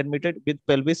patients admitted with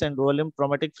pelvis and lower limb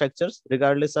traumatic fractures,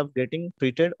 regardless of getting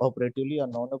treated operatively or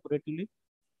non-operatively.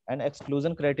 And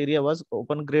exclusion criteria was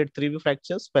open grade 3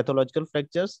 fractures, pathological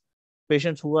fractures,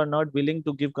 patients who are not willing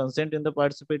to give consent in the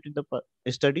participate in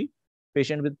the study,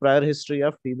 patient with prior history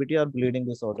of DVT or bleeding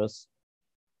disorders.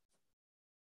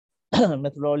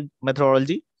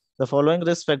 Methodology. The following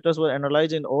risk factors were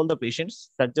analyzed in all the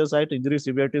patients: fracture site, injury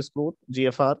severity score,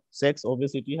 GFR, sex,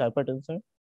 obesity, hypertension.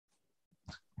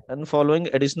 And following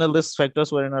additional risk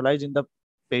factors were analyzed in the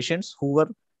patients who were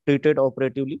treated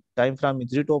operatively: time from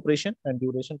injury to operation and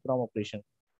duration from operation.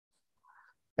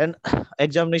 And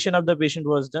examination of the patient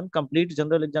was done. Complete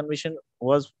general examination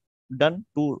was done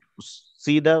to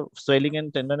see the swelling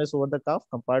and tenderness over the calf,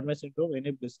 compartment syndrome,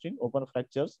 any blistering, open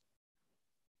fractures.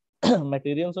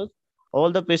 Materials was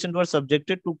all the patients were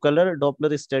subjected to color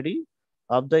Doppler study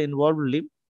of the involved limb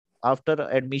after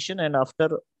admission and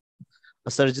after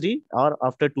surgery or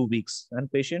after 2 weeks.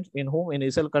 And patients in whom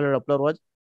initial color Doppler was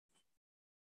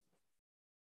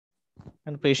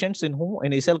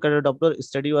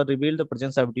study was revealed the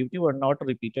presence of DVT were not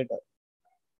repeated.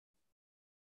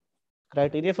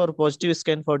 Criteria for positive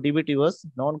scan for DVT was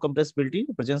non-compressibility,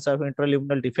 presence of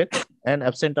intraluminal defect, and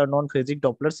absent or non-phasic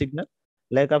Doppler signal,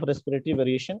 lack of respiratory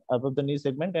variation above the knee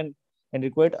segment, and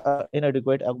required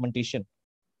inadequate augmentation.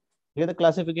 Here, the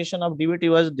classification of DVT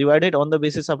was divided on the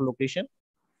basis of location.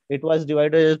 It was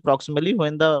divided as proximally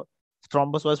when the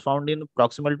thrombus was found in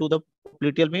proximal to the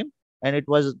popliteal vein, and it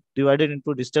was divided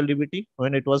into distal DVT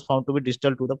when it was found to be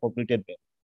distal to the popliteal vein.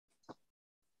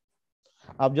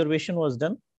 Observation was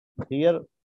done here.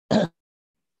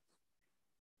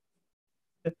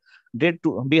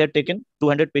 We had taken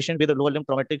 200 patients with lower limb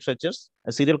traumatic fractures.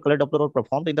 A serial color Doppler was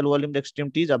performed in the lower limb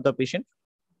extremities of the patient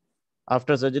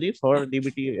after surgery for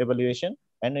DVT evaluation,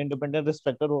 and independent risk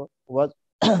factor were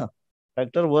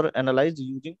analyzed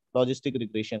using logistic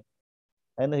regression.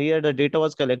 And here the data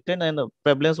was collected, and the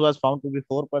prevalence was found to be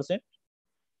 4%.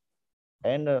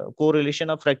 And correlation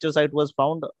of fracture site was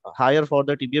found higher for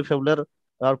the tibial femoral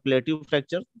or plateau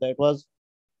fracture, that was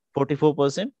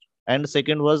 44%. And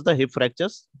second was the hip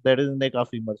fractures, that is neck of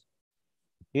femurs.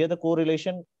 Here the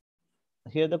correlation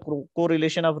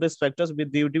of risk factors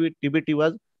with DVT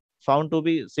was found to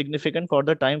be significant for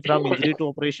the time from injury to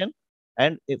operation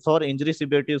and for injury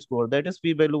severity score, that is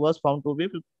p value was found to be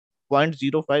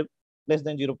 0.05, less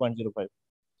than 0.05.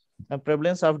 And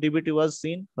prevalence of DVT was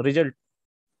seen,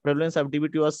 prevalence of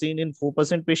DVT was seen in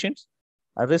 4% patients.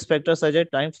 A risk factor such as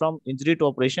time from injury to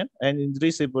operation and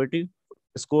injury severity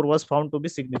score was found to be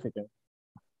significant.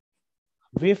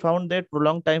 We found that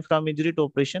prolonged time from injury to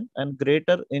operation and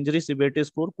greater injury severity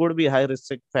score could be high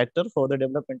risk factor for the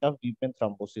development of deep vein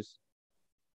thrombosis.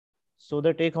 So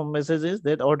the take home message is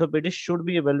that orthopedists should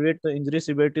be evaluate the injury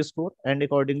severity score and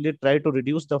accordingly try to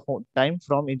reduce the time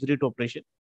from injury to operation.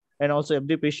 And also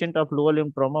every patient of lower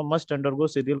limb trauma must undergo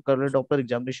serial color Doppler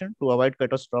examination to avoid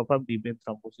catastrophe of deep vein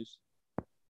thrombosis.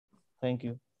 Thank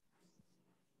you.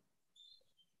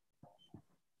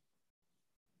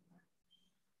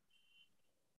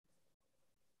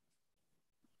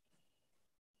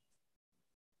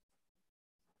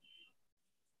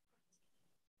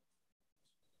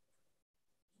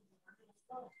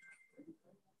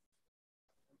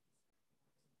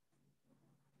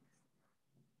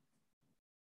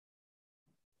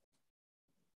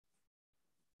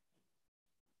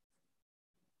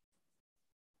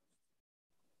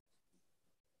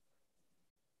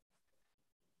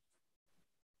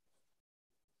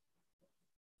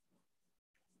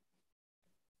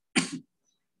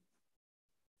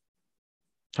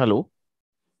 Hello.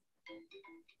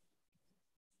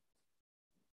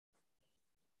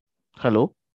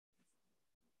 Hello.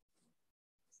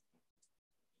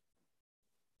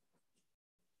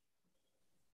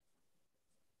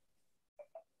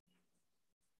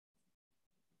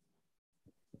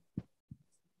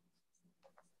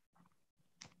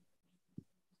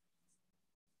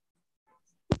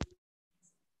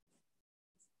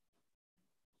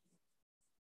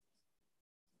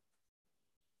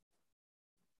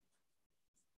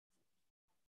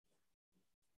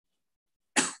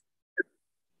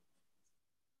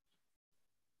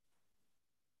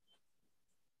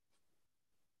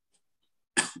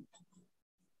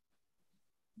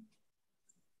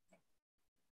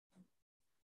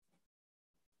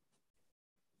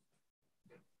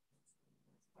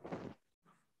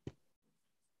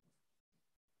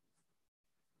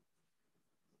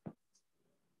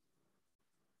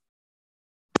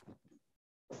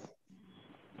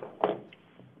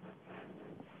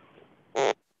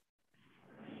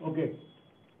 Okay.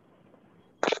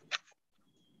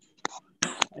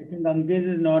 I think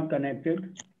Ankit is not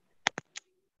connected.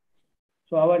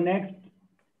 So our next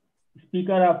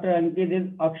speaker after Ankit is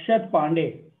Akshat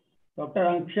Pandey. Dr.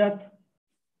 Akshat.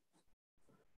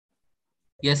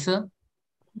 Yes, sir.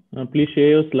 Please share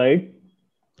your slide.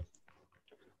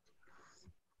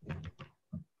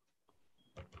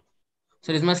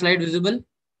 Sir, is my slide visible?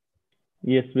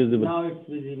 Yes, visible. Now it's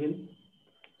visible.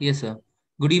 Yes, sir.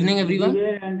 Good evening, everyone.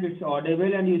 And it's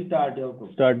audible, and you start your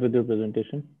group. Start with your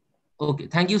presentation. Okay.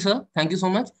 Thank you, sir. Thank you so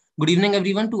much. Good evening,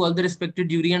 everyone, to all the respected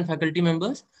jury and faculty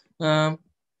members.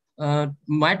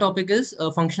 My topic is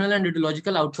functional and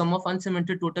radiological outcome of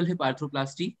uncemented total hip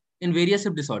arthroplasty in various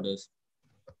hip disorders.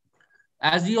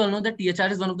 As we all know, that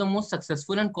THR is one of the most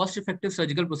successful and cost-effective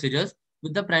surgical procedures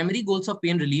with the primary goals of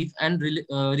pain relief and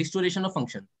restoration of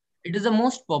function. It is the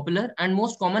most popular and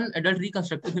most common adult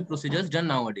reconstructive hip procedures done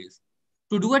nowadays.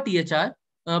 To do a THR,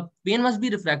 pain must be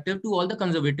refractive to all the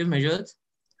conservative measures.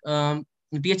 THRs,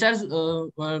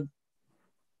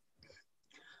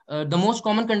 the most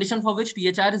common condition for which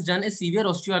THR is done is severe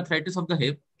osteoarthritis of the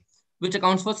hip, which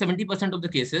accounts for 70% of the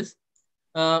cases.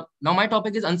 Now my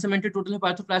topic is uncemented total hip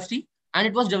arthroplasty, and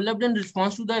it was developed in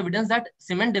response to the evidence that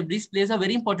cement debris plays a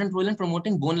very important role in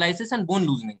promoting bone lysis and bone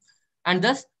loosening. And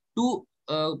thus, to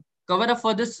cover up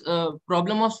for this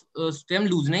problem of stem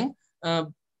loosening,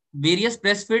 various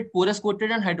press-fit,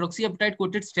 porous-coated, and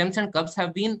hydroxyapatite-coated stems and cups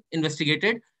have been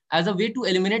investigated as a way to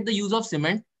eliminate the use of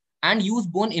cement and use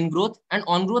bone ingrowth and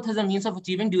on-growth as a means of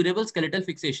achieving durable skeletal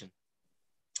fixation.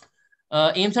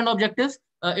 Aims and objectives.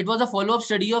 It was a follow-up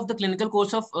study of the clinical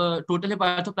course of total hip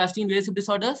arthroplasty in various hip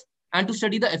disorders, and to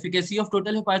study the efficacy of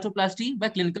total hip arthroplasty by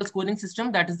clinical scoring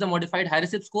system, that is the modified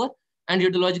Harris hip score, and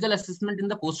radiological assessment in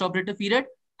the post-operative period,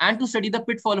 and to study the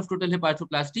pitfall of total hip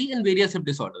arthroplasty in various hip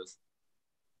disorders.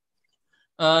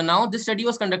 Now, this study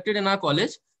was conducted in our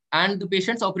college, and the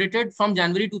patients operated from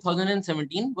January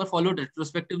 2017 were followed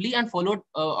retrospectively, and followed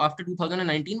after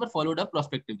 2019 were followed up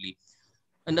prospectively.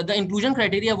 And the inclusion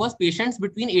criteria was patients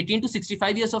between 18 to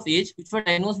 65 years of age, which were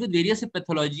diagnosed with various hip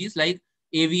pathologies like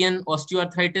avian,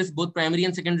 osteoarthritis, both primary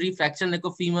and secondary, fracture neck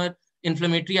of femur,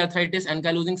 inflammatory arthritis,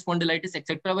 ankylosing spondylitis,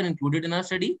 etc. were included in our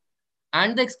study.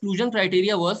 And the exclusion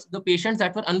criteria was the patients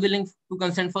that were unwilling to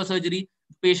consent for surgery,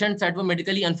 patients that were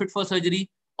medically unfit for surgery,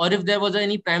 or if there was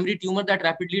any primary tumor that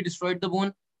rapidly destroyed the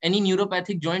bone, any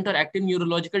neuropathic joint or active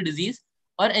neurological disease,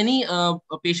 or any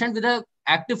patient with an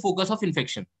active focus of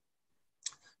infection.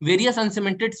 Various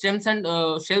uncemented stems and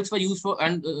shells were used for,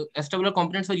 and acetabular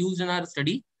components were used in our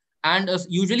study. And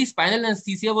usually spinal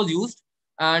anesthesia was used,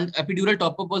 and epidural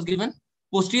top-up was given.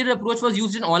 Posterior approach was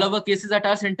used in all our cases at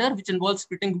our center, which involves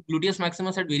splitting gluteus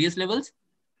maximus at various levels.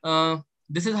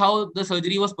 This is how the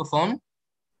surgery was performed.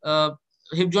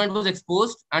 Hip joint was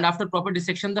exposed, and after proper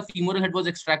dissection, the femoral head was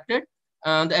extracted.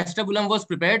 The acetabulum was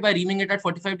prepared by reaming it at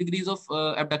 45 degrees of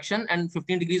abduction and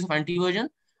 15 degrees of anteversion.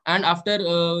 And after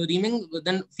reaming,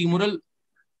 then femur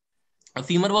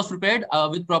was prepared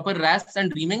with proper rasps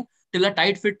and reaming till a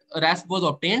tight fit rasp was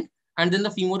obtained. And then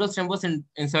the femoral stem was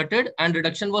inserted and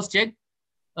reduction was checked.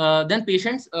 Then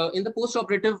patients, in the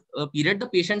post-operative period, the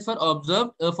patients were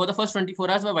observed for the first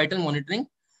 24 hours by vital monitoring.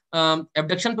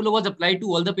 Abduction pillow was applied to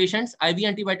all the patients. IV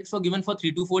antibiotics were given for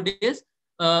 3 to 4 days.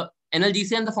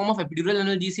 Analgesia in the form of epidural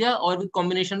analgesia or with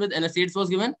combination with NSAIDs was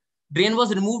given. Drain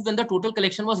was removed when the total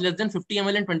collection was less than 50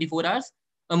 ml in 24 hours.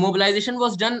 Mobilization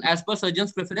was done as per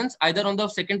surgeon's preference, either on the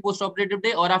second post-operative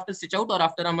day or after stitch out or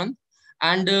after a month.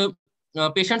 And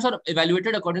patients are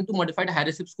evaluated according to modified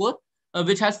Harris hip score,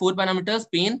 which has 4 parameters: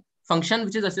 pain, function,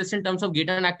 which is assessed in terms of gait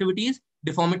and activities,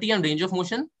 deformity and range of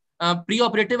motion.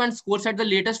 Pre-operative and scores at the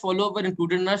latest follow-up were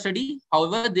included in our study.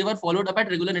 However, they were followed up at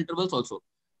regular intervals also.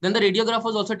 Then the radiograph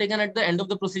was also taken at the end of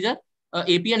the procedure.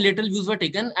 AP and lateral views were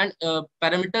taken, and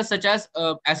parameters such as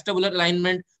acetabular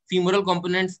alignment, femoral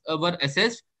components were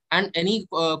assessed, and any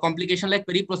complication like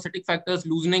periprosthetic factors,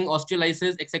 loosening,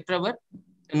 osteolysis, etc. were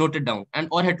noted down, and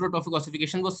or heterotrophic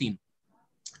ossification was seen.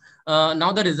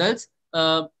 Now the results.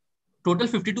 Total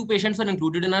 52 patients were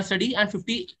included in our study, and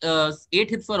 58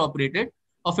 hips were operated.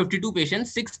 Of 52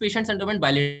 patients, 6 patients underwent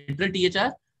bilateral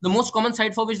THR. The most common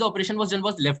side for which the operation was done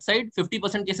was left side.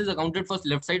 50% cases accounted for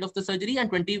left side of the surgery and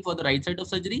 20% for the right side of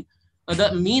surgery.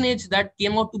 The mean age that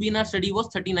came out to be in our study was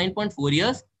 39.4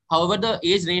 years. However, the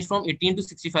age ranged from 18 to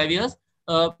 65 years.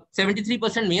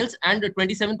 73% males and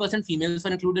 27% females were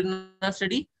included in our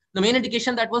study. The main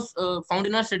indication that was found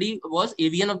in our study was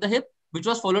avian of the hip, which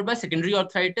was followed by secondary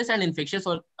arthritis and infectious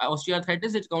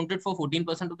osteoarthritis, which accounted for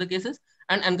 14% of the cases,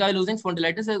 and ankylosing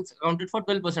spondylitis accounted for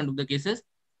 12% of the cases.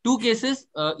 2 cases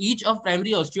each of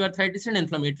primary osteoarthritis and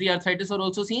inflammatory arthritis were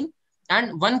also seen,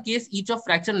 and 1 case each of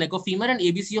fracture neck of femur and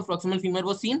ABC of proximal femur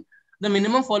was seen. The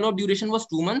minimum follow-up duration was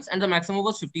 2 months, and the maximum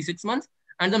was 56 months,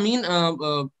 and the mean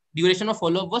duration of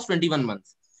follow-up was 21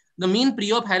 months. The mean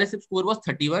pre-op Harris hip score was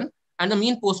 31, and the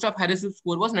mean post-op Harris hip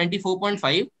score was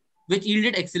 94.5, which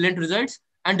yielded excellent results.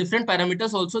 And different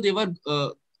parameters also,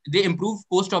 they improved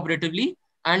post-operatively,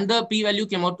 and the p-value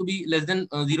came out to be less than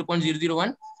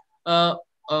 0.001.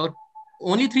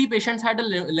 Only 3 patients had a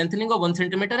lengthening of 1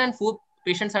 centimeter, and 4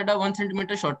 patients had a 1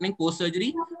 centimeter shortening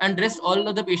post-surgery, and rest all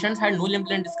of the patients had no limb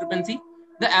length discrepancy.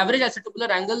 The average acetabular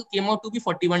angle came out to be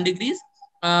 41 degrees,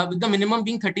 with the minimum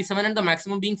being 37 and the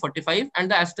maximum being 45,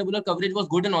 and the acetabular coverage was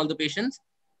good in all the patients.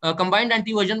 Combined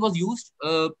anteversion was used.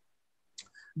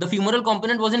 The femoral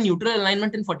component was in neutral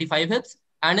alignment in 45 hips,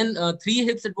 and in 3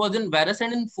 hips it was in varus,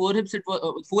 and in 4 hips it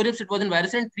was in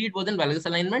varus, and 3 it was in valgus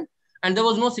alignment. And there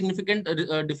was no significant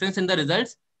difference in the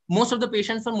results. Most of the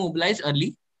patients were mobilized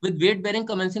early, with weight bearing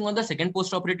commencing on the second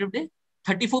post-operative day.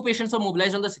 34 patients were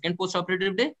mobilized on the second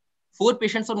post-operative day. 4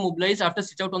 patients were mobilized after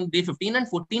stitch out on day 15, and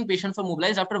 14 patients were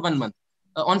mobilized after 1 month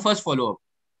on first follow-up.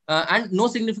 And no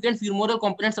significant femoral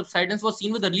component subsidence was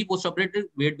seen with early post-operative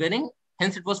weight bearing.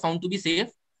 Hence, it was found to be safe.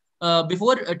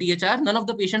 Before THR, none of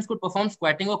the patients could perform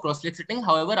squatting or cross-leg sitting.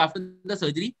 However, after the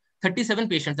surgery, 37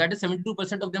 patients, that is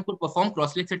 72% of them, could perform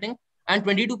cross-leg sitting, and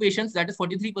 22 patients, that is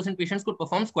 43% patients, could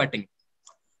perform squatting.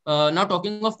 Now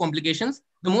talking of complications,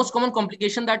 the most common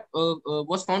complication that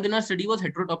was found in our study was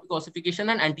heterotrophic ossification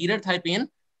and anterior thigh pain.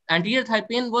 Anterior thigh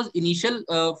pain was initial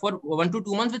for 1 to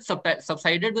 2 months, which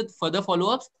subsided with further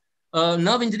follow-ups.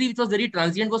 Nerve injury, which was very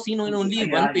transient, was seen in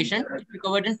only one patient, which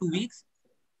recovered in 2 weeks.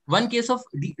 One case of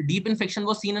deep infection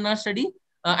was seen in our study,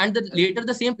 and later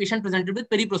the same patient presented with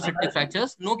periprosthetic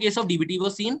fractures. No case of DVT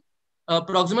was seen.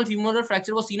 Proximal femoral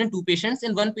fracture was seen in 2 patients.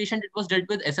 In one patient, it was dealt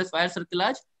with SS wire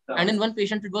circulage, and in one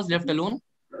patient, it was left alone.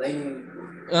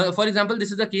 For example,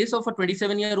 this is the case of a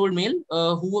 27-year-old male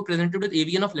who presented with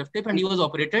AVN of left hip, and he was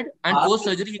operated, and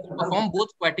post-surgery he could perform both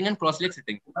squatting and cross-leg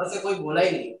sitting.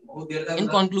 In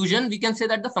conclusion, we can say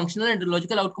that the functional and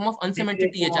radiological outcome of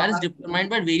uncemented THR is determined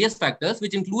by various factors,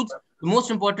 which includes the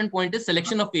most important point is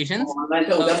selection of patients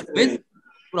with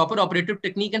proper operative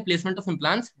technique and placement of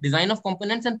implants, design of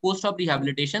components, and post-op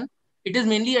rehabilitation. It is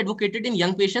mainly advocated in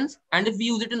young patients, and if we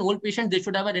use it in old patients, they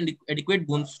should have an adequate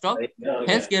bone stock.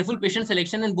 Hence, careful patient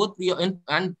selection in both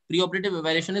and preoperative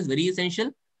evaluation is very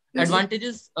essential.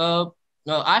 Advantages. Our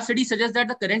study suggests that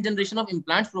the current generation of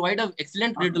implants provide an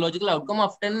excellent radiological outcome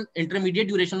after an intermediate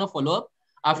duration of follow-up.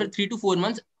 After 3 to 4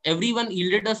 months, everyone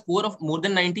yielded a score of more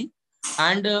than 90.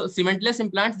 And cementless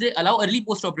implants, they allow early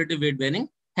post-operative weight bearing.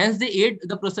 Hence, they aid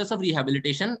the process of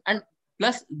rehabilitation. And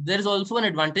plus, there is also an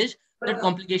advantage that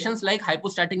complications like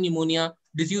hypostatic pneumonia,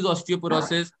 diffuse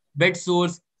osteoporosis, bed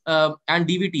sores, and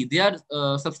DVT, they are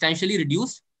substantially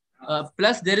reduced.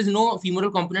 Plus, there is no femoral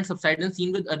component subsidence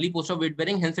seen with early post-op weight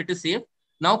bearing, hence it is safe.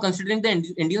 Now, considering the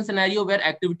Indian scenario where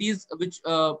activities which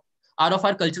are of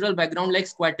our cultural background like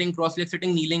squatting, cross-leg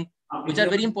sitting, kneeling, which are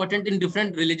very important in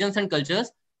different religions and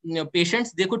cultures,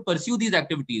 patients, they could pursue these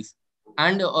activities.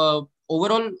 And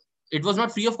overall, it was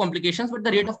not free of complications, but the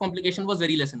rate of complication was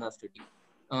very less in our study.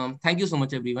 Thank you so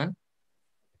much, everyone.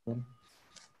 Okay.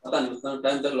 It's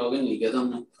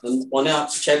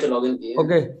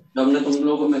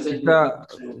a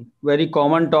very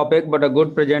common topic, but a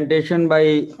good presentation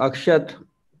by Akshat.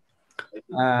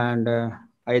 And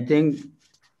I think,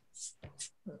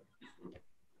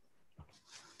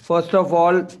 first of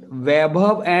all,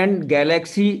 Vaibhav and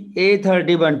Galaxy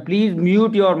A31, please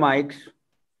mute your mics.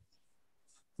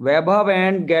 Vaibhav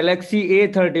and Galaxy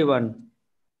A31.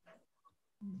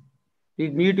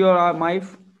 Please mute your mic.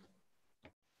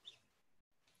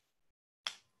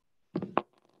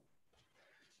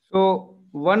 So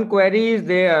one query is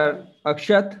there,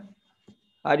 Akshat.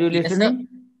 Are you listening?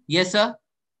 Yes, sir.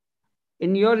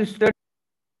 In your study,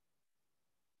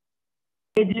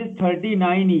 age is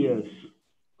 39 years.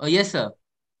 Yes, sir.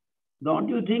 Don't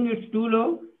you think it's too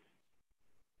low?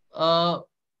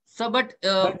 Sir, but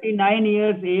 39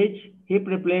 years age, hip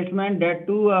replacement, that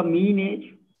too a mean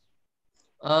age.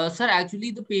 Sir, actually,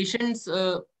 the patients,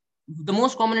 the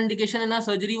most common indication in our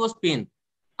surgery was pain.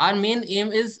 Our main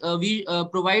aim is we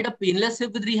provide a painless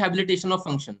hip with rehabilitation of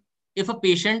function. If a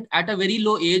patient at a very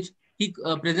low age, he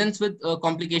presents with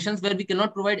complications where we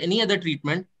cannot provide any other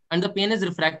treatment and the pain is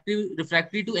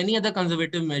refractory to any other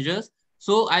conservative measures.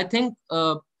 So I think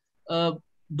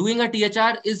doing a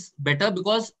THR is better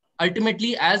because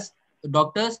ultimately as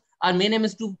doctors, our main aim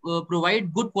is to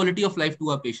provide good quality of life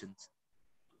to our patients.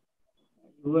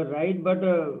 You were right, but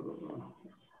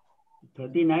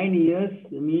 39 years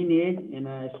mean age in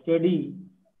a study.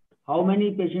 How many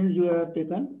patients you have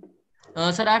taken?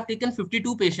 Sir, I have taken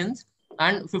 52 patients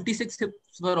and 56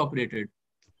 hips were operated.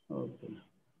 Okay.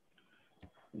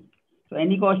 So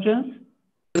any questions?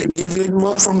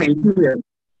 Range from 18 years.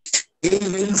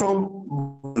 Range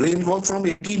from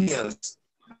 18 years.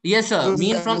 Yes, sir. So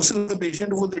mean from the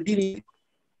patient was 18 years.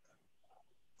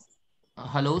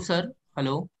 Hello, sir.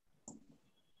 Hello.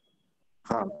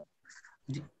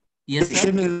 Yes,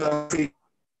 sir. Patient is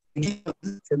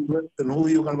no,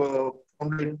 you can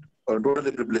total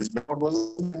replacement. What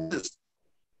was this?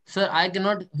 Sir, I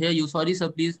cannot hear you. Sorry, sir.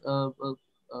 Please,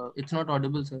 it's not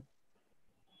audible, sir.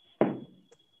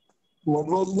 What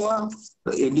was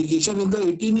the indication in the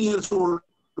 18 years old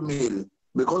male?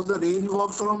 Because the range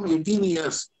was from 18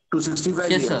 years to 65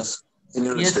 yes, years sir. in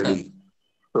your Yes, study. sir.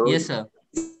 So, yes, sir.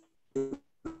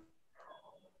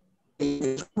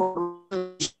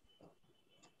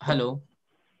 Hello.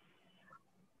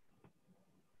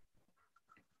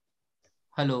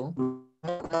 Hello.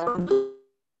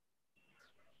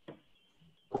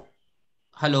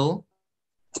 Hello.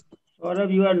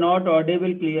 Saurabh, you are not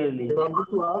audible clearly.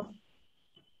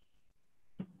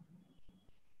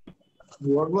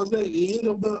 What was the age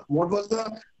of what was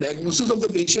the diagnosis of the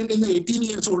patient in the 18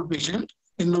 years old patient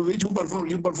in which you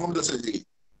performed the surgery?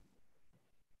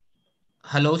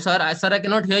 Hello, sir. I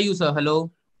cannot hear you, sir.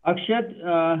 Hello. Akshat,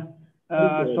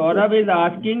 Saurabh is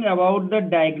asking about the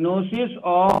diagnosis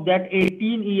of that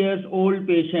 18 years old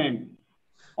patient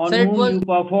on sir, whom you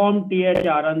performed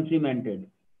THR uncemented.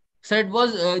 Sir, it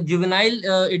was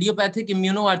juvenile idiopathic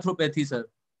immunoarthropathy, sir.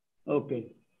 Okay.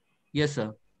 Yes,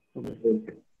 sir.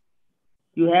 Okay.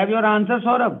 You have your answer,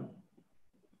 Saurabh?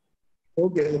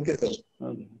 Okay, sir.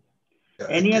 Okay.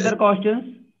 Any other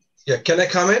questions? Yeah, can I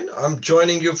come in? I'm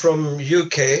joining you from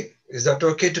UK. Is that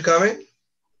okay to come in?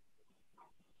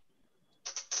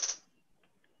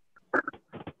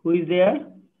 Who is there?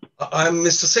 I'm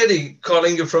Mr. Seti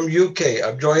calling you from UK.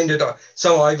 I've joined it.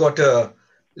 Somehow I got a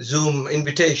Zoom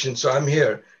invitation, so I'm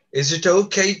here. Is it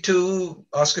okay to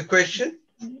ask a question?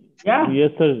 Yeah.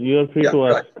 Yes, sir. You are free to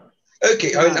ask. Right.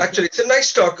 Okay. I mean, actually, it's a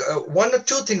nice talk. One or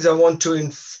two things I want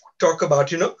to talk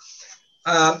about,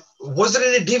 was there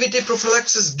any DVT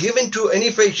prophylaxis given to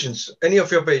any patients, any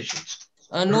of your patients?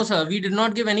 No, sir. We did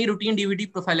not give any routine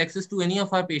DVT prophylaxis to any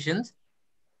of our patients.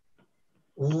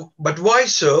 But why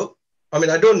so? I mean,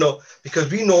 I don't know,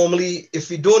 because we normally, if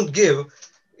we don't give,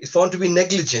 it's found to be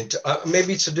negligent.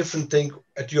 Maybe it's a different thing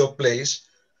at your place.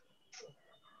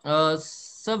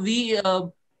 So we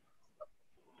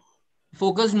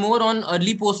focused more on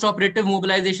early post-operative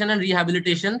mobilization and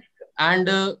rehabilitation. And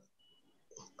I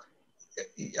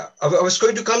was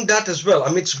going to come that as well. I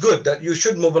mean, it's good that you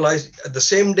should mobilize at the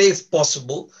same day if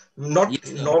possible, not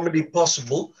normally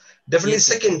possible, definitely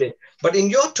second day. But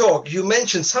in your talk, you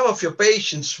mentioned some of your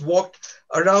patients walked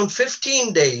around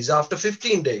 15 days, after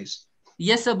 15 days.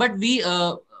 Yes, sir, but we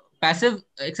passive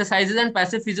exercises and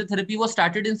passive physiotherapy was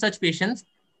started in such patients.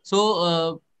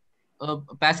 So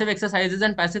passive exercises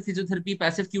and passive physiotherapy,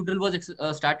 passive Q-drill was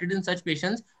started in such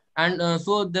patients. And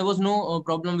so there was no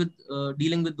problem with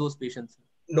dealing with those patients.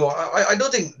 No, I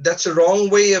don't think that's a wrong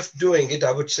way of doing it,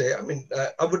 I would say. I mean,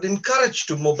 I would encourage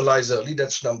to mobilize early.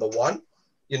 That's number one.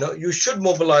 You should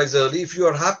mobilize early if you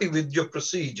are happy with your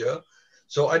procedure.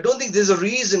 So I don't think there's a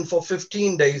reason for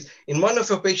 15 days. In one of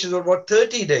your patients, or what,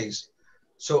 30 days.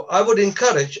 So I would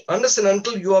encourage, unless and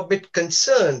until you are a bit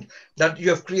concerned that you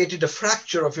have created a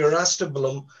fracture of your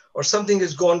acetabulum or something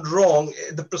has gone wrong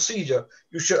in the procedure,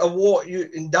 you should avoid,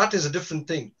 and that is a different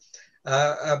thing.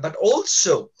 But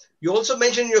also, you also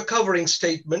mentioned in your covering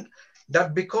statement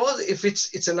that because if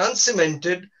it's an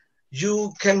uncemented,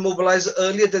 you can mobilize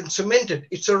earlier than cemented.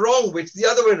 It's a wrong way. It's the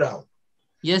other way around.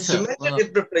 Yes, sir. Cemented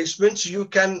hip replacements, you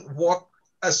can walk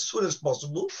as soon as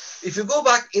possible. If you go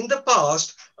back in the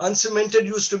past, uncemented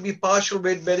used to be partial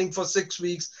weight bearing for 6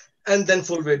 weeks and then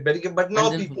full weight bearing. But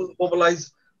now people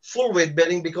mobilize full weight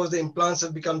bearing because the implants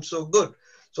have become so good.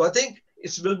 So I think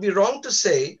it will be wrong to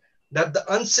say that the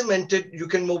uncemented you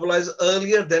can mobilize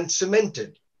earlier than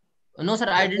cemented. No, sir,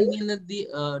 I didn't mean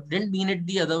it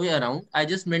the other way around. I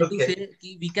just meant to say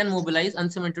we can mobilize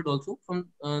uncemented also from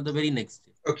the very next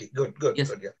day. Okay, good. Yes,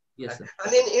 good, yeah. Yes, sir.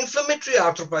 And in inflammatory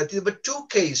arthropathy, there were 2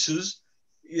 cases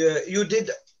you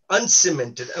did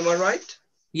uncemented. Am I right?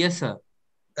 Yes, sir.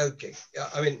 Okay. Yeah.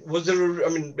 I mean, was there?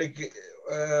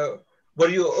 Were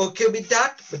you okay with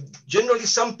that? But generally,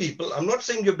 some people. I'm not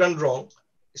saying you've done wrong.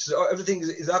 Everything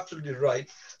is absolutely right.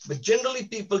 But generally,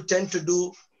 people tend to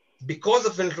do, because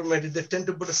of inflammatory, they tend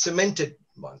to put a cemented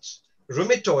ones.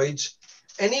 Rheumatoids,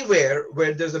 anywhere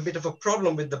where there's a bit of a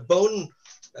problem with the bone,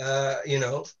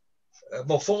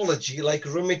 morphology, like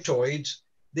rheumatoids,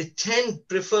 they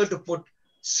prefer to put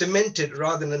cemented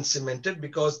rather than uncemented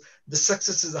because the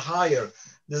success is higher.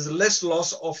 There's less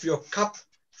loss of your cup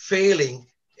failing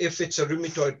if it's a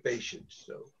rheumatoid patient.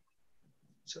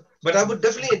 But I would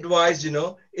definitely advise,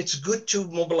 it's good to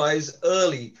mobilize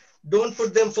early. Don't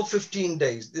put them for 15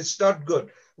 days. It's not good.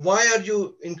 Why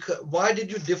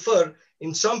did you differ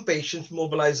in some patients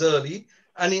mobilize early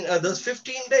and in others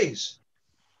 15 days?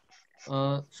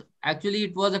 So actually,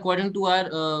 it was according to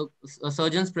our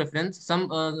surgeon's preference. Some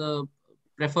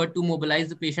preferred to mobilize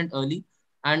the patient early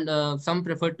and some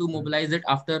preferred to mobilize it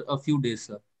after a few days,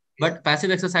 sir. But passive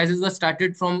exercises were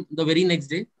started from the very next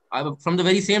day, from the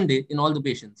very same day in all the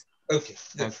patients. Okay.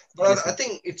 But I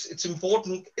think it's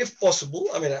important, if possible.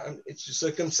 I mean,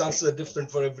 circumstances are different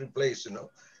for every place,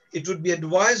 It would be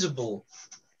advisable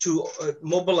to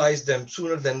mobilize them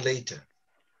sooner than later.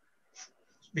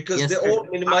 Because they all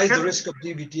minimize the risk of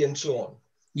DVT and so on.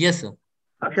 Yes, sir.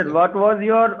 Akshat, what was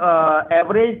your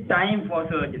average time for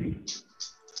surgery?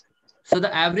 So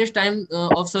the average time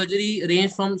of surgery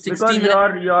ranged from 60 minutes.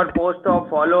 Because your post-op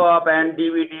follow-up and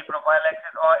DVT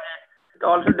prophylaxis, it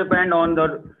also depend on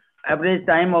the average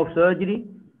time of surgery.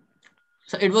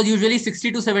 So it was usually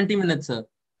 60 to 70 minutes, sir.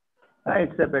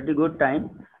 It's a pretty good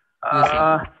time. Yes,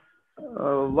 sir.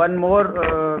 One more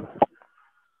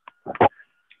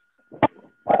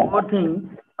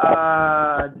thing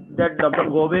that Dr.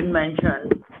 Govind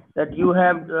mentioned, that you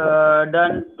have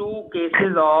done 2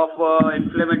 cases of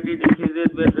inflammatory diseases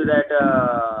with that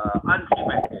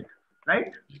uncemented,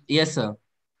 right? Yes, sir.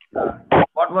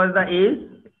 What was the age?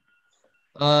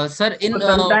 Sir,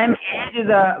 sometimes age age is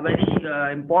a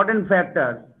very important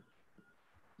factor.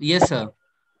 Yes, sir.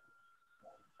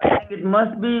 I think it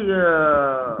must be,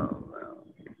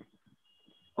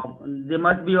 they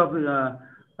must be of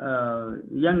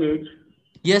young age.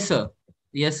 Yes, sir.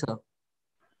 Yes, sir.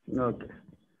 Okay.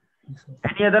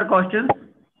 Any other questions?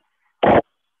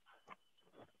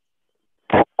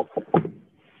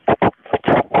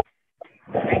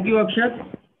 Thank you,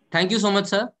 Akshat. Thank you so much,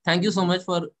 sir. Thank you so much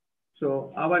for.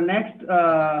 So our next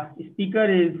speaker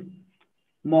is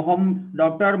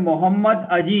Dr. Mohammad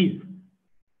Aziz.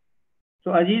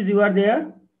 So Aziz, you are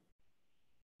there?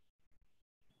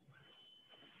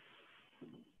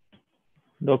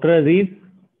 Dr. Aziz?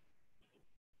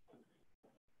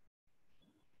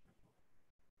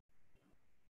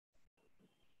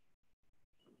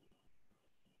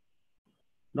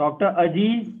 Dr.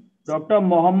 Aziz, Dr.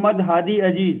 Mohammad Hadi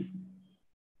Aziz.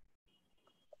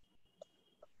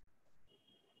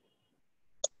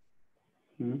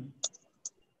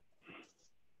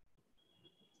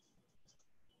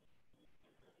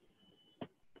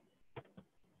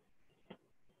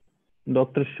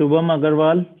 Dr. Shubham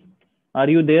Agarwal, are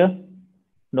you there?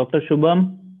 Dr.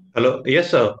 Shubham? Hello.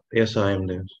 Yes, sir. Yes, sir, I am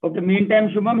there. Okay, meantime,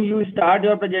 Shubham, you start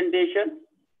your presentation.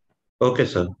 Okay,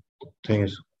 sir. Thank you,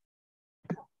 sir.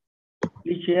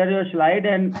 Please share your slide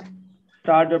and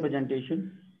start your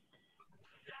presentation.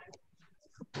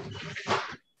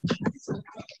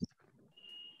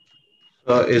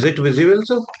 Is it visible,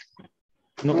 sir?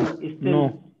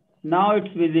 No. Now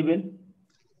it's visible.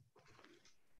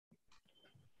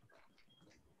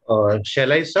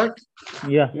 Shall I start?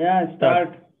 Yeah,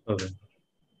 start. Okay.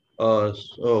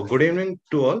 So good evening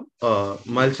to all.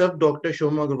 Myself, Dr.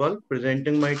 Shubham Agarwal,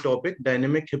 presenting my topic,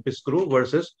 dynamic hip screw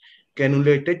versus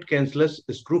cannulated cancellous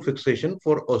screw fixation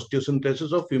for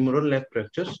osteosynthesis of femoral neck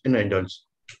fractures in adults.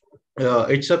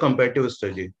 It's a comparative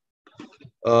study.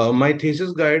 My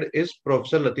thesis guide is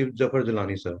Professor Latif Jafar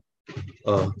Jalani, sir.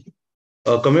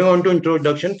 Coming on to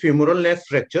introduction, femoral neck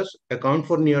fractures account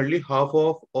for nearly half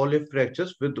of all hip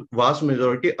fractures, with vast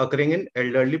majority occurring in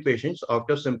elderly patients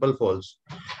after simple falls.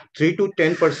 3 to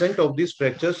 10% of these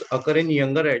fractures occur in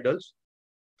younger adults.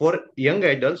 For young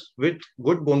adults with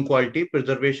good bone quality,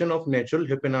 preservation of natural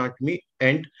hip anatomy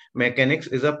and mechanics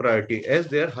is a priority, as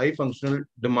their high functional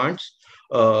demands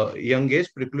young age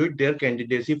preclude their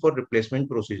candidacy for replacement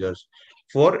procedures.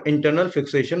 For internal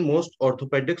fixation, most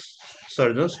orthopedic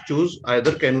surgeons choose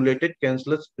either cannulated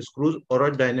cancellous screws or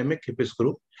a dynamic hip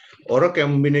screw, or a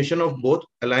combination of both,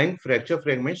 allowing fracture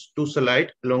fragments to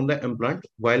slide along the implant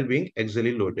while being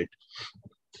axially loaded.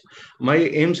 My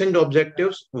aims and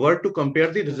objectives were to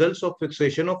compare the results of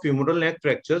fixation of femoral neck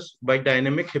fractures by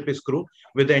dynamic hip screw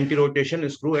with anti-rotation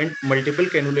screw and multiple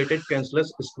cannulated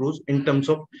cancellous screws in terms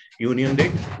of union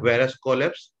rate, varus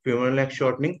collapse, femoral neck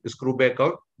shortening, screw back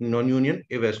out, non-union,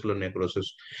 avascular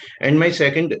necrosis. And my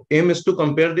second aim is to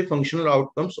compare the functional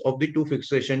outcomes of the two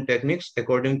fixation techniques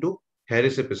according to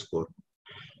Harris hip score.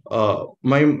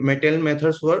 My Mittal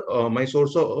methods were my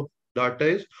source of data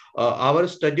is our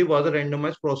study was a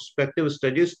randomized prospective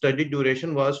study. Study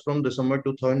duration was from December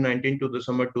 2019 to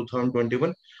December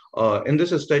 2021. In this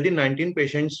study, 19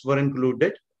 patients were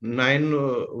included. 9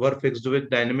 were fixed with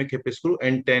dynamic hip screw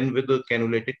and 10 with the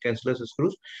cannulated cancellous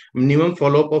screws. Minimum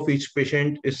follow-up of each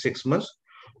patient is 6 months.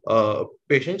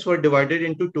 Patients were divided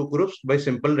into 2 groups by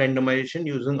simple randomization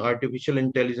using artificial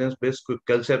intelligence-based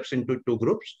concepts into 2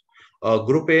 groups.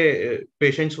 Group A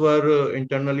patients were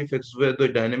internally fixed with the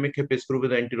dynamic hip screw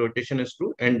with anti-rotation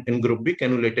screw, and in Group B,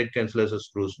 cannulated cancellous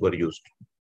screws were used.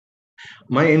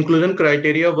 My inclusion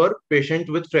criteria were patient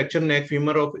with fractured neck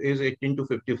femur of age 18 to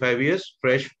 55 years,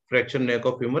 fresh fractured neck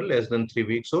of femur less than 3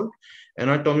 weeks old,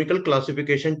 anatomical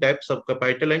classification type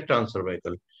subcapital and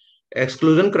transcervical.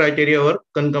 Exclusion criteria were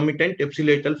concomitant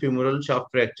ipsilateral femoral shaft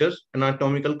fractures,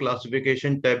 anatomical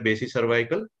classification type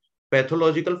basicervical,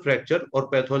 pathological fracture or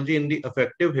pathology in the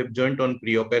affective hip joint on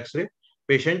pre-op X-ray,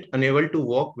 patient unable to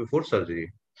walk before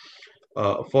surgery.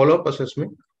 Follow-up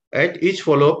assessment. At each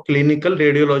follow-up, clinical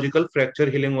radiological fracture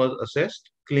healing was assessed.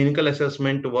 Clinical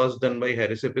assessment was done by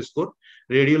Harris hip score.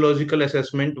 Radiological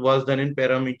assessment was done in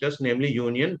parameters, namely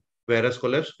union, varus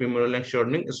collapse, femoral neck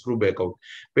shortening, screw back out.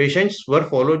 Patients were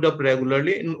followed up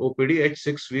regularly in OPD at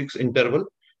 6 weeks interval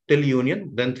till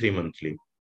union, then 3 monthly.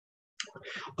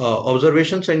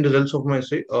 Observations and results of my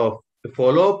study.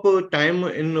 Follow-up time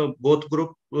in both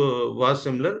group was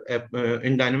similar.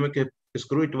 In dynamic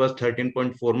screw, it was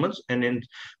 13.4 months, and in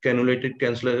cannulated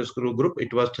cancellous screw group,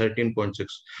 it was 13.6.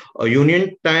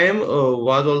 Union time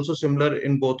was also similar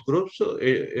in both groups.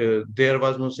 There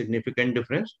was no significant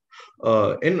difference.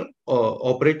 In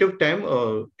operative time,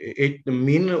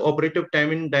 mean operative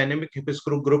time in dynamic hip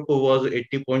screw group was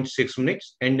 80.6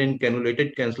 minutes, and in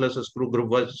cannulated cancellous screw group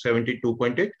was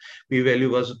 72.8.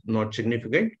 P-value was not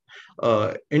significant.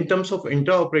 In terms of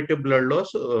intraoperative blood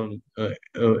loss,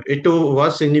 it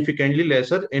was significantly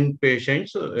lesser in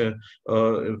patients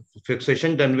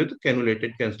fixation done with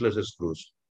cannulated cancellous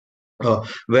screws.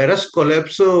 Whereas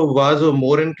collapse was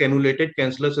more in cannulated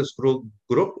cancellous screw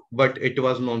group, but it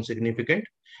was non-significant.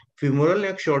 Femoral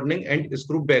neck shortening and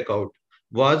screw back out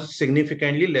was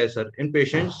significantly lesser in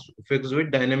patients fixed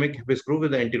with dynamic hip screw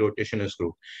with anti-rotation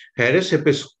screw. Harris hip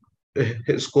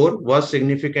score was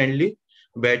significantly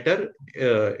better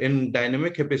in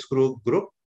dynamic hip screw group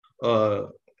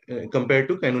compared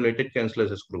to cannulated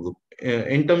cancellous screw group.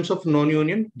 In terms of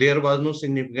non-union, there was no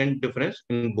significant difference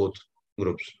in both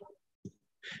groups.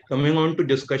 Coming on to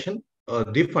discussion,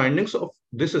 the findings of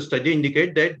this study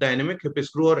indicate that dynamic hip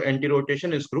screw or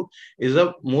anti-rotation screw is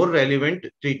a more relevant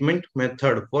treatment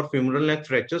method for femoral neck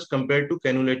fractures compared to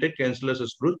cannulated cancellous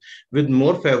screws with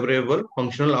more favorable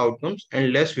functional outcomes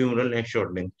and less femoral neck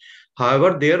shortening.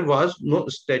 However, there was no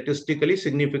statistically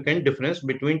significant difference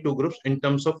between two groups in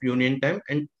terms of union time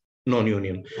and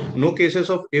non-union. No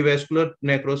cases of avascular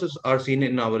necrosis are seen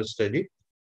in our study.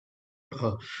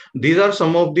 These are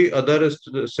some of the other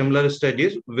similar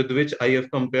studies with which I have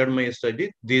compared my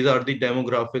study. These are the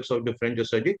demographics of different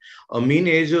studies. Mean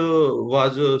age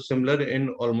was similar in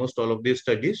almost all of these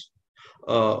studies.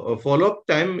 Follow-up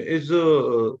time is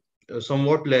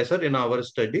somewhat lesser in our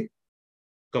study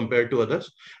compared to others.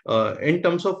 In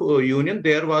terms of union,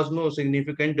 there was no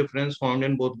significant difference found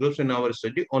in both groups in our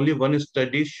study. Only one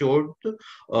study showed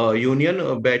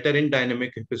union better in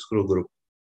dynamic hip screw group.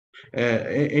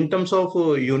 In terms of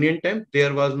union time,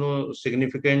 there was no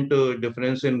significant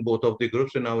difference in both of the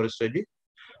groups in our study.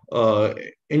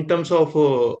 In terms of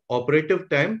operative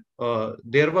time,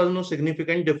 there was no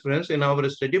significant difference in our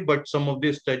study, but some of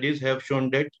the studies have shown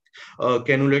that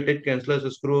cannulated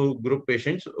cancellous screw group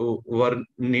patients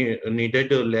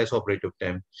needed less operative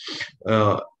time.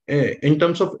 In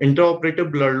terms of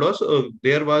intraoperative blood loss,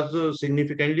 there was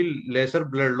significantly lesser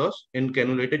blood loss in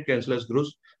cannulated cancellous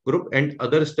group, and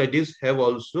other studies have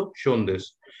also shown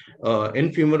this.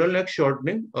 In femoral neck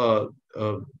shortening,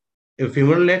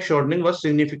 femoral neck shortening was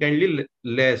significantly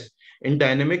less in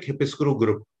dynamic hip screw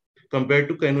group compared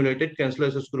to cannulated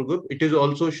cancellous screw group. It is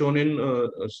also shown in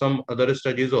some other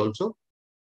studies also.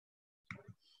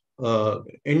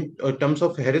 In terms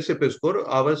of Harris hip score,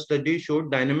 our study showed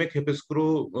dynamic hip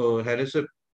screw Harris hip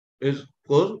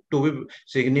score to be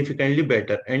significantly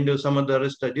better, and some other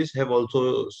studies have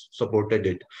also supported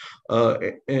it.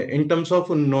 In terms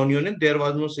of non-union, there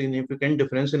was no significant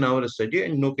difference in our study,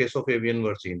 and no case of avian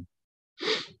were seen.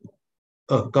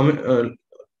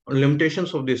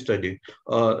 Limitations of the study.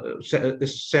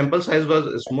 Sample size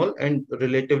was small and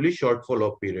relatively short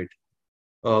follow-up period.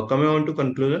 Coming on to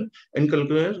conclusion. In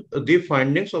conclusion, the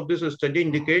findings of this study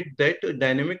indicate that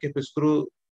dynamic hip screw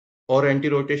or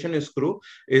anti-rotation screw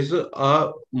is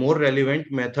a more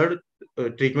relevant method,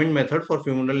 treatment method for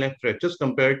femoral neck fractures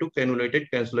compared to cannulated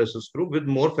cancellous screw with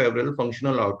more favorable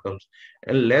functional outcomes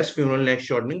and less femoral neck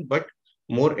shortening, but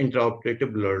more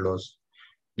intraoperative blood loss.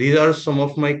 These are some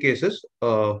of my cases.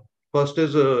 First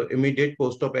is immediate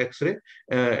post-op X-ray,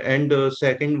 and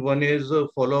second one is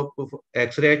follow-up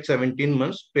X-ray at 17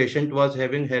 months. Patient was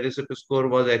having Harris hip score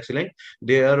was excellent.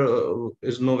 There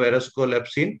is no varus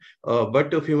collapse seen,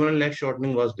 but femoral neck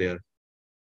shortening was there.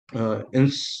 In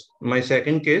my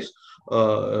second case,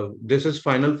 this is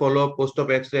final follow-up post-op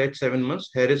X-ray at 7 months.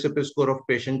 Harris hip score of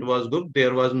patient was good.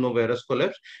 There was no varus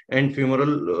collapse, and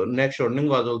femoral neck shortening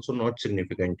was also not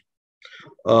significant.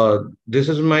 This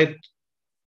is my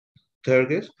third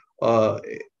case.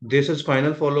 This is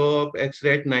final follow-up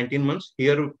X-ray at 19 months.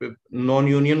 Here,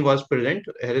 non-union was present.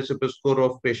 Harris hip score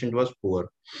of patient was poor.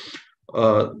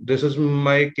 This is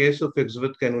my case of fixed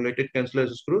with cannulated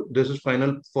cancellous screw. This is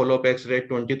final follow-up X-ray at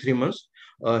 23 months.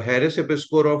 Harris hip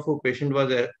score of patient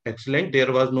was excellent.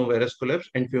 There was no varus collapse,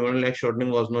 and femoral neck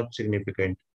shortening was not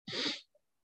significant.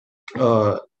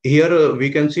 Here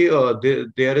we can see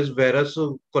there is varus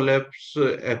collapse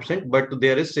absent, but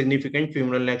there is significant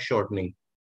femoral neck shortening.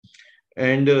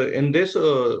 And in this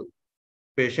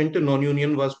patient,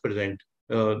 non-union was present.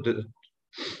 And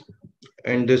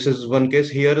this is one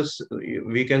case. Here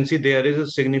we can see there is a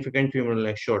significant femoral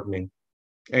neck shortening,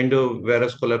 and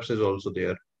varus collapse is also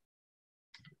there.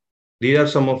 These are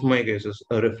some of my cases,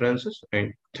 references,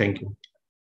 and thank you.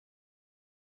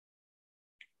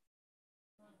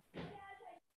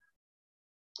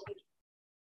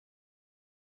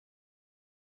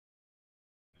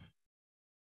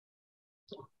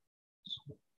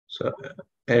 So,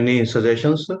 any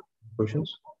suggestions, sir?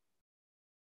 Questions?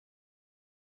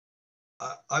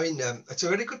 I mean, it's a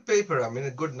very good paper. I mean,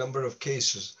 a good number of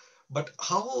cases. But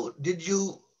how did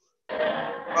you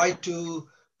try to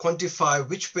quantify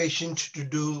which patient to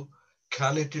do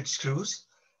cannulated screws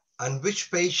and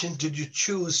which patient did you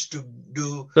choose to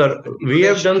do? Sir, we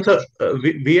have done, sir,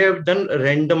 we have done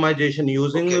randomization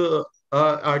using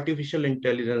artificial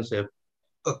intelligence app.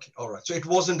 Okay, all right. So it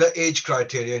wasn't the age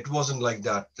criteria. It wasn't like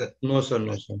that. No, sir,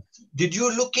 no, sir. Did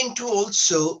you look into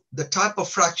also the type of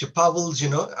fracture, Powell's,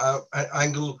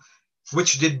 angle,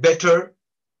 which did better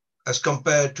as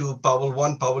compared to Powell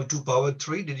 1, Powell 2, Powell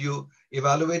 3? Did you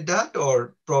evaluate that,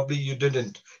 or probably you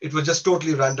didn't? It was just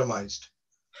totally randomized.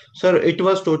 Sir, it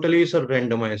was totally, sir,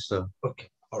 randomized, sir.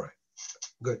 Okay, all right.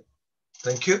 Good.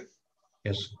 Thank you.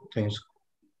 Yes, thanks.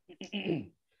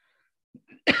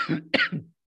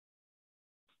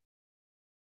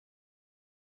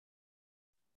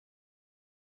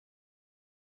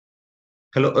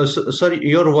 Hello, sir,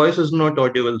 your voice is not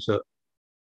audible, sir.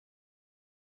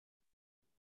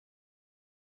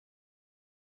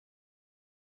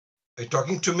 Are you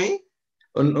talking to me?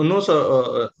 No,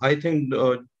 sir. I think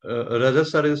Rajat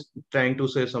sir is trying to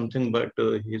say something, but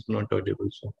he's not audible,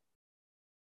 sir.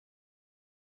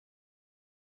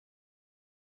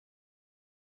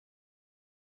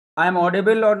 I'm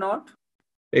audible or not?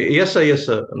 Yes, sir. Yes,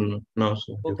 sir. No,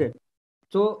 sir. Okay.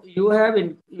 So you have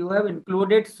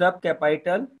included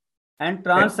subcapital and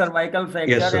transcervical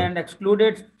fracture, yes, and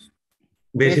excluded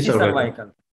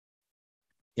basicervical.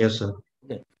 Yes, sir.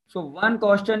 Okay. So one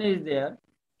question is there: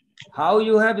 how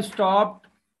you have stopped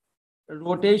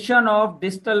rotation of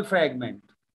distal fragment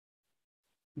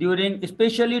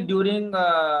especially during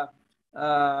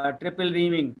triple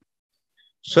reaming?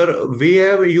 Sir, we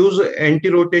have used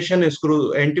anti-rotation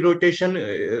screw.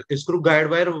 Anti-rotation screw guide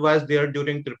wire was there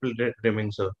during triple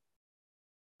reaming, sir.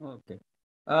 Okay.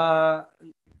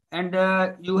 And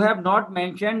you have not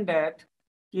mentioned that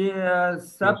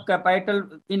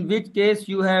subcapital, in which case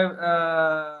you have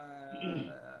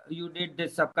you did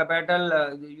this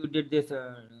subcapital, you did this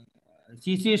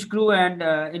CC screw, and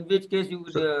in which case you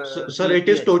sir, it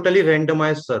is totally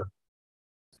randomized, sir.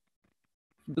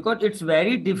 Because it's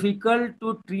very difficult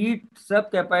to treat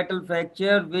subcapital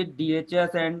fracture with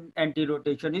DHS and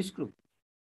anti-rotation screw.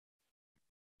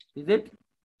 Is it?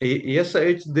 Yes, sir,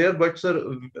 it's there, but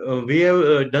sir, we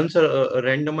have done, sir,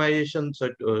 randomization,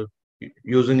 sir,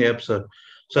 using app, sir.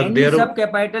 So any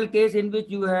subcapital case in which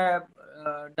you have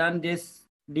done this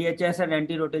DHS and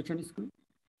anti-rotation screw?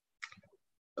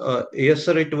 Yes,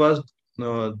 sir, it was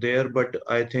there, but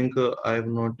I think I have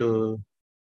not.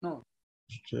 No.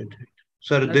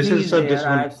 Sir, nothing this is, sir, there. this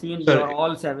one. I have seen sir,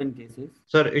 all 7 cases.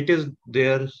 Sir, it is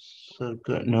there, sir.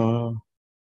 No.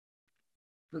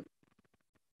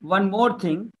 One more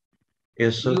thing.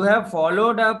 Yes, sir. You have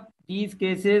followed up these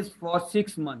cases for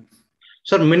 6 months.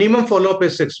 Sir, minimum follow-up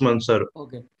is 6 months, sir.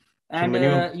 Okay.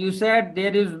 And you said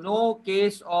there is no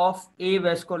case of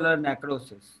avascular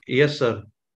necrosis. Yes, sir.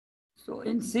 So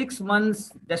in 6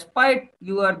 months, despite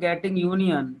you are getting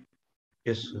union,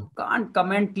 yes, sir, can't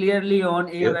comment clearly on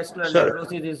avascular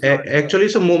necrosis. Is not actually,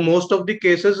 so most of the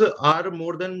cases are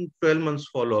more than 12 months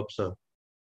follow-up, sir.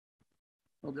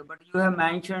 Okay, but you have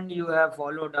mentioned you have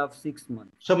followed up 6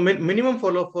 months. So minimum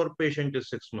follow-up for patient is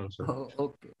 6 months, sir. Oh,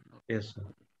 okay. Yes, sir.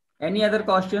 Any other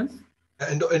questions?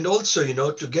 And also,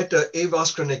 to get a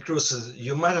avascular necrosis,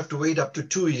 you might have to wait up to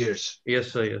 2 years.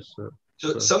 Yes, sir. Yes, sir.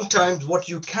 So sometimes what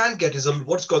you can get is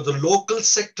what's called the local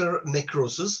sector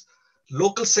necrosis.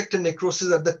 Local sector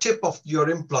necrosis at the tip of your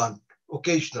implant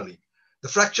occasionally. The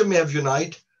fracture may have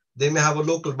unite, they may have a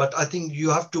local, but I think you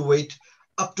have to wait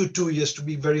up to 2 years to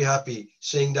be very happy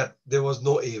saying that there was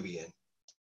no AVN.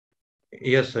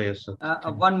 Yes, sir. Yes, sir.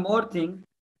 One more thing,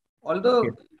 although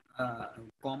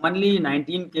commonly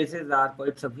 19 cases are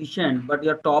quite sufficient, but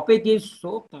your topic is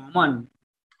so common.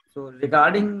 So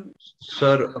regarding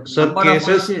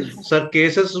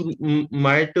cases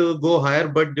might go higher,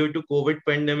 but due to COVID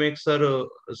pandemic, sir,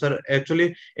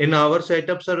 actually in our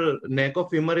setup, sir, neck of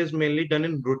femur is mainly done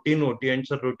in routine OT, and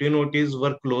sir, routine OTs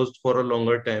were closed for a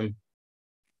longer time.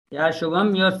 Yeah,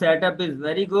 Shubham, your setup is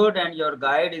very good and your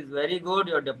guide is very good.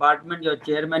 Your department, your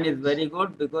chairman is very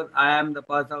good, because I am the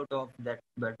pass out of that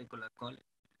particular college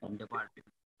and department.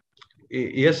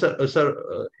 Yes, sir.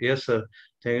 Yes, sir.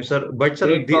 Thank you, sir. But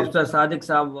sir, Professor Sadiq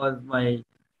Saab was my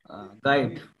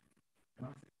guide.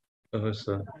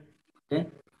 Sir. Okay.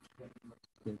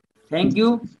 Thank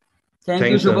you. Thank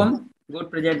you, Shubham.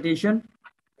 Good presentation.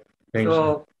 Thanks,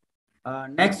 so,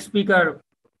 next speaker,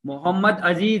 Muhammad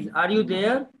Aziz, are you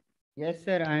there? Yes,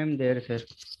 sir. I am there, sir.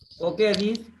 Okay,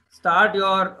 Aziz, start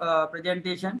your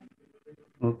presentation.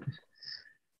 Okay.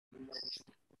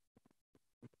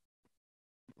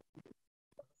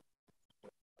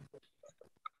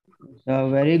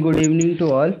 Very good evening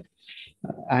to all.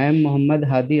 I am Muhammad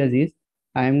Hadi Aziz.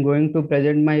 I am going to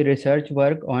present my research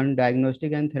work on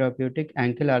diagnostic and therapeutic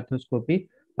ankle arthroscopy,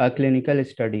 a clinical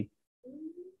study.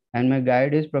 And my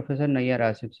guide is Professor Nayyar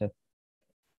Asif sir.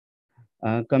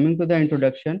 Coming to the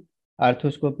introduction,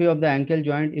 arthroscopy of the ankle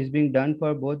joint is being done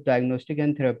for both diagnostic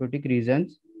and therapeutic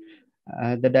reasons.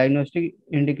 The diagnostic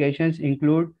indications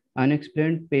include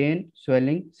unexplained pain,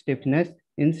 swelling, stiffness,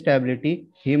 instability,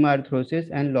 hemarthrosis,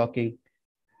 and locking.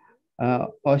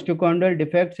 Osteochondral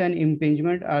defects and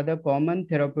impingement are the common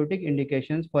therapeutic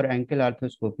indications for ankle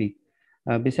arthroscopy.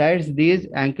 Besides these,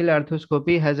 ankle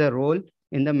arthroscopy has a role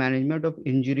in the management of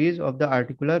injuries of the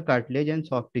articular cartilage and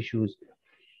soft tissues.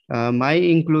 My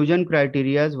inclusion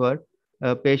criteria were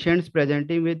patients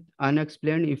presenting with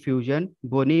unexplained effusion,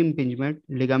 bony impingement,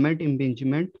 ligament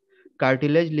impingement,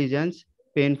 cartilage lesions,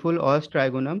 painful os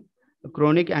trigonum,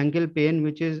 chronic ankle pain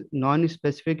which is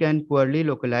non-specific and poorly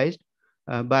localized,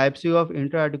 biopsy of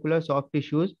intra-articular soft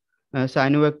tissues,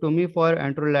 synovectomy for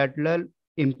anterolateral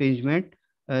impingement,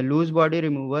 loose body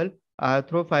removal,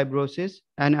 arthropfibrosis,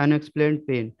 and unexplained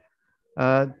pain.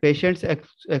 Patients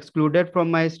excluded from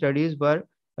my studies were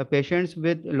patients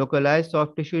with localized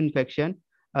soft tissue infection,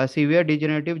 severe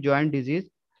degenerative joint disease,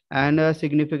 and a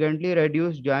significantly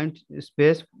reduced joint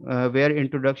space where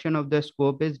introduction of the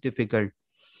scope is difficult.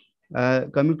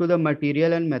 Coming to the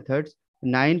material and methods,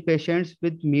 9 patients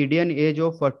with median age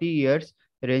of 40 years,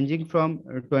 ranging from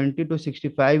 20 to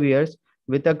 65 years,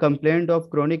 with a complaint of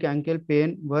chronic ankle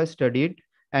pain were studied,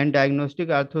 and diagnostic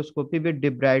arthroscopy with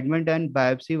debridement and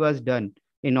biopsy was done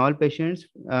in all patients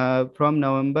from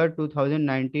November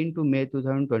 2019 to May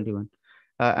 2021.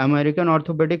 American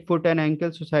Orthopaedic Foot and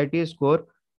Ankle Society score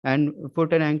and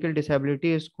Foot and Ankle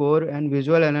Disability score and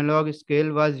visual analog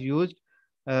scale was used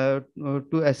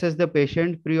to assess the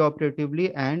patient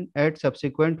preoperatively and at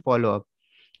subsequent follow-up.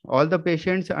 All the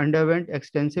patients underwent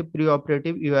extensive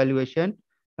preoperative evaluation,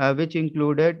 which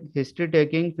included history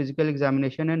taking, physical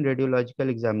examination, and radiological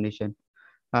examination.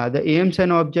 The aims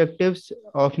and objectives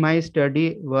of my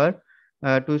study were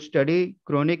to study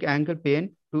chronic ankle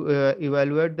pain, to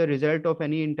evaluate the result of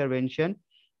any intervention,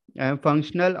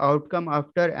 functional outcome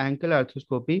after ankle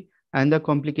arthroscopy, and the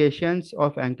complications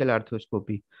of ankle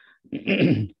arthroscopy.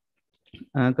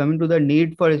 Coming to the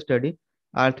need for study,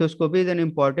 arthroscopy is an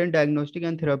important diagnostic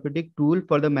and therapeutic tool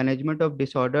for the management of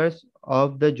disorders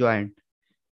of the joint.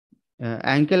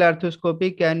 Ankle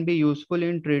arthroscopy can be useful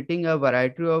in treating a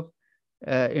variety of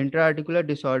intra-articular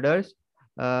disorders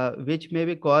which may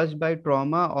be caused by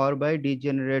trauma or by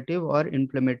degenerative or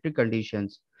inflammatory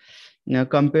conditions. Now,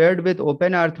 compared with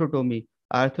open arthrotomy,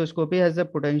 arthroscopy has the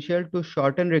potential to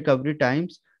shorten recovery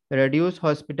times, reduce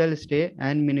hospital stay,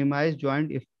 and minimize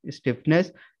joint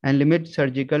stiffness and limit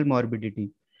surgical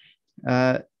morbidity.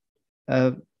 Coming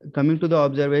to the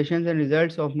observations and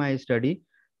results of my study,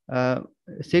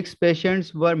 6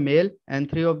 patients were male and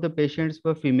 3 of the patients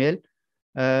were female.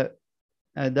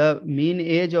 The mean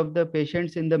age of the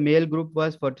patients in the male group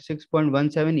was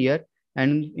 46.17 years,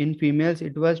 and in females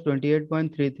it was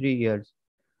 28.33 years.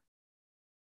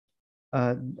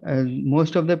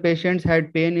 Most of the patients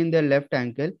had pain in their left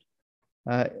ankle.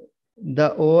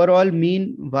 The overall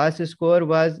mean VAS score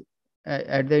was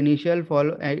at the initial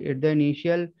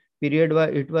period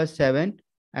it was 7,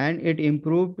 and it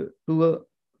improved to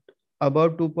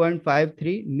about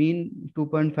 2.53, mean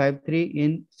 2.53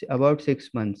 in about 6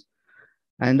 months.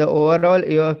 And the overall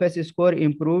AOFS score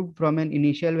improved from an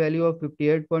initial value of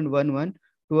 58.11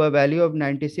 to a value of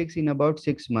 96 in about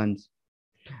 6 months.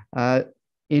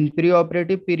 In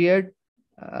preoperative period,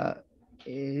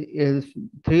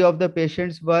 3 of the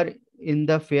patients were in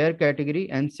the fair category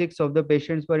and 6 of the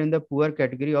patients were in the poor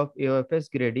category of AOFS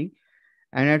grading.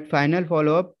 And at final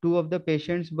follow-up, 2 of the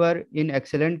patients were in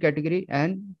excellent category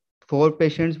and 4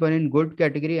 patients were in good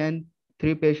category and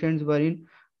 3 patients were in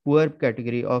poor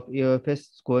category of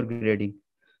AOFS score grading.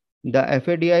 The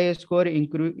FADI score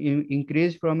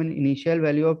increased from an initial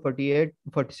value of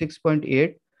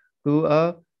 46.8 to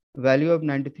a value of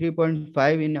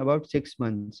 93.5 in about 6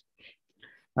 months.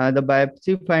 The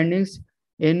biopsy findings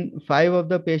in 5 of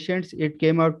the patients, it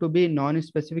came out to be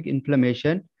non-specific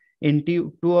inflammation. In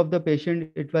 2 of the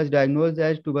patients, it was diagnosed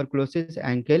as tuberculosis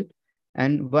ankle,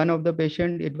 and 1 of the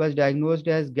patient, it was diagnosed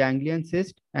as ganglion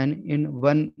cyst, and in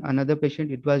another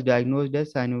patient, it was diagnosed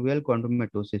as synovial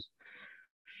chondromatosis.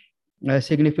 A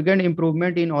significant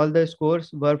improvement in all the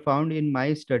scores were found in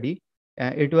my study.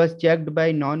 It was checked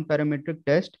by non-parametric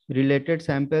test, related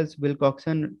samples,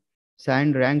 Wilcoxon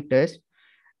signed rank test,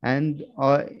 and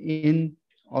in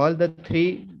all the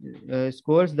three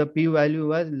scores, the p-value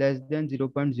was less than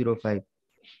 0.05.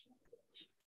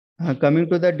 Coming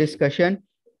to the discussion,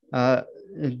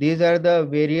 these are the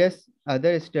various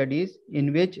other studies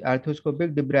in which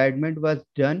arthroscopic debridement was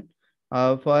done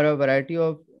for a variety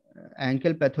of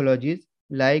ankle pathologies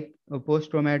like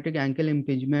post-traumatic ankle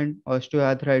impingement,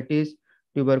 osteoarthritis,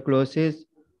 tuberculosis,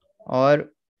 or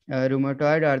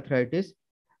rheumatoid arthritis.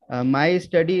 My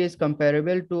study is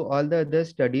comparable to all the other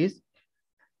studies,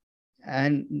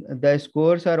 and the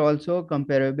scores are also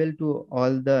comparable to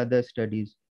all the other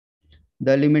studies.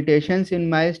 The limitations in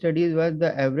my studies was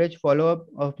the average follow-up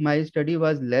of my study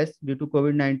was less due to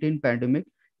COVID-19 pandemic,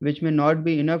 which may not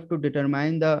be enough to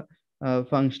determine the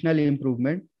functional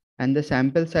improvement, and the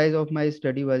sample size of my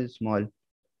study was small.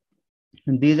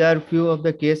 And these are few of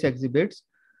the case exhibits.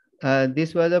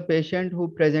 This was a patient who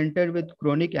presented with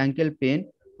chronic ankle pain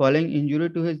following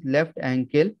injury to his left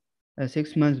ankle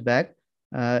 6 months back.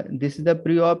 This is the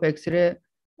pre-op X-ray,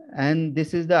 and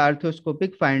this is the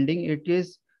arthroscopic finding. It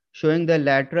is showing the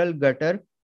lateral gutter,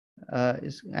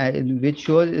 which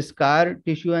shows scar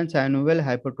tissue and synovial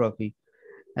hypertrophy.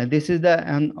 And this is the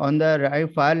on the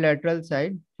right, far lateral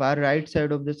side, far right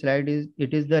side of the slide is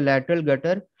the lateral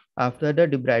gutter after the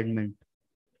debridement.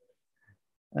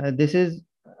 This is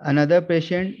another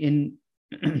patient in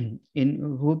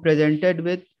who presented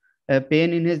with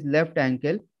pain in his left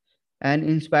ankle, and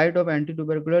in spite of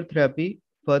anti-tubercular therapy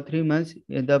for 3 months,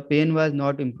 the pain was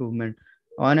not improvement.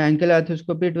 On ankle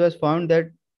arthroscopy, it was found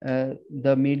that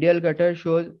the medial gutter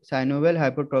shows synovial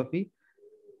hypertrophy,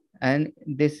 and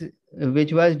this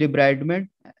which was debrided,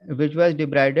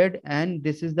 and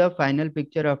this is the final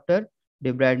picture after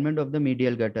debridement of the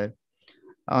medial gutter.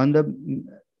 On the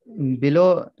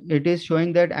below, it is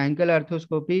showing that ankle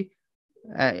arthroscopy.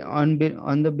 On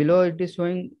the below, it is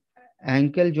showing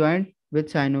ankle joint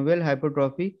with synovial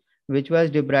hypertrophy, which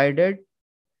was debrided,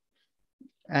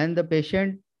 and the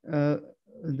patient,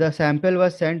 the sample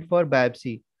was sent for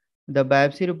biopsy. The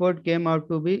biopsy report came out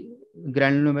to be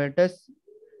granulomatous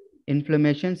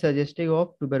inflammation suggestive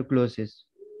of tuberculosis.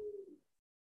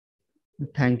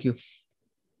 Thank you.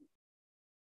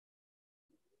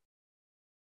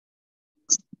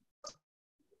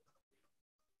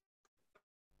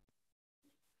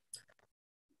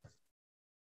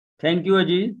 Thank you,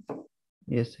 Ajit.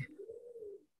 Yes.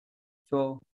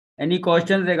 So, any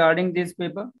questions regarding this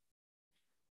paper?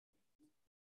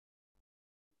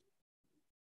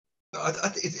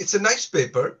 It's a nice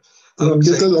paper.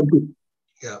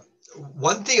 Yeah.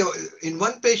 One thing, in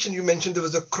one patient you mentioned there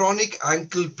was a chronic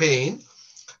ankle pain.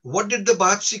 What did the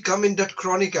biopsy come in that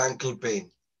chronic ankle pain?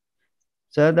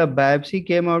 Sir, the biopsy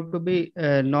came out to be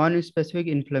non-specific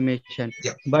inflammation,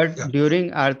 but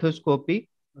during arthroscopy,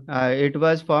 it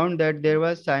was found that there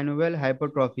was synovial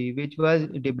hypertrophy, which was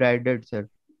debrided, sir.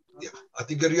 Yeah, I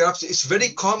think that it's very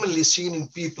commonly seen in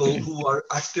people who are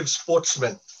active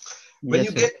sportsmen. When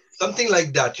you get something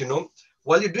like that, you know,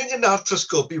 while you're doing an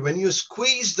arthroscopy, when you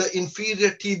squeeze the inferior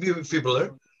tibial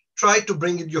fibular, try to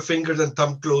bring your fingers and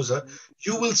thumb closer,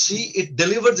 you will see it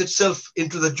delivers itself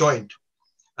into the joint.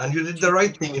 And you did the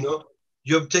right thing, you know,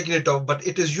 you have taken it off, but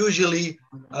it is usually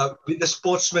with the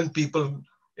sportsman people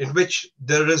in which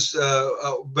there is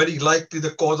very likely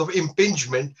the cause of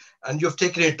impingement, and you have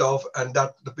taken it off, and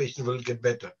that the patient will get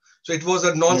better. So it was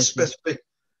a non-specific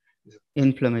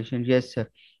inflammation. Yes, sir.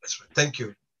 That's right. Thank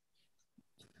you.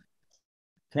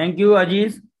 Thank you,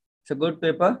 Aziz. It's a good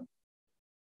paper.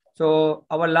 So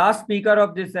our last speaker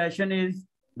of this session is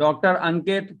Dr.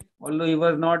 Ankit, although he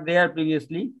was not there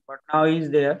previously, but now he is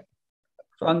there.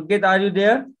 So Ankit, are you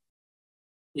there?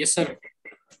 Yes, sir.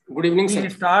 Good evening, sir.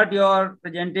 Please start your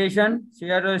presentation.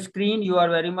 Share your screen. You are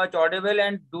very much audible,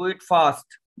 and do it fast.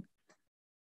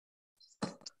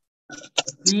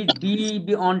 Please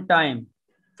be on time.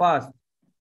 Fast.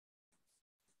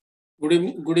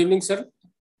 Good evening, sir.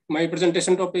 My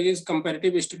presentation topic is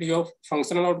comparative study of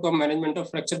functional outcome management of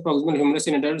fracture proximal humerus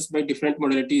in adults by different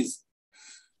modalities.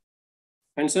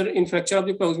 And sir, in fracture of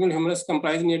the proximal humerus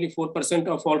comprise nearly 4%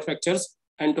 of all fractures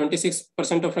and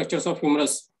 26% of fractures of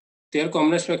humerus. They are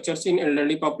commonest fractures in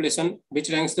elderly population, which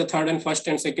ranks the third and first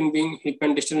and second being hip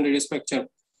and distal radius fracture.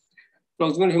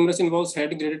 Proximal humerus involves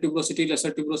head, greater tuberosity,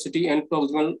 lesser tuberosity, and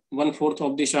proximal 1/4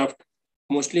 of the shaft.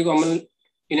 Mostly common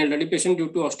in elderly patients due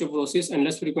to osteoporosis and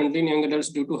less frequently in young adults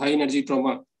due to high energy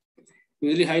trauma.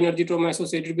 Usually high energy trauma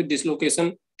associated with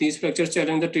dislocation. These fractures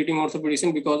challenge the treating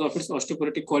orthopedician because of its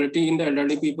osteoporotic quality in the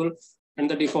elderly people and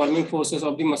the deforming forces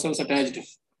of the muscles attached.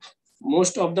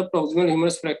 Most of the proximal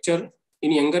humerus fracture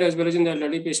in younger as well as in the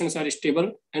elderly patients are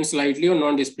stable and slightly or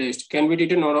non-displaced, can be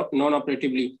treated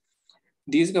non-operatively.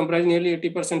 These comprise nearly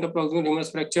 80% of proximal humerus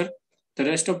fracture The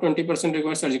rest of 20%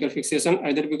 requires surgical fixation,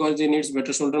 either because they need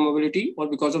better shoulder mobility or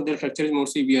because of their fracture is more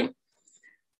severe.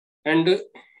 And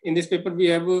in this paper, we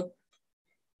have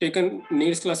taken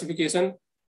needs classification,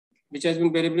 which has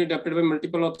been variably adapted by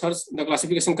multiple authors. The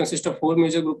classification consists of 4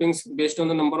 major groupings based on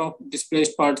the number of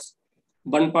displaced parts.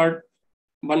 One part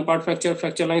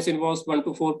fracture lines involves 1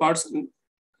 to 4 parts,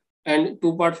 and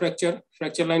 2-part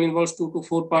fracture line involves 2 to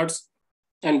 4 parts,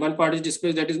 and 1 part is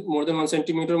displaced, that is more than 1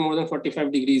 centimeter, more than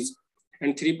 45 degrees.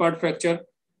 And 3-part fracture,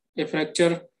 a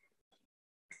fracture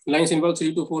lines involve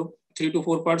 3 to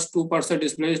 4 parts, 2 parts are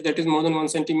displaced, that is more than 1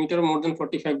 centimeter, more than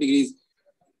 45 degrees.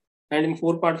 And in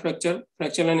 4-part fracture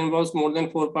line involves more than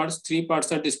 4 parts, 3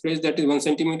 parts are displaced, that is 1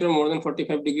 centimeter, more than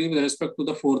 45 degrees with respect to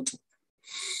the 4th.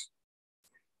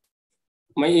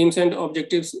 My aims and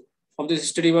objectives of this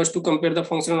study was to compare the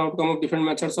functional outcome of different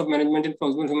methods of management in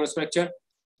proximal humerus fracture,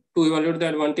 to evaluate the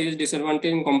advantage,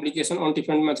 disadvantage, and complication on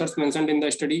different methods mentioned in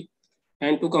the study,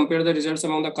 and to compare the results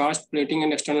among the cast, plating,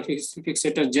 and external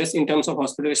fixators just in terms of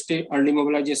hospital stay, early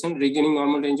mobilization, regaining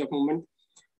normal range of movement,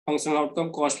 functional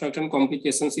outcome, cost factor, and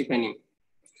complications, if any.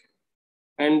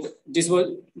 And this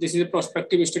is a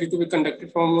prospective study to be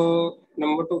conducted from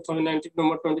November 2019 to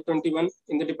November 2021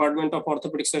 in the Department of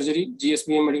Orthopedic Surgery,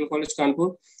 GSBM Medical College,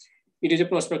 Kanpur. It is a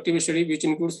prospective study which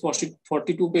includes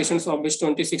 42 patients, of which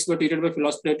 26 were treated by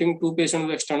filoplating, 2 patients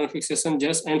with external fixation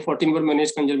just, and 14 were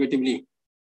managed conservatively.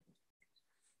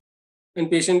 And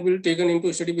patient will taken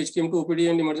into study which came to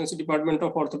OPD and emergency department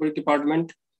of orthopedic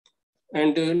department,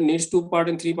 and needs 2-part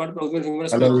and 3-part proximal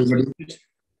humerus. Hello, everybody.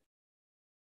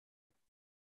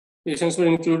 Patients were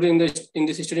included in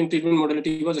this study, and treatment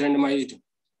modality was randomized.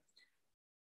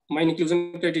 My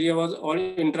inclusion criteria was all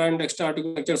intra and extra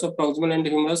articular fractures of proximal and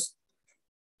humerus,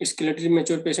 skeletally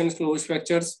mature patients, closed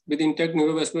fractures with intact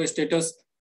neurovascular status,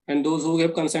 and those who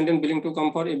have consent and willing to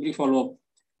come for every follow-up.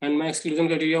 And my exclusion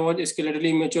criteria was skeletally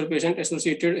immature patient,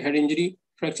 associated head injury,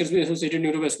 fractures with associated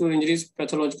neurovascular injuries,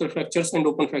 pathological fractures, and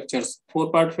open fractures.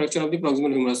 4-part fracture of the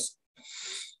proximal humerus.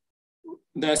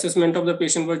 The assessment of the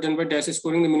patient was done by DASH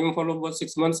scoring. The minimum follow-up was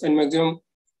 6 months and maximum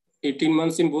 18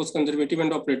 months in both conservative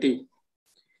and operative.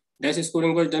 DASH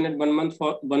scoring was done at 1 month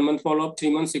follow-up, 3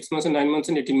 months, 6 months, and 9 months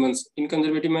and 18 months. In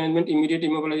conservative management, immediate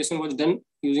immobilization was done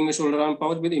using a shoulder arm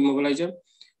pouch with immobilizer.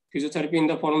 Physiotherapy in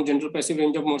the form of gentle passive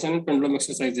range of motion and pendulum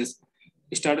exercises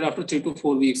started after 3 to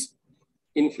 4 weeks.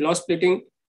 In filoplating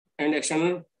and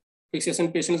external fixation,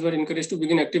 patients were encouraged to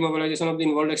begin active mobilization of the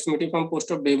involved extremity from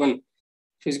post-op day 1.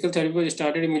 Physical therapy was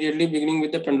started immediately, beginning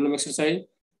with the pendulum exercise,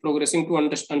 progressing to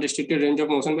unrestricted range of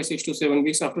motion by 6 to 7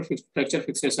 weeks after fracture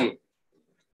fixation.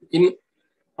 In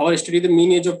our study, the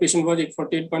mean age of patient was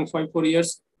 48.54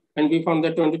 years, and we found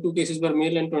that 22 cases were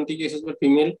male and 20 cases were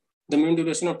female. The mean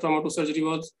duration of trauma to surgery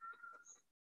was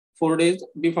 4 days.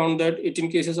 We found that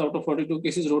 18 cases out of 42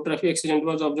 cases road traffic accident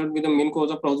was observed with the main cause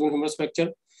of proximal humerus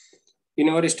fracture. In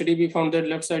our study, we found that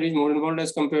left side is more involved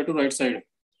as compared to right side.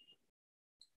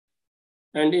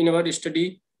 And in our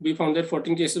study, we found that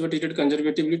 14 cases were treated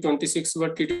conservatively, 26 were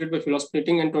treated by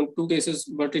filoplating, and 22 cases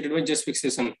were treated by just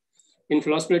fixation. In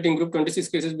filoplating group, 26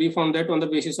 cases, we found that on the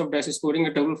basis of DASH scoring,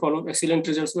 a double follow-up, excellent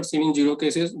results were seen in 0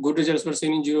 cases, good results were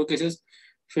seen in 0 cases,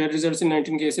 fair results in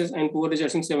 19 cases, and poor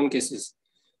results in 7 cases.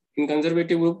 In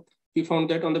conservative group, we found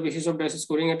that on the basis of DASH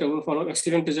scoring, a double follow-up,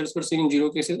 excellent results were seen in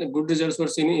 0 cases, good results were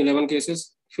seen in 11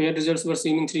 cases, fair results were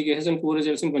seen in 3 cases, and poor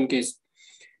results in 1 case.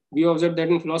 We observed that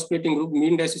in filoplating group,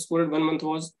 mean DASH score at 1 month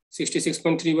was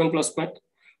 66.31 plus point.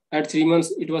 At 3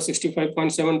 months, it was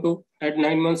 65.72. At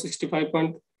 9 months,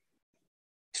 65.30.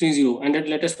 And at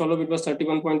latest follow-up, it was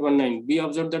 31.19. We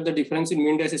observed that the difference in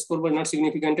mean DASH score was not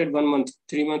significant at 1 month,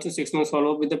 3 months, and 6 months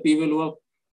follow-up with the p-value of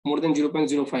more than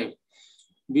 0.05.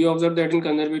 We observed that in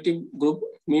conservative group,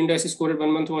 mean DASH score at 1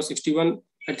 month was 61,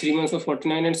 at 3 months was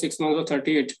 49, and 6 months was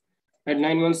 38. At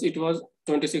 9 months, it was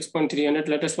 26.3, and at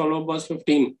latest follow-up was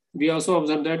 15. We also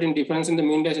observed that in difference in the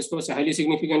mean DASH score was highly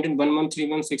significant in 1 month, 3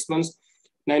 months, 6 months,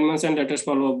 9 months, and latest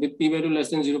follow-up with p-value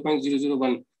less than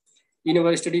 0.001. In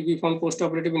our study, we found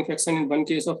post-operative infection in 1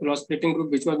 case of filoplating group,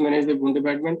 which was managed by wound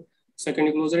department,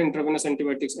 secondary closure, intravenous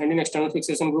antibiotics, and in external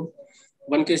fixation group,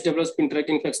 1 case developed pin track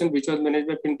infection, which was managed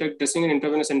by pin track dressing and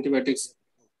intravenous antibiotics.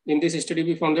 In this study,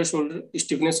 we found that shoulder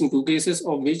stiffness in 2 cases,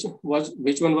 of which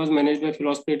one was managed by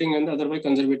filoplating and the other by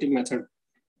conservative method.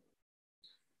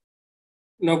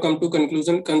 Now come to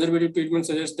conclusion. Conservative treatment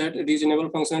suggests that reasonable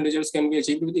functional results can be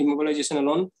achieved with immobilization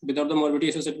alone without the morbidity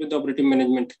associated with the operative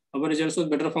management. Our results was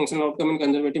better functional outcome in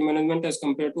conservative management as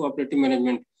compared to operative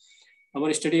management.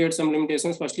 Our study had some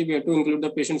limitations. Firstly, we had to include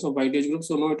the patients of wide age group,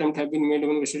 so no attempt have been made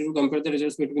on the study to compare the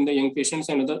results between the young patients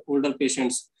and other older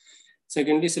patients.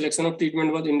 Secondly, selection of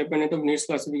treatment was independent of needs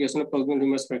classification of proximal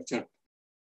humerus fracture.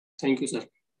 Thank you, sir.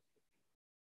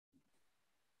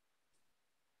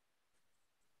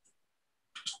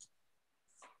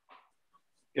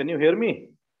 Can you hear me?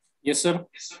 Yes, sir.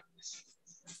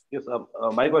 Yes.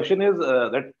 My question is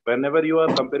that whenever you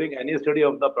are comparing any study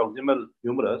of the proximal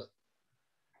humerus,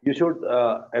 you should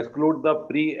exclude the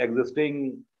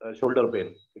pre-existing shoulder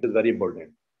pain. It is very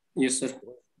important. Yes, sir.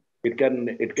 It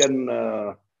can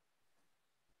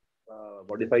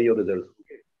modify your results.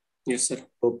 Okay. Yes, sir.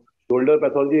 So shoulder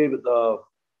pathology with the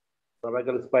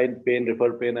cervical spine pain,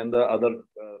 referred pain, and the other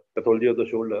pathology of the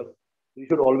shoulder, you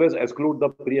should always exclude the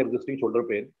pre-existing shoulder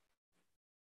pain.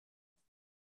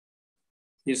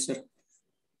 Yes, sir.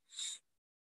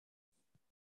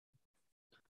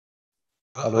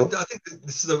 I think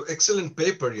this is an excellent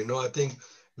paper. I think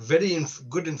very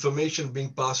good information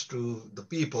being passed to the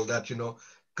people that,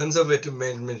 conservative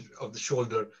management of the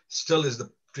shoulder still is the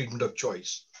treatment of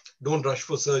choice. Don't rush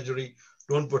for surgery.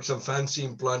 Don't put some fancy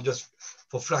implant just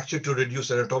for fracture to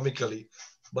reduce anatomically.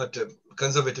 But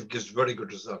conservative gives very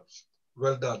good results.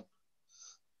 Well done.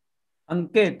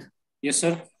 Ankit. Yes,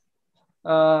 sir.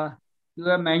 You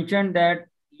have mentioned that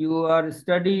your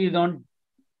study is on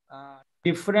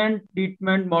different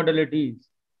treatment modalities.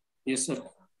 Yes, sir.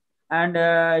 And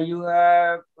you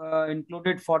have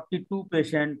included 42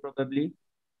 patients probably,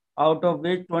 out of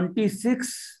which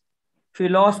 26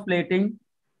 Philos plating,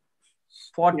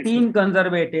 14 yes,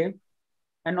 conservative,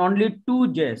 and only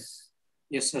 2 JES.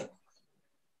 Yes, sir.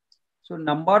 So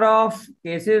number of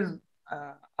cases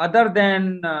other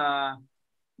than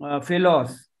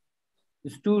Philos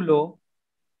is too low.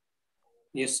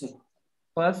 Yes, sir.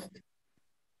 First.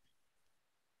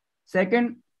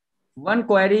 Second, one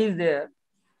query is there.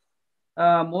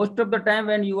 Most of the time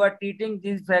when you are treating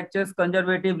these fractures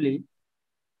conservatively,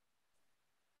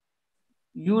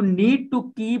 you need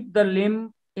to keep the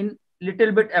limb in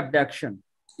little bit abduction.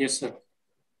 Yes, sir.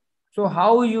 So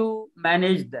how you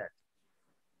manage that?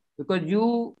 Because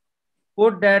you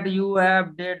put that you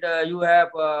have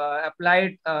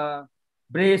applied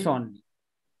brace only.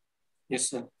 Yes,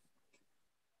 sir.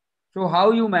 So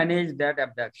how you manage that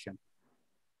abduction?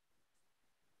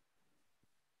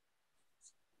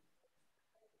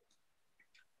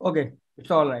 Okay,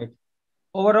 it's all right.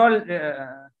 Overall,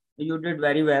 you did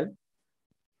very well.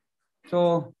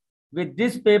 So with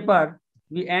this paper,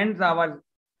 we end our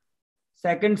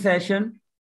second session,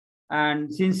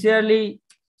 and sincerely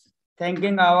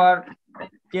thanking our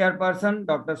chairperson,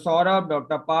 Dr. Saurabh,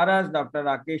 Dr. Paras, Dr.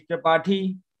 Rakesh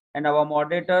Tripathi, and our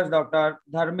moderators, Dr.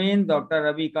 Dharmendra, Dr.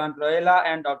 Ravikant Royala,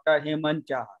 and Dr. Hemant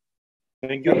Chahar.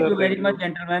 Thank you, Thank sir. you very much,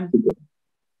 gentlemen.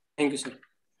 Thank you, sir.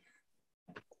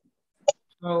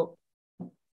 So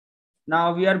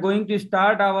now we are going to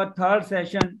start our third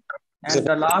session and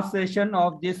the last session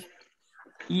of this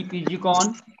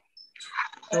E-Pgcon.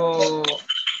 So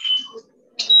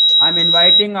I'm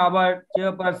inviting our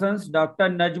chairpersons, Dr.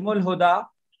 Najmul Huda,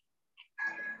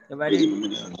 a very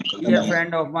dear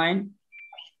friend of mine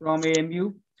from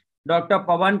AMU, Dr.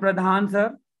 Pawan Pradhan,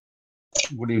 sir.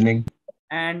 Good evening.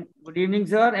 And good evening,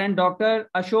 sir. And Dr.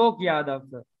 Ashok Yadav,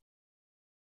 sir.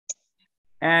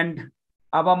 And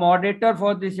our moderator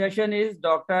for this session is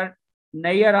Dr.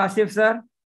 Nayyar Asif, sir.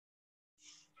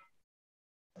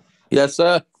 Yes,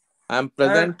 sir. I'm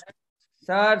present.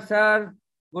 Sir.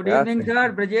 Good evening,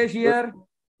 sir. Brijesh here.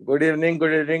 Good evening,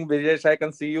 Brijesh. I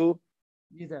can see you.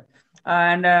 Yes, sir.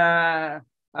 And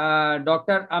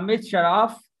Dr. Amit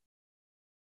Sharaf.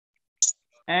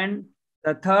 And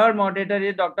the third moderator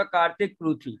is Dr. Karthik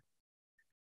Pruthi.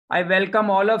 I welcome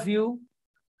all of you.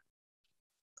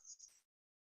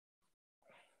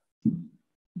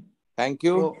 Thank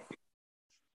you.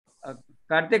 So,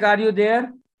 Karthik, are you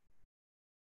there?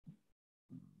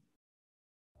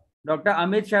 Dr.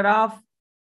 Amit Sharaf.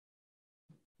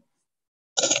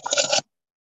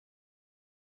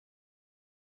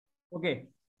 Okay.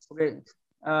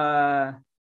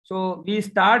 So we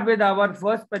start with our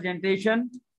first presentation.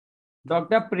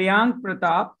 Dr. Priyank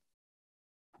Pratap.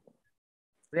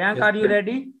 Priyank, yes, are you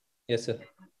ready? Yes, sir.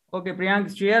 Okay,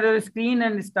 Priyank, share your screen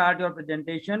and start your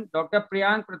presentation. Dr.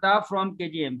 Priyank Pratap from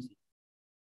KGMC.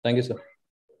 Thank you, sir.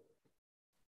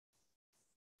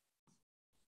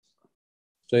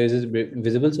 So is this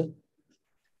visible, sir?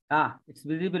 It's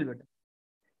visible better.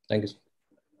 Thank you, sir.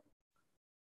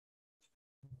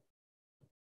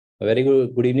 A very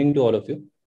good evening to all of you.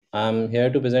 I'm here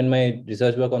to present my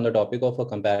research work on the topic of a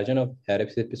comparison of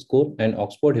Harris hip score and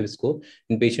Oxford hip score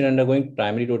in patient undergoing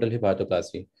primary total hip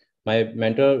arthroplasty. My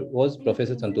mentor was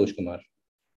Professor Santosh Kumar.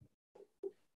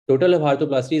 Total hip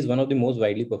arthroplasty is one of the most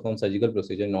widely performed surgical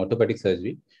procedures in orthopedic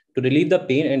surgery to relieve the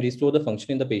pain and restore the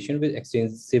function in the patient with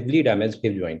extensively damaged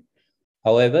hip joint.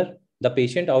 However, the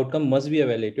patient outcome must be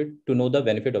evaluated to know the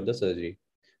benefit of the surgery.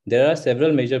 There are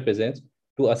several measures present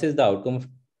to assess the outcome of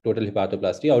total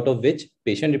hepatoplasty, out of which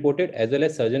patient-reported as well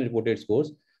as surgeon-reported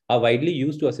scores are widely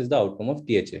used to assess the outcome of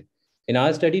THA. In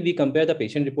our study, we compare the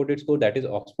patient-reported score, that is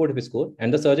Oxford HIP score,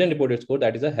 and the surgeon-reported score,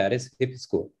 that is a Harris HIP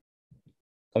score.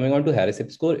 Coming on to Harris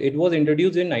HIP score, it was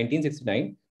introduced in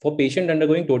 1969 for patient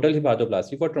undergoing total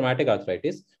hepatoplasty for traumatic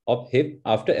arthritis of hip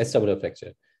after S-double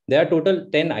fracture. There are total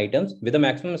 10 items with a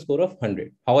maximum score of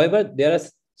 100. However, there are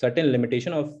certain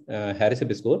limitation of Harris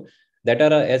HIP score that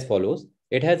are as follows.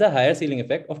 It has a higher ceiling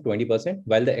effect of 20%,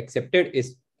 while the accepted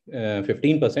is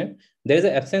 15%. There is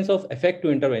an absence of effect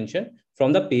to intervention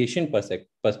from the patient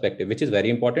perspective, which is very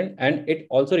important, and it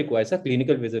also requires a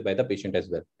clinical visit by the patient as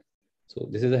well. So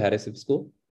this is a Harris HIP score.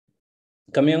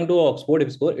 Coming on to Oxford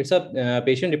HIP score, it's a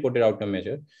patient-reported outcome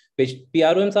measure.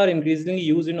 PROMs are increasingly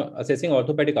used in assessing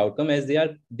orthopedic outcome as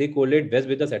they correlate best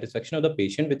with the satisfaction of the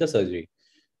patient with the surgery.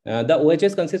 The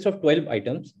OHS consists of 12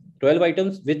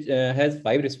 items which has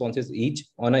 5 responses each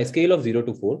on a scale of 0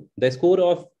 to 4. The score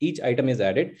of each item is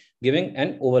added, giving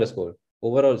an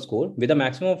overall score with a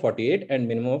maximum of 48 and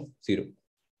minimum of 0.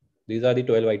 These are the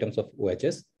 12 items of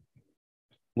OHS.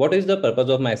 What is the purpose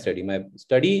of my study? My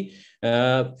study,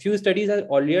 few studies have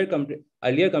earlier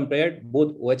compared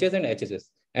both OHS and HSS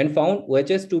and found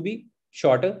OHS to be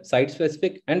shorter,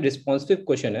 site-specific and responsive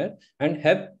questionnaire and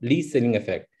have least ceiling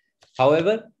effect.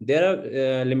 However, there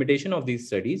are limitations of these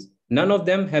studies. None of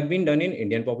them have been done in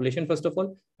Indian population, first of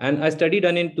all. And a study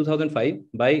done in 2005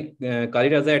 by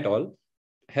Kaliraja et al.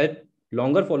 Had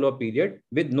longer follow-up period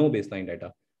with no baseline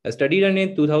data. A study done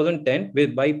in 2010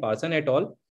 by Parson et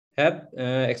al. Have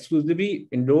exclusively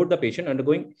enrolled the patient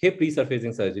undergoing hip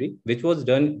resurfacing surgery, which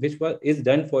is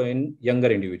done for in younger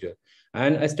individual.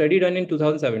 And a study done in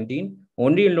 2017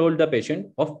 only enrolled the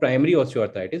patient of primary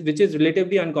osteoarthritis, which is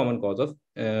relatively uncommon cause of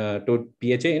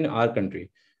PHA in our country.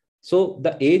 So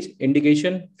the age,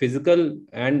 indication, physical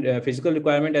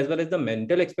requirement, as well as the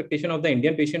mental expectation of the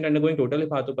Indian patient undergoing total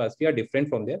hepatoplasty are different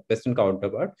from their Western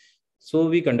counterpart. So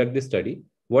we conduct this study.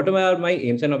 What are my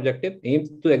aims and objectives? Aims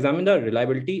to examine the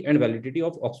reliability and validity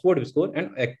of Oxford HIP score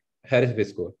and Harris HIP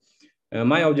score.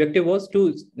 My objective was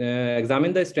to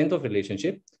examine the strength of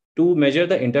relationship, to measure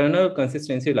the internal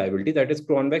consistency reliability, that is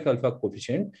Cronbach alpha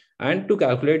coefficient, and to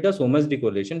calculate the Somers-D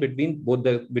correlation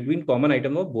between common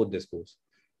item of both the scores.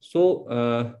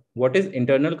 So what is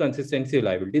internal consistency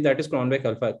reliability? That is Cronbach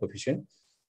alpha coefficient.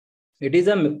 It is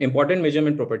an important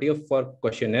measurement property for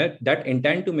questionnaire that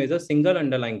intend to measure single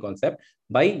underlying concept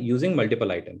by using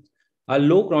multiple items. A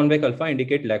low Cronbach alpha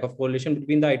indicate lack of correlation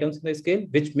between the items in the scale,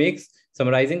 which makes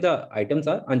summarizing the items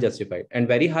are unjustified. And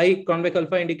very high Cronbach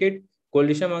alpha indicate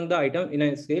correlation among the item in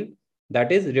a scale,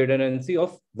 that is redundancy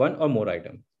of one or more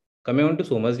item. Coming on to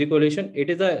Somers-D correlation, it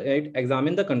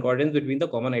examines the concordance between the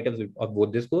common items of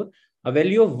both the score. A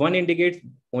value of 1 indicates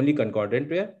only concordant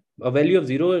pair. A value of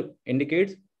 0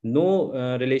 indicates no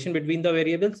relation between the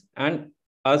variables, and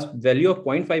a value of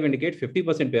 0.5 indicates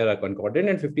 50% pair are concordant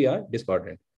and 50 are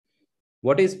discordant.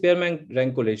 What is pair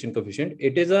rank correlation coefficient?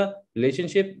 It is a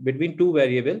relationship between two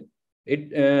variables.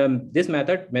 This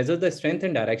method measures the strength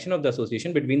and direction of the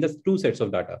association between the two sets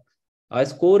of data. A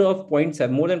score of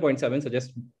 0.7, more than 0.7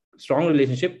 suggests strong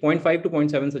relationship, 0.5 to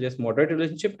 0.7 suggests moderate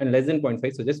relationship, and less than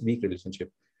 0.5 suggests weak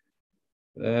relationship.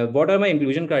 What are my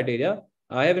inclusion criteria?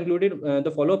 I have included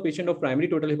the follow-up patient of primary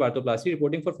total hepatoplasty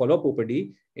reporting for follow-up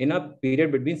OPD in a period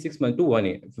between 6 months to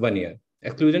 1 year.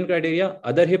 Exclusion criteria: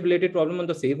 other hip-related problem on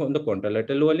the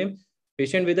contralateral lower limb,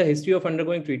 patient with a history of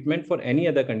undergoing treatment for any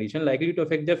other condition likely to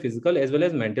affect their physical as well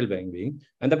as mental well-being,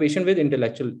 and the patient with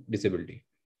intellectual disability.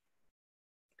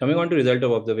 Coming on to result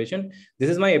of observation, this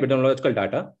is my epidemiological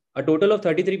data. A total of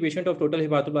 33 patients of total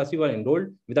hepatoplasty were enrolled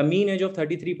with a mean age of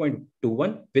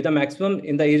 33.21, with a maximum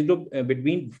in the age group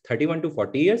between 31 to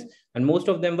 40 years, and most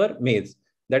of them were males,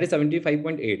 that is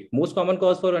 75.8. Most common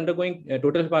cause for undergoing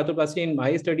total hepatoplasty in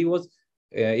my study was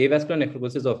avascular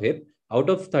necrosis of hip. Out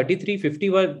of 33,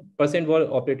 50% were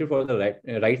operated for the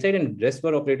right side and rest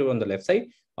were operated on the left side.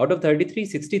 Out of 33,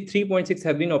 63.6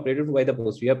 have been operated by the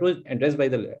posterior approach and rest by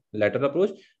the lateral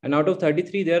approach. And out of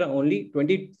 33, there are only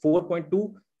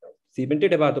 24.2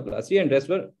 cemented hepatoplasty and rest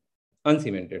were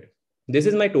uncemented. This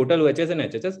is my total OHS and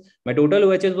HHS. My total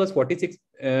OHS was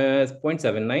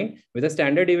 46.79 with a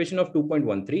standard deviation of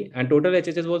 2.13, and total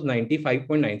HHS was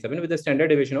 95.97 with a standard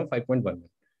deviation of 5.11.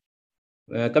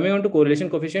 Coming on to correlation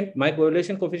coefficient, my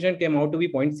correlation coefficient came out to be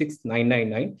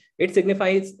 0.6999. It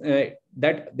signifies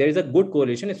that there is a good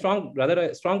correlation, a strong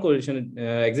correlation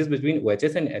exists between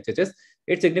OHS and HHS.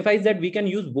 It signifies that we can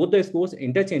use both the scores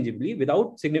interchangeably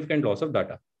without significant loss of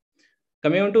data.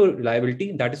 Coming on to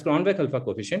reliability, that is Cronbach alpha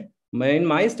coefficient. In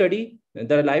my study,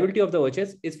 the reliability of the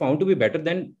OHS is found to be better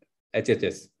than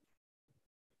HHS.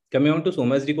 Coming on to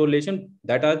Somas's correlation,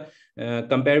 that are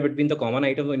compared between the common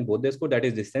items in both the score, that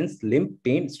is distance, limb,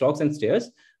 pain, strokes, and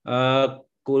stairs.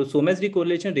 Somas's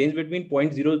correlation range between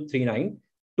 0.039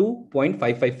 to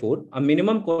 0.554. A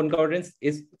minimum concordance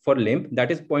is for limb,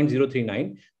 that is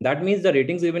 0.039. That means the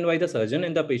ratings given by the surgeon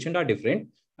and the patient are different,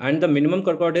 and the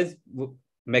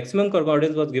maximum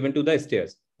concordance was given to the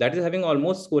stairs. That is having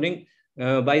almost scoring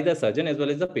by the surgeon as well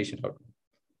as the patient outcome.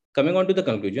 Coming on to the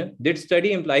conclusion, this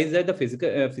study implies that the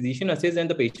physician assessed and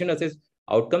the patient assessed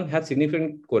outcome have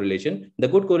significant correlation. The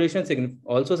good correlation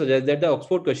also suggests that the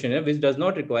Oxford questionnaire, which does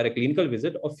not require a clinical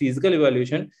visit or physical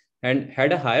evaluation and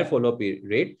had a higher follow-up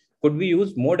rate, could be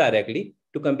used more directly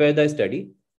to compare the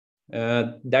study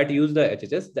that used the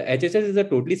HHS. The HHS is a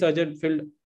totally surgeon-filled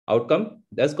outcome,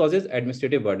 thus causes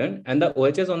administrative burden, and the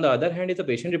OHS, on the other hand, is a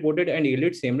patient-reported and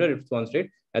yielded similar response rate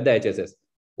at the HSS.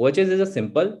 OHS is a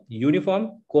simple,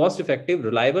 uniform, cost-effective,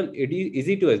 reliable,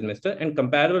 easy to administer, and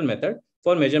comparable method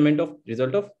for measurement of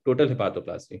result of total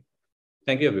hepatoplasty.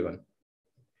 Thank you, everyone.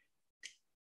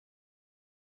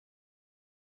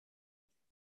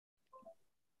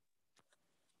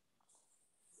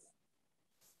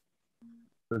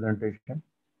 Presentation.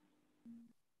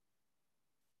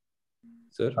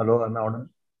 Sir. Hello, am I audible?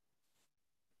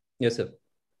 Yes, sir. It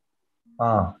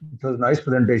was a nice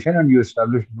presentation, and you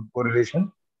established good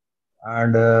correlation.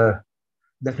 And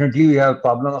definitely, we have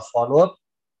problem of follow-up.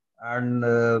 And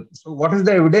so, what is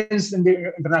the evidence in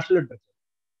the international literature?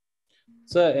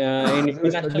 So, in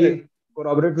international study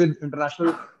corroborate with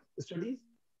international studies?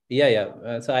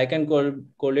 Yeah. So I can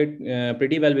correlate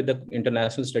pretty well with the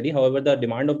international study. However, the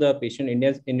demand of the patient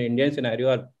in Indian scenario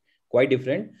are quite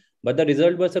different, but the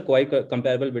result was quite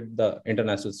comparable with the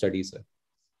international studies, sir.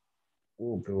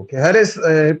 Okay. Here is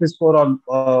Episcore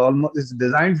almost is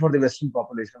designed for the Western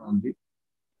population only.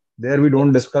 There we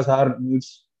don't discuss our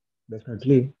needs,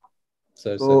 definitely.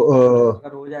 Sir, so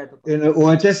in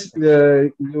OHS,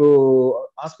 you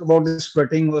ask about the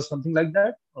sweating or something like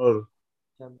that, or?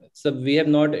 So we have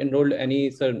not enrolled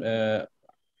any, sir,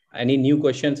 any new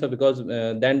questions, sir, because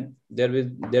then there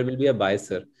will be a bias,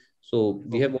 sir. So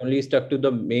we have only stuck to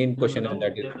the main question, and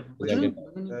that is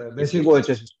presented. Basic OHS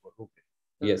score. Okay.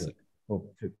 Yes, sir.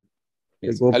 Okay.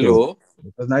 Yes. Okay. Hello.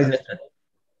 It was nice. Good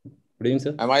evening,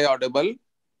 sir. Am I audible?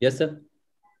 Yes, sir.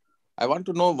 I want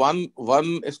to know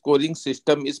one scoring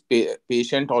system is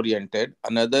patient oriented,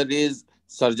 another is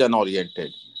surgeon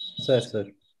oriented.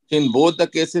 Sir. In both the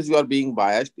cases, you are being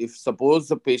biased. If suppose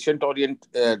the patient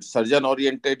surgeon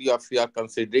oriented, if you are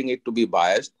considering it to be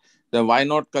biased, then why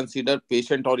not consider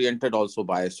patient oriented also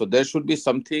biased? So there should be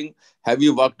something. Have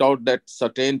you worked out that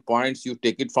certain points you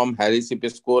take it from Harris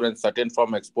IP score and certain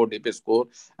from export IP score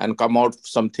and come out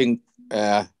something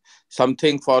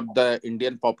for the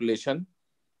Indian population?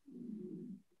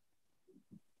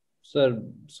 Sir,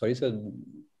 sorry, sir.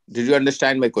 Did you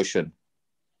understand my question?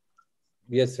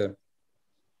 Yes, sir.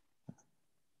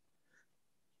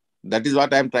 That is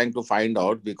what I'm trying to find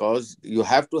out, because you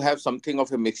have to have something of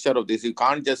a mixture of this. You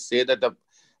can't just say that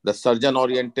the surgeon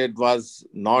oriented was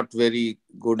not very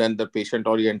good and the patient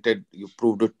oriented, you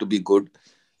proved it to be good.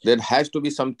 There has to be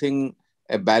something,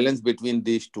 a balance between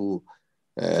these two.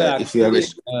 Sir, actually,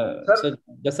 sir,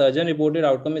 the surgeon reported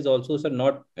outcome is also, sir,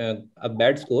 not a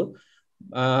bad score.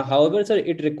 However, sir,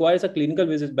 it requires a clinical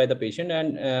visit by the patient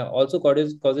and also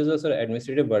causes us an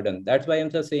administrative burden. That's why I'm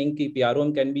saying that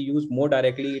PROM can be used more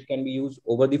directly. It can be used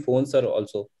over the phone, sir,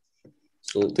 also.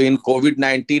 So in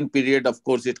COVID-19 period, of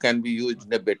course, it can be used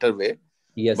in a better way.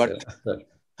 Yes, but, sir.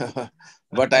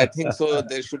 But I think so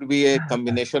there should be a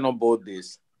combination of both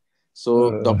these.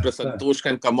 So Dr. Santosh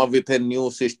can come up with a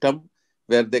new system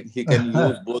where he can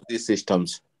use both these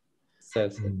systems. Sir.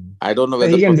 I don't know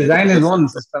whether he can design his own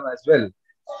system as well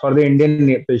for the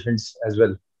Indian patients as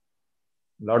well.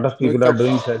 A lot of people are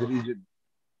doing surgeries with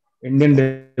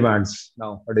Indian demands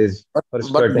nowadays.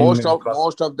 But most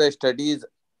of the studies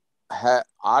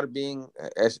are being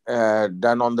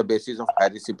done on the basis of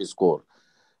Harris IP score.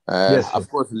 Yes, of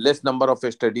course, less number of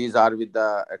studies are with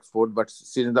the export, but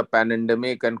since the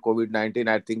pandemic and COVID-19,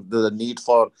 I think the need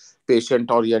for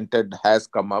patient-oriented has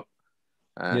come up.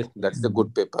 Yes. That's a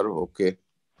good paper. Okay.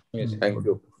 Yes. Thank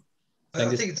you.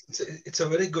 I think it's a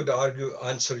very good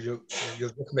answer you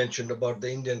just mentioned about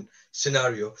the Indian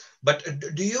scenario. But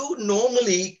do you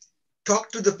normally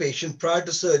talk to the patient prior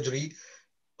to surgery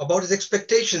about his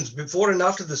expectations before and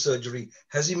after the surgery?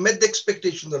 Has he met the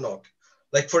expectations or not?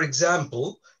 Like, for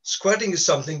example, squatting is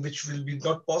something which will be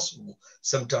not possible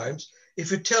sometimes.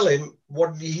 If you tell him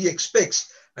what he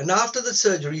expects, And after the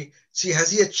surgery, see, has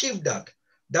he achieved that?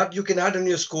 That you can add on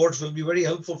your scores will be very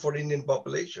helpful for Indian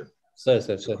population. Sir.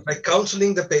 By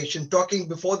counseling the patient, talking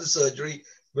before the surgery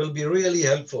will be really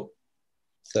helpful.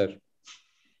 Sir.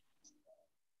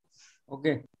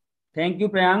 Okay. Thank you,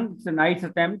 Priyank. It's a nice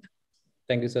attempt.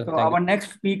 Thank you, sir. So our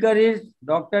next speaker is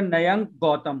Dr. Nayank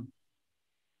Gautam.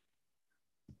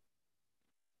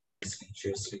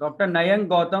 Dr. Nayank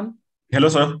Gautam. Hello,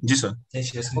 sir. Ji, sir.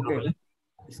 Okay.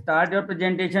 Start your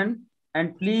presentation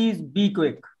and please be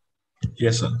quick.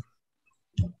 Yes, sir.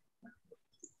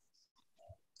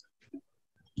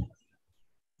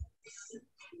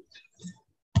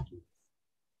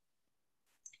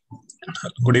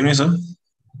 Good evening, sir.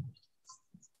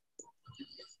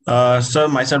 Sir,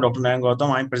 myself, Dr. Nayank Gautam.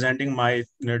 I'm presenting my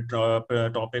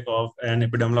topic of an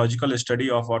epidemiological study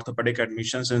of orthopedic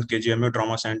admissions in KGMU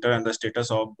Trauma Center and the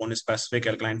status of bone-specific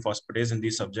alkaline phosphatase in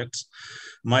these subjects.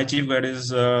 My chief guide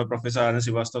is Professor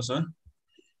Anish, sir.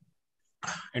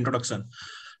 Introduction.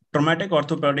 Traumatic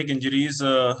orthopedic injuries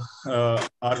are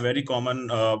very common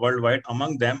worldwide.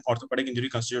 Among them, orthopedic injury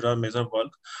constitutes a major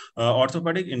bulk.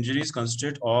 Orthopedic injuries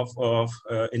consist of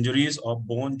injuries of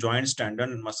bone, joints,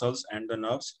 tendon, muscles, and the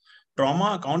nerves.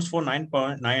 Trauma accounts for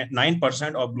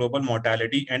 9% of global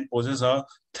mortality and poses a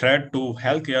threat to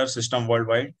healthcare system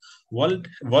worldwide. World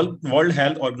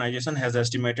Health Organization has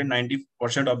estimated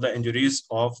 90% of the injuries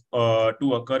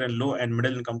to occur in low and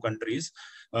middle income countries.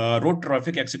 Road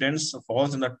traffic accidents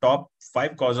falls in the top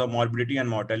 5 cause of morbidity and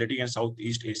mortality in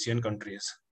Southeast Asian countries.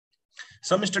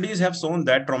 Some studies have shown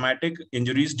that traumatic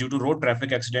injuries due to road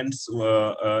traffic accidents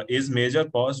is major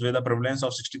cause with a prevalence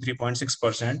of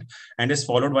 63.6% and is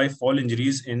followed by fall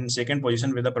injuries in second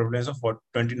position with a prevalence of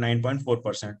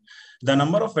 29.4%. The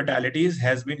number of fatalities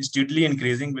has been steadily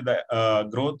increasing with the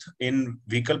growth in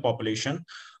vehicle population.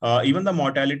 Even the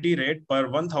mortality rate per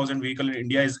 1,000 vehicle in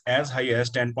India is as high as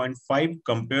 10.5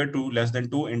 compared to less than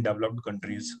 2 in developed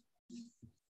countries.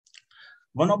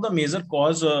 One of the major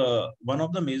cause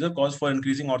for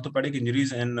increasing orthopedic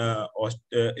injuries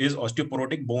is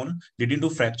osteoporotic bone leading to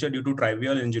fracture due to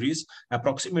trivial injuries.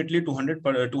 Approximately 200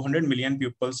 million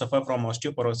people suffer from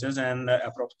osteoporosis, and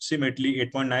approximately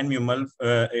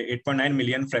 8.9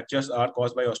 million fractures are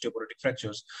caused by osteoporotic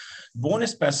fractures.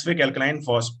 Bone-specific alkaline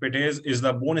phosphatase is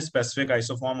the bone-specific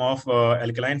isoform of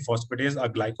alkaline phosphatase, a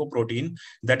glycoprotein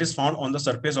that is found on the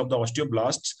surface of the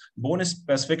osteoblasts.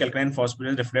 Bone-specific alkaline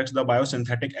phosphatase reflects the biosynthetic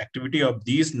activity of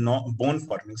these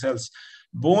bone-forming cells.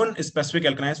 Bone-specific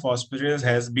alkaline phosphatase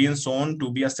has been shown to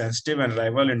be a sensitive and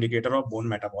reliable indicator of bone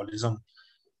metabolism.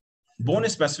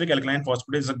 Bone-specific alkaline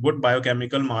phosphatase is a good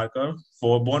biochemical marker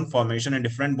for bone formation in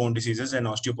different bone diseases and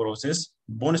osteoporosis.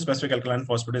 Bone-specific alkaline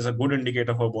phosphatase is a good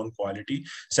indicator for bone quality.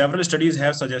 Several studies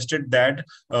have suggested that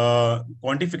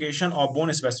quantification of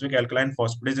bone-specific alkaline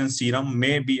phosphatase in serum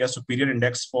may be a superior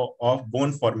index of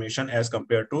bone formation as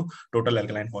compared to total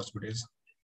alkaline phosphatase.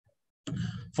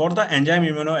 For the enzyme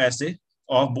immunoassay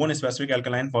of bone-specific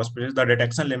alkaline phosphatase, the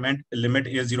detection limit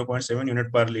is 0.7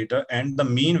 unit per liter, and the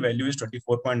mean value is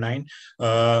 24.9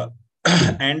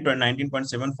 and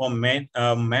 19.7 for men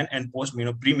and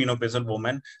premenopausal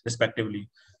women, respectively.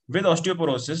 With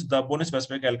osteoporosis, the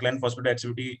bone-specific alkaline phosphatase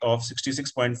activity of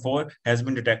 66.4 has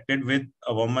been detected with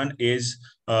a woman aged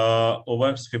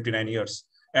over 59 years.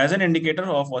 As an indicator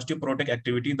of osteoporotic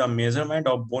activity, the measurement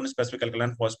of bone-specific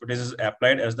alkaline phosphatase is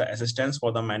applied as the assistance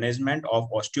for the management of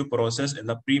osteoporosis in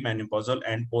the premenopausal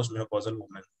and postmenopausal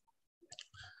women.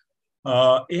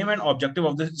 Aim and objective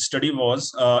of the study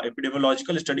was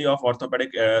epidemiological study of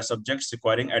orthopedic subjects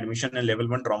requiring admission in level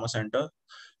 1 trauma center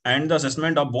and the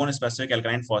assessment of bone-specific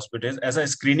alkaline phosphatase as a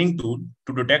screening tool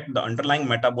to detect the underlying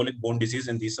metabolic bone disease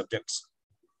in these subjects.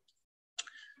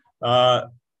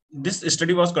 This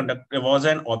study was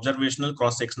an observational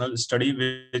cross-sectional study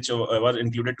which was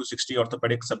included 260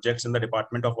 orthopedic subjects in the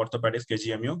Department of Orthopaedics,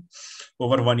 KGMU,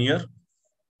 over 1 year.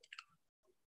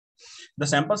 The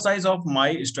sample size of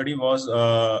my study was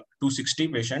 260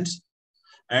 patients,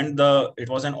 and it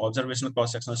was an observational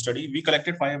cross-sectional study. We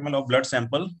collected 5 ml of blood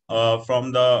sample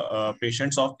from the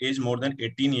patients of age more than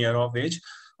 18 years of age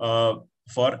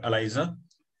for ELISA.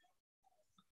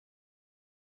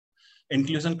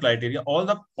 Inclusion criteria: all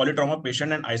the polytrauma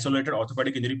patient and isolated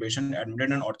orthopedic injury patient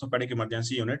admitted in orthopedic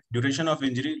emergency unit, duration of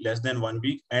injury less than 1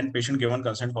 week, and patient given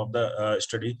consent for the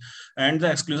study. And the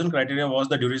exclusion criteria was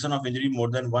the duration of injury more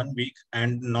than 1 week,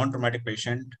 and non-traumatic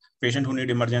patient who need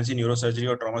emergency neurosurgery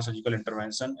or trauma surgical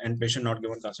intervention, and patient not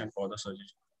given consent for the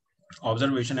surgery.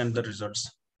 Observation and the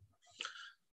results.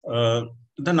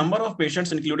 The number of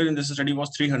patients included in this study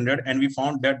was 300, and we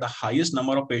found that the highest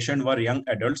number of patients were young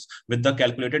adults with the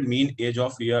calculated mean age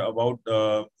of year about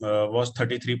was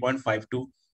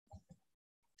 33.52.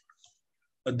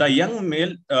 the young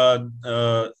male,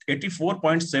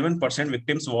 84.7%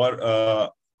 victims were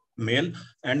male,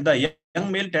 and the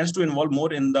young male tends to involve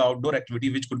more in the outdoor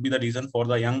activity, which could be the reason for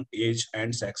the young age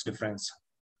and sex difference.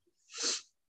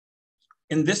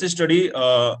 In this study,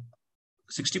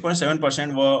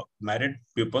 60.7% were married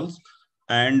pupils,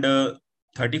 and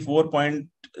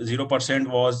 34.0%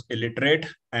 was illiterate,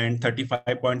 and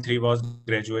 35.3% was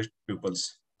graduate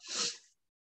pupils.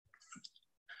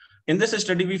 In this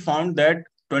study, we found that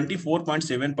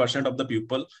 24.7% of the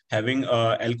people having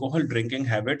alcohol drinking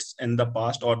habits in the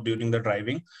past or during the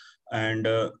driving, and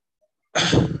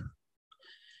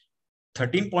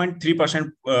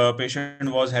 13.3%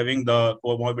 patient was having the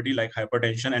comorbidity like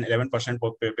hypertension, and 11%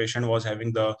 patient was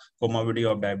having the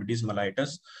comorbidity of diabetes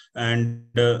mellitus. And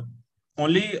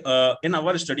only in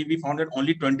our study, we found that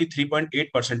only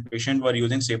 23.8% patient were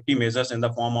using safety measures in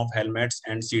the form of helmets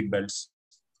and seat belts.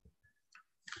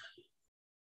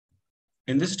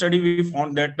 In this study, we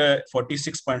found that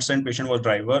 46% patient was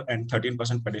driver, and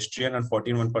 13% pedestrian, and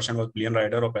 41% was pillion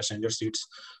rider or passenger seats.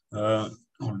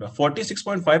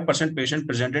 46.5% patient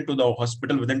presented to the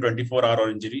hospital within 24 hours of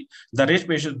injury. The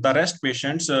rest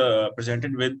patients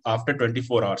presented with after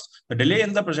 24 hours. The delay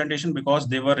in the presentation because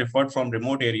they were referred from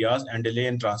remote areas, and delay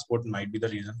in transport might be the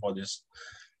reason for this.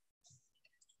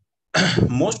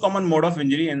 Most common mode of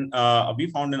injury we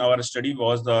found in our study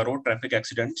was the road traffic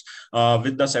accidents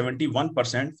with the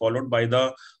 71%, followed by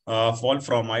the fall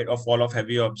from height or fall of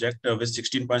heavy object with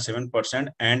 16.7%,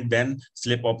 and then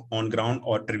slip up on ground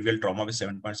or trivial trauma with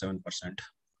 7.7%.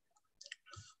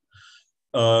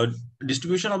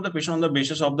 Distribution of the patient on the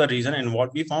basis of the reason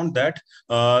involved, we found that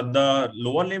the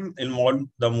lower limb involved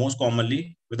the most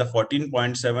commonly, with a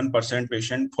 14.7%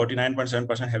 patient,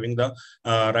 49.7% having the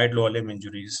right lower limb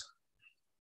injuries.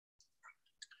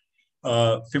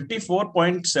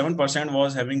 54.7%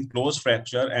 was having closed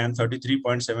fracture, and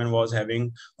 33.7% was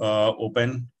having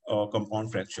open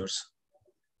compound fractures.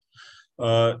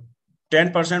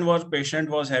 10% was patient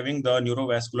was having the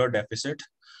neurovascular deficit.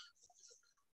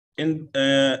 In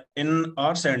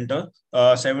our center,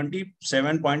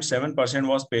 77.7%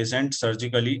 was patient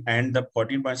surgically, and the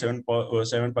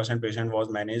 14.7% patient was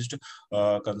managed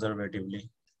conservatively.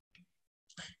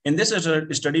 In this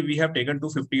study, we have taken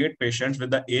 258 patients with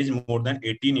the age more than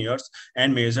 18 years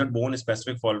and measured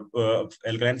bone-specific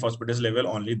alkaline phosphatase level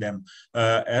only them,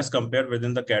 as compared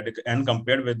within the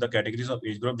compared with the categories of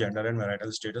age group, gender, and marital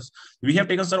status. We have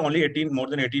taken only more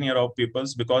than 18-year-old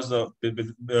peoples because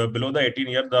below the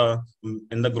 18-year,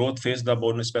 in the growth phase, the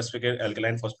bone-specific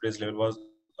alkaline phosphatase level was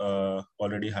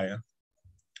already higher.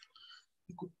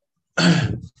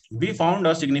 We found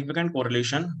a significant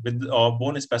correlation with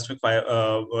bone-specific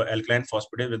alkaline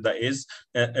phosphatase with the age.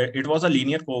 It was a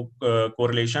linear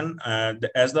correlation.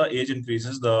 As the age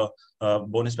increases, the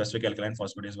bone-specific alkaline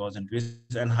phosphatase was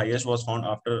increased, and highest was found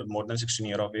after more than 16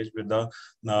 years of age with the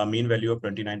mean value of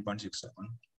 29.67.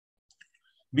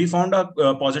 We found a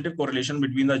positive correlation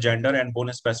between the gender and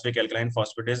bone-specific alkaline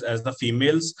phosphatase, as the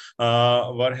females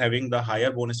were having the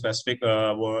higher bone-specific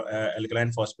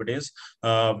alkaline phosphatase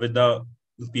with the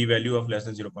p-value of less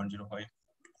than 0.05.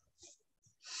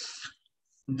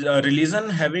 The religion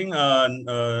having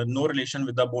no relation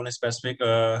with the bone-specific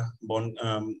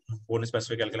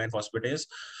bone-specific alkaline phosphatase.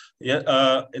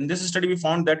 Yeah, in this study, we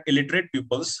found that illiterate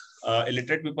people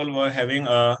were having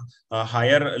a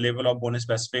higher level of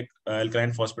bone-specific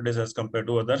alkaline phosphatase as compared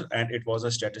to others, and it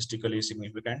was statistically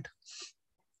significant.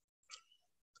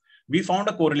 We found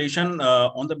a correlation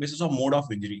on the basis of mode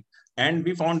of injury, and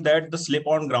we found that the slip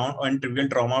on ground and trivial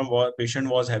trauma patient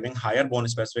was having higher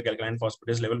bone-specific alkaline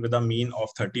phosphatase level with a mean of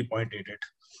 30.88.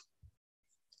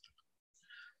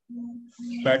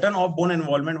 Pattern of bone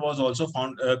involvement was also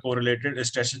found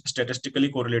statistically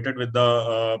correlated with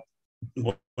the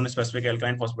bone-specific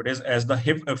alkaline phosphatase, as the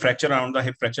hip fracture around the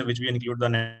hip fracture, which we include the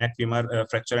neck femur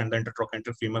fracture and the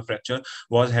intertrochanter femur fracture,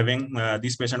 was having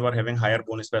these patients were having higher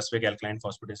bone-specific alkaline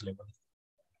phosphatase level.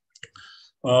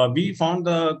 We found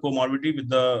the comorbidity with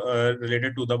the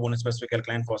related to the bone-specific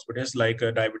alkaline phosphatase, like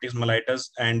diabetes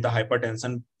mellitus and the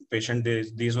hypertension patient.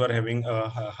 These were having a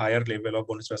higher level of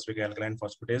bone-specific alkaline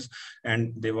phosphatase,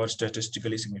 and they were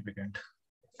statistically significant.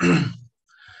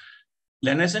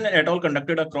 Lenison et al.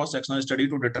 Conducted a cross-sectional study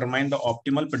to determine the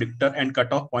optimal predictor and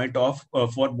cutoff point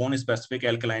for bone-specific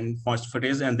alkaline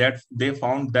phosphatase, and that they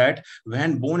found that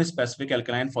when bone-specific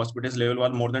alkaline phosphatase level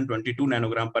was more than 22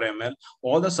 nanogram per ml,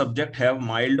 all the subject have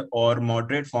mild or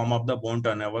moderate form of the bone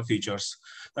turnover features.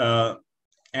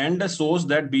 and shows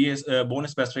that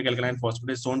bone-specific alkaline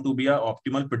phosphatase is shown to be an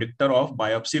optimal predictor of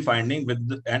biopsy finding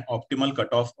with an optimal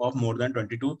cutoff of more than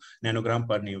 22 nanogram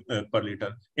per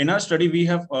liter. In our study,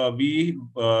 there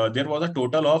was a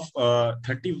total of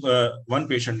 31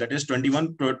 patients, that is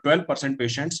 12%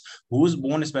 patients whose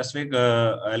bone-specific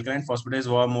alkaline phosphatase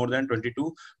were more than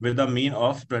 22 with a mean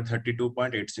of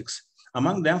 32.86.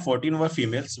 Among them, 14 were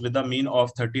females with a mean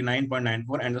of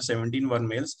 39.94 and the 17 were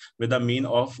males with a mean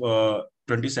of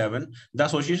 27. The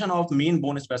association of mean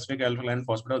bone-specific alkaline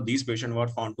phosphatase of these patients were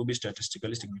found to be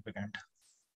statistically significant.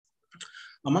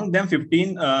 Among them,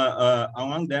 14 were.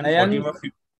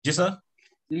 Yes, sir.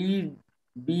 Please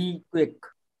be quick.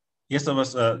 Yes, I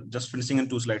was just finishing in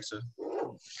 2 slides, sir.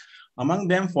 Among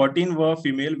them, 14 were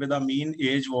female with a mean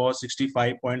age was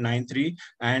 65.93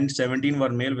 and 17 were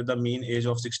male with a mean age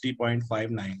of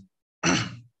 60.59.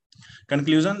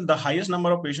 Conclusion, the highest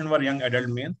number of patients were young adult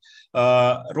male.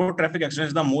 Road traffic accident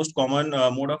is the most common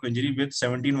mode of injury with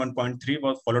 17.1.3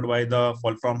 was followed by the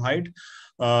fall from height.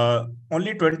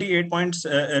 Only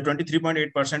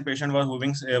 23.8% patients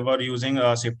were using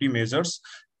safety measures,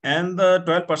 and the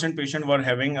 12% patients were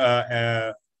having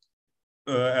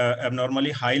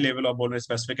abnormally high level of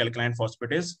bone-specific alkaline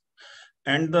phosphatase.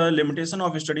 And the limitation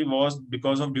of study was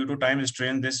because of due to time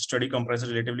strain, this study comprises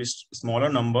a relatively smaller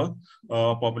number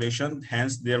population.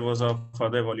 Hence, there was a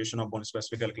further evaluation of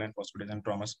bone-specific alkaline phosphatase and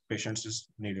trauma patients is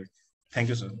needed. Thank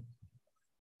you, sir.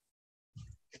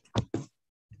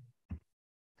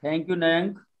 Thank you,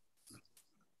 Nayank.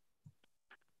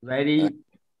 Very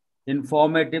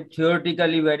informative,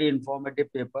 theoretically very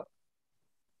informative paper.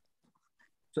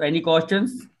 So any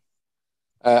questions?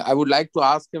 I would like to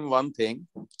ask him one thing.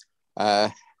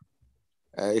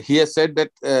 He has said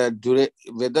that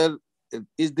whether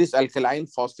is this alkaline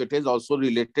phosphatase also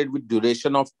related with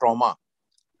duration of trauma?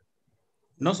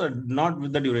 No, sir, not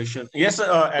with the duration. Yes,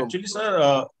 actually,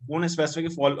 sir,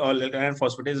 bone-specific alkaline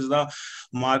phosphatase is the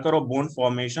marker of bone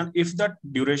formation. If the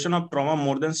duration of trauma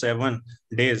more than 7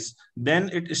 days, then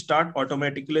it start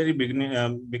automatically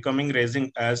becoming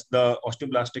raising as the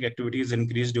osteoblastic activity is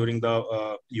increased during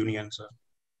the union, sir.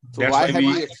 So why have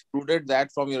you excluded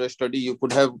that from your study? You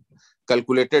could have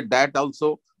calculated that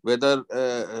also, whether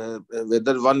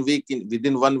 1 week,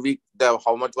 within 1 week,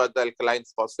 how much was the alkaline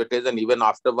phosphatase, and even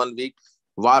after 1 week,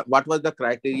 what was the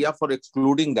criteria for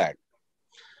excluding that?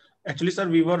 Actually, sir,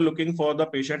 we were looking for the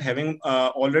patient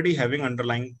already having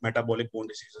underlying metabolic bone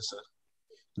diseases, sir.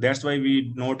 That's why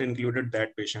we not included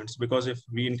that patients, because if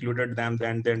we included them,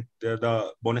 then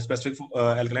the bone-specific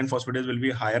alkaline phosphatase will be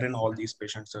higher in all these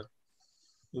patients, sir.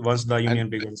 Once the union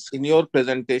begins. In your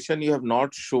presentation, you have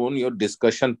not shown your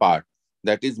discussion part.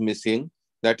 That is missing.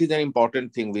 That is an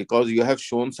important thing, because you have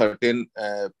shown certain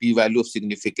p-value of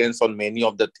significance on many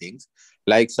of the things.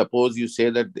 Like suppose you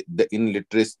say that in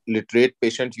literate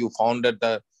patient, you found that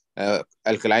the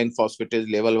alkaline phosphatase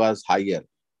level was higher.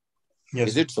 Yes.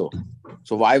 Is it so?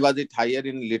 So why was it higher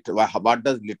in what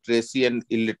does literacy and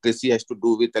illiteracy has to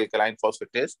do with alkaline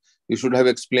phosphatase? You should have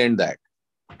explained that.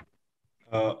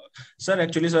 Sir,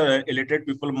 actually, sir, illiterate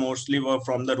people mostly were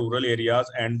from the rural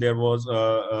areas, and there was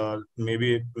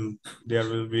maybe there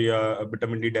will be a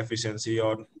vitamin D deficiency.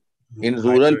 Or in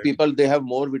rural people, they have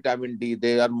more vitamin D.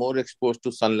 They are more exposed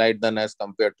to sunlight than as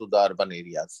compared to the urban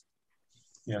areas.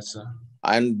 Yes, sir.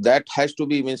 And that has to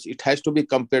be, it has to be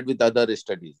compared with other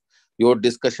studies. Your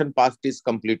discussion part is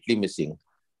completely missing.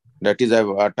 That is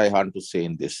what I want to say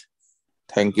in this.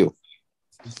 Thank you.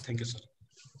 Thank you, sir.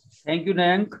 Thank you,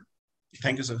 Nayank.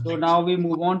 Thank you, sir. So now we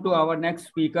move on to our next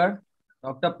speaker,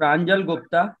 Dr. Pranjal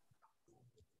Gupta.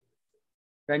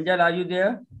 Pranjal, are you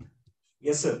there?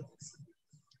 Yes, sir.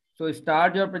 So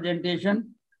start your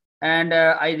presentation, and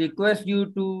I request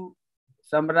you to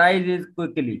summarize it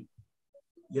quickly.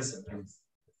 Yes, sir. Thanks.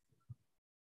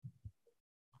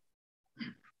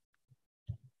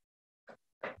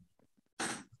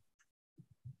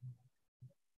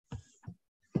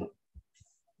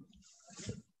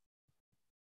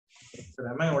 Sir,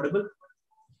 am I audible?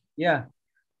 Yeah.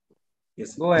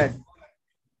 Yes. Go ahead.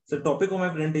 So the topic of my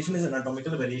presentation is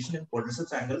anatomical variation in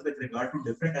quadriceps angle with regard to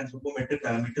different anthropometric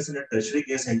parameters in a tertiary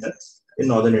care center in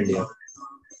northern India.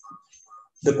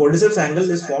 The quadriceps angle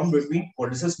is formed between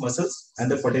quadriceps muscles and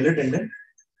the patellar tendon,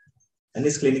 and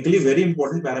is clinically very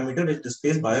important parameter which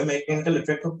displays biomechanical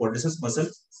effect of quadriceps muscle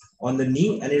on the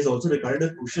knee, and is also regarded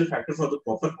a crucial factor for the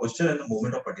proper posture and the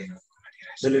movement of patella.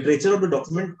 The literature of the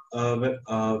document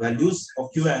values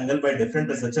of Q angle by different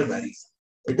researchers varies.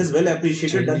 It is well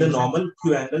appreciated that the normal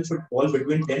Q angle should fall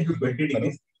between 10 to 20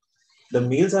 degrees. The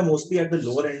males are mostly at the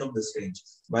lower end of this range,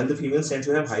 while the females tend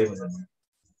to have high measurement.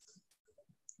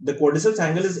 The quadriceps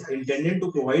angle is intended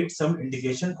to provide some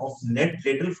indication of net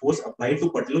lateral force applied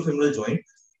to patellofemoral joint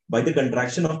by the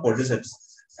contraction of quadriceps.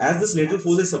 As this lateral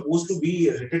force is supposed to be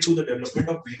related to the development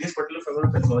of various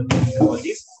patellofemoral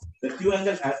pathologies, the Q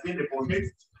angle has been reported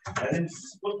as an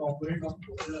useful component of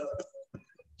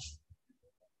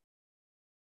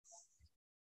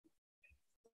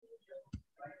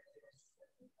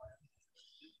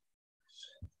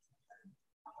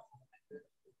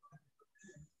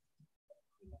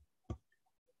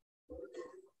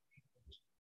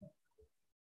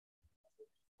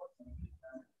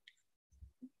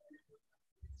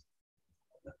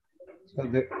So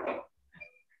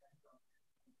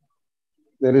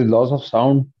there is loss of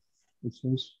sound, it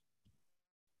seems.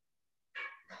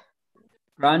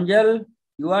 Pranjal,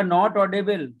 you are not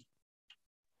audible.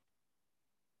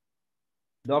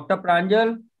 Dr.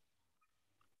 Pranjal?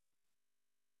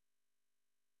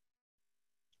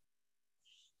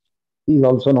 He's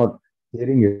also not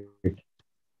hearing it.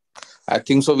 I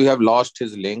think so. We have lost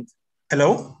his link.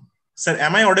 Hello, sir.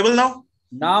 Am I audible now?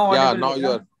 Now audible. Yeah, now you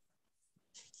are.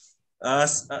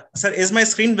 Sir, is my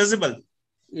screen visible?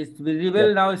 It's visible.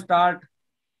 Yeah. Now start.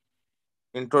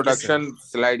 Introduction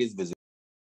slide is visible.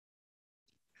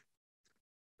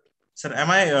 Sir,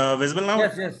 am I visible now?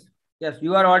 Yes.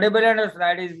 You are audible and your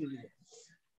slide is visible.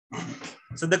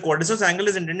 So the quadriceps angle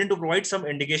is intended to provide some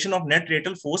indication of net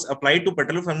lateral force applied to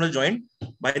patellofemoral joint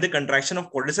by the contraction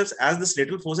of quadriceps, as this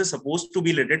lateral force is supposed to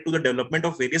be related to the development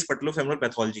of various patellofemoral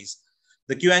pathologies.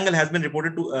 The Q angle has been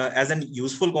reported to as an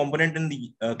useful component in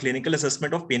the clinical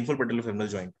assessment of painful patellofemoral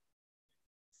joint.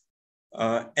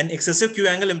 An excessive Q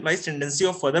angle implies tendency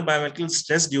of further biomechanical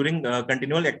stress during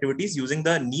continual activities using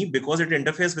the knee, because it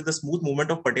interferes with the smooth movement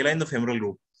of patella in the femoral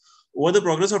groove. Over the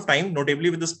progress of time, notably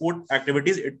with the sport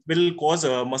activities, it will cause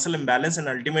muscle imbalance and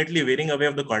ultimately wearing away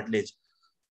of the cartilage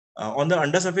on the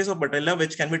undersurface of patella,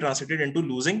 which can be translated into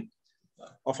losing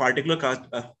of the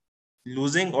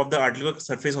articular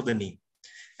surface of the knee.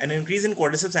 An increase in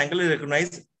quadriceps angle is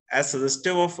recognized as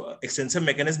suggestive of extensive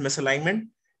mechanism misalignment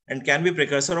and can be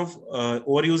precursor of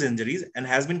overuse injuries, and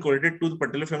has been correlated to the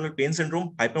patellofemoral pain syndrome,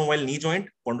 hypomobile knee joint,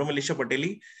 chondromalacia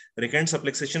patelli, recurrent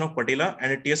subluxation of patella,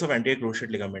 and a tears of anterior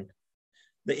cruciate ligament.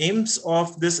 The aims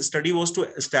of this study was to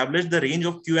establish the range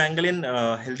of Q angle in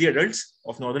healthy adults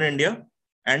of northern India,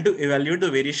 and to evaluate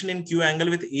the variation in Q angle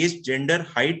with age, gender,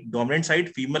 height, dominant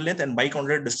side, femur length, and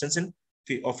bicondylar distance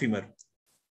of femur.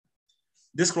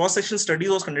 This cross-section study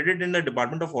was conducted in the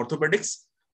Department of Orthopaedics,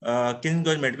 King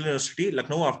George Medical University,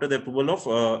 Lucknow, after the approval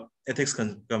of Ethics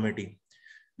Committee.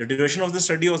 The duration of the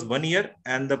study was 1 year,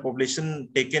 and the population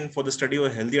taken for the study were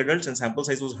healthy adults, and sample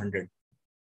size was 100.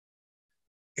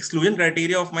 Exclusion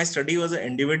criteria of my study was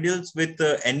individuals with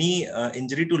any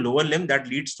injury to lower limb that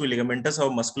leads to ligamentous or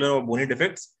muscular or bony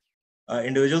defects,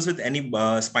 individuals with any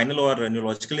spinal or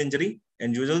neurological injury,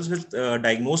 individuals with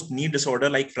diagnosed knee disorder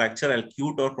like fracture,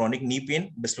 acute or chronic knee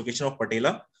pain, dislocation of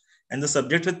patella, and the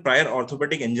subject with prior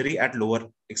orthopedic injury at lower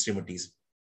extremities.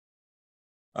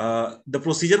 The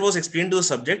procedure was explained to the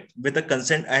subject with a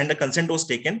consent, and a consent was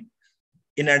taken.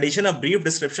 In addition, a brief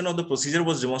description of the procedure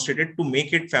was demonstrated to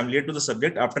make it familiar to the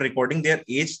subject after recording their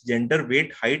age, gender,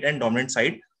 weight, height, and dominant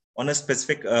side on a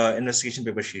specific investigation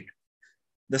paper sheet.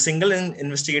 The single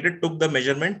investigator took the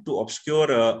measurement to obscure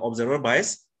observer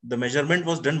bias. The measurement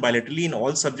was done bilaterally in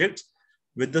all subjects,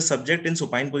 with the subject in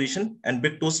supine position and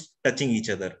big toes touching each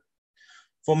other.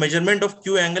 For measurement of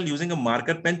Q angle using a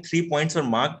marker pen, 3 points were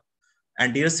marked: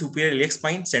 anterior superior iliac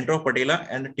spine, center of patella,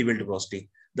 and tibial tuberosity.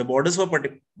 The borders for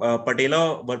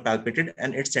patella were palpated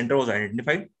and its center was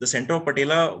identified. The center of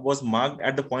patella was marked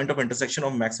at the point of intersection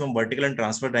of maximum vertical and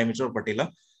transverse diameter of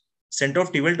patella. Center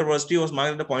of tibial tuberosity was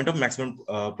marked at the point of maximum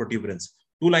protuberance.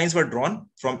 2 lines were drawn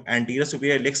from anterior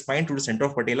superior iliac spine to the center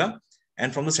of patella,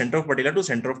 and from the center of patella to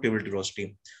center of tibial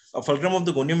tuberosity. A fulcrum of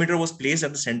the goniometer was placed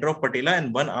at the center of patella,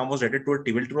 and one arm was directed toward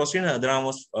tibial tuberosity, and the other arm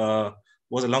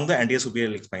was along the anterior superior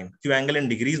iliac spine. Q angle in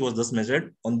degrees was thus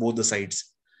measured on both the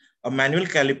sides. A manual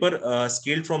caliper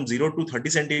scaled from 0 to 30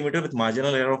 centimeter with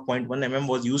marginal error of 0.1 mm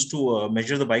was used to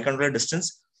measure the bicondylar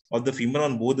distance of the femur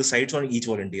on both the sides on each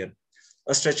volunteer.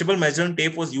 A stretchable measuring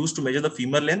tape was used to measure the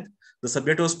femur length. The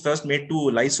subject was first made to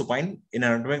lie supine in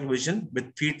anatomical position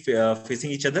with feet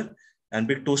facing each other and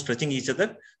big toes stretching each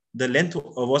other. The length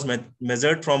was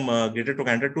measured from greater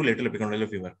trochanter to lateral epicondylar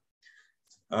femur.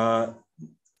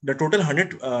 A total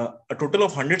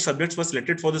of 100 subjects were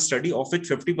selected for the study, of which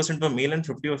 50% were male and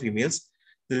 50 were females.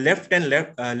 The left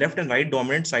and right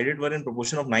dominant sided were in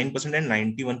proportion of 9% and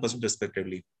 91%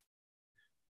 respectively.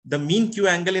 The mean Q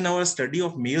angle in our study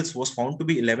of males was found to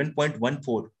be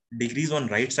 11.14 degrees on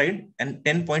right side and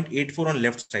 10.84 on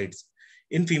left sides.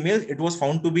 In females, it was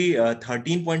found to be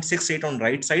 13.68 on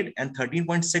right side and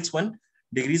 13.61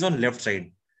 degrees on left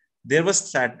side. There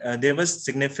was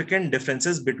significant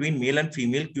differences between male and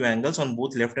female Q angles on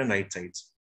both left and right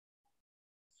sides.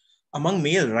 Among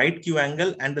male, right Q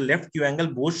angle and the left Q angle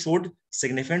both showed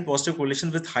significant positive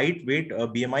correlations with height, weight,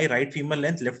 BMI, right femur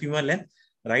length, left femur length,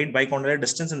 right bicondylar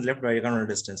distance, and left bicondylar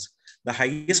distance. The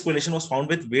highest correlation was found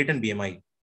with weight and BMI.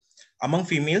 Among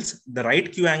females, the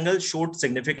right Q angle showed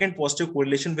significant positive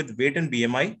correlation with weight and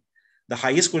BMI. The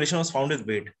highest correlation was found with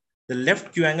weight. The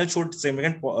left Q angle showed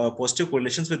significant positive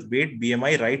correlations with weight,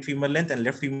 BMI, right femur length, and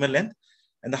left femur length,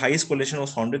 and the highest correlation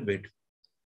was found with weight.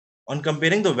 On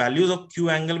comparing the values of Q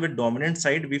angle with dominant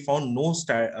side, we found no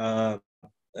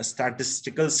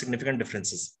statistical significant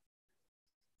differences.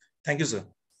 Thank you, sir.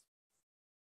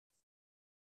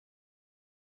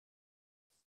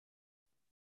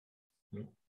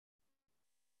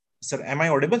 Sir, am I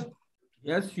audible?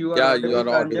 Yes, you are. Yeah, audible, you are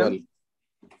audible.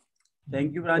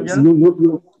 Thank you,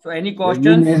 Pranjal. So, any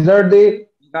questions? You measured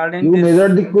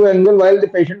the Q angle while the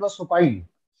patient was supine.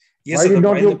 Yes, Why sir. did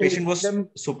not While you the patient was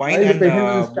supine while the and patient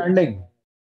was standing?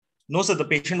 No, sir. The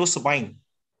patient was supine.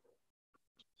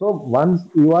 So once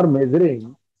you are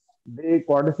measuring the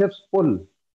quadriceps pull.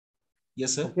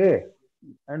 Yes, sir. Okay.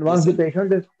 And once the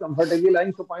patient is comfortably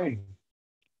lying supine.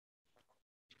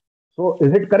 So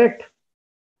is it correct?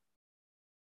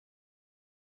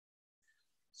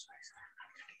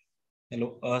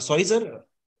 Hello. Sorry, sir.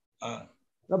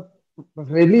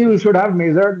 Really, you should have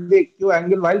measured the Q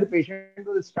angle while the patient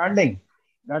was standing.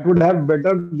 That would have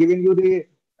better giving you the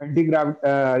anti-gravity.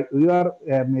 You are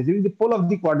measuring the pull of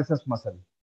the quadriceps muscle.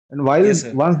 And while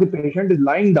once the patient is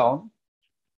lying down,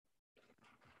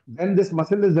 then this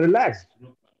muscle is relaxed.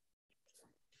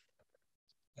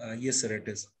 Yes, sir, it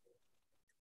is.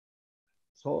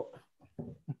 So,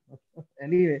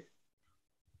 anyway,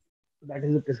 that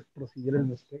is a procedural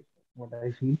mistake, what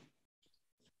I feel.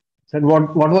 Said,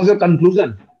 what was your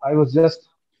conclusion? I was just...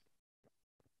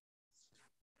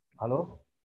 Hello?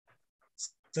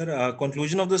 Sir,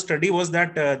 conclusion of the study was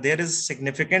that there is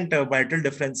significant vital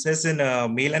differences in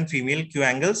male and female Q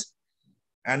angles.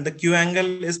 And the Q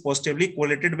angle is positively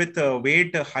correlated with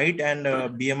weight, height, and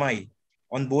BMI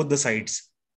on both the sides.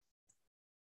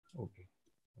 Okay.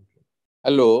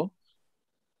 Hello.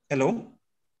 Hello.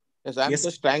 Yes, I'm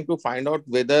just trying to find out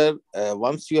whether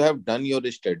once you have done your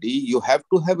study, you have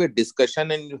to have a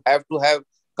discussion and you have to have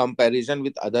comparison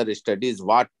with other studies.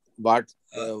 What is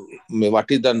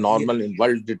the normal in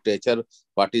world literature?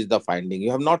 What is the finding?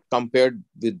 You have not compared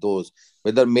with those,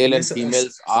 whether male and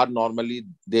females are normally,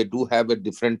 they do have a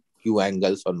different Q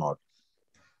angles or not.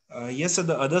 Yes, sir.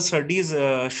 The other studies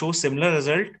show similar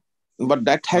result. But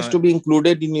that has to be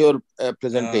included in your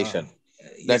presentation.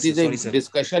 That is a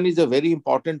discussion is a very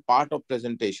important part of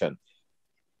presentation.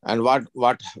 And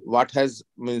what has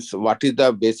means what is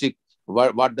the basic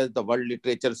what does the world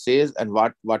literature says and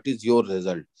what is your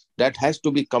result? That has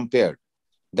to be compared.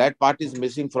 That part is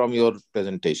missing from your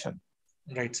presentation.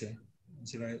 Right, sir.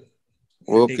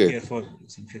 Okay. Take care for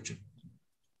this in future.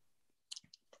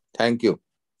 Thank you.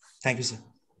 Thank you, sir.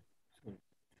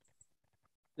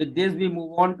 With this, we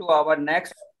move on to our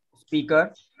next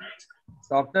speaker,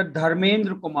 Dr.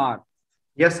 Dharmendra Kumar.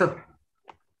 Yes, sir.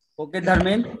 Okay,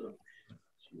 Dharmendra.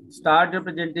 Start your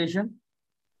presentation.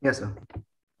 Yes, sir.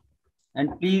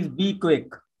 And please be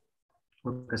quick.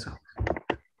 Okay, sir.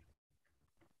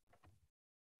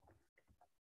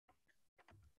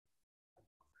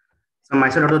 So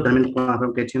myself, Dr. Dharmendra Kumar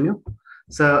from KGMU.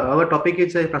 So our topic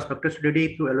is a prospective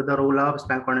study to evaluate the role of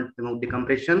spinal cord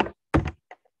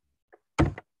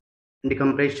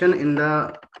decompression in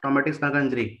the traumatic spinal cord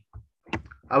injury.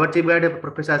 Our chief guide is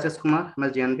Professor Ashwani Kumar,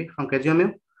 MSGNB from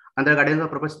KGMU, under the guidance of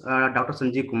Professor Dr.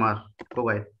 Sanjay Kumar,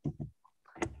 co-guide.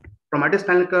 Traumatic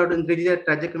spinal cord injury is a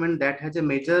tragic event that has a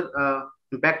major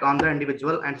impact on the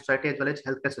individual and society as well as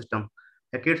healthcare system.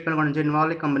 Acute spinal cord injury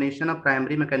involves a combination of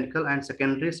primary mechanical and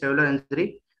secondary cellular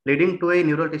injury leading to a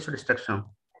neural tissue destruction.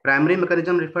 Primary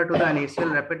mechanism refer to the initial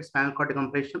rapid spinal cord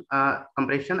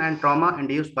compression and trauma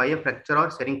induced by a fracture or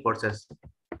shearing forces.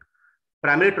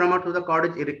 Primary trauma to the cord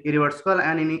is irreversible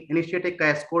and initiate a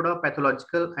cascade of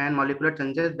pathological and molecular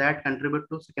changes that contribute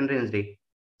to secondary injury.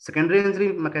 Secondary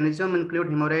injury mechanism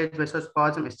include hemorrhage,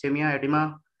 vasospasm, ischemia,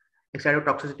 edema,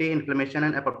 excitotoxicity, inflammation,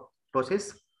 and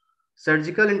apoptosis.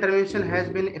 Surgical intervention has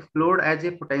been explored as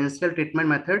a potential treatment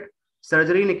method.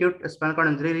 Surgery in acute spinal cord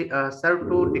injury serve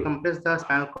to decompress the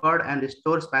spinal cord and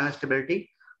restore spinal stability,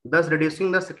 thus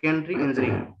reducing the secondary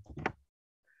injury.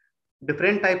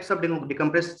 Different types of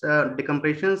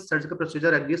decompression surgical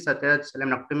procedure exist, such as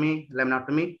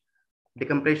laminotomy,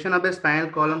 Decompression of the spinal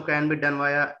column can be done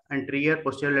via anterior,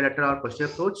 posterior, lateral, or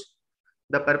posterior approach.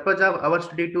 The purpose of our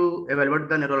study to evaluate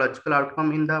the neurological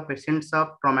outcome in the patients of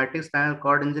traumatic spinal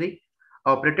cord injury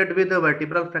operated with the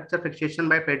vertebral fracture fixation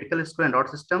by pedicle screw and rod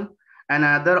system, and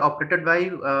other operated by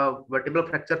vertebral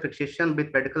fracture fixation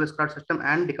with pedicle screw system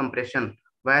and decompression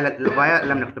via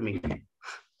laminectomy.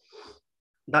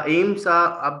 The aims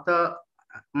of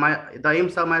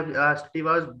my study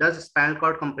was: does spinal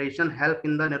cord compression help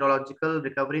in the neurological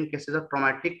recovery in cases of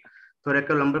traumatic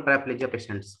thoracolumbar paraplegia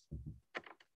patients?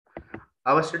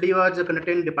 Our study was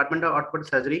conducted in Department of Orthopedic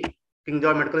Surgery, King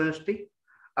George Medical University.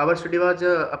 Our study was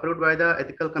approved by the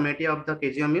Ethical Committee of the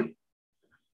KGMU.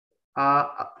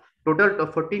 Total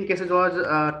 14 cases was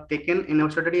taken in our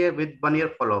study with 1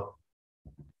 year follow-up.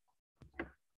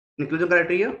 Inclusion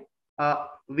criteria: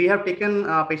 we have taken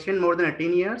patient more than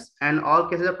 18 years and all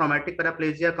cases of traumatic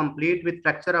paraplegia complete with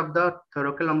fracture of the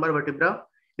thoracolumbar vertebra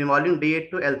involving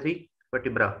D8 to L3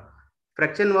 vertebra.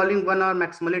 Fracture involving 1 or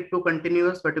maximally 2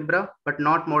 continuous vertebra, but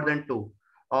not more than 2.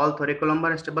 All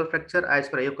thoracolumbar stable fracture as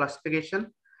per AO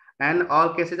classification, and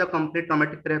all cases of complete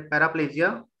traumatic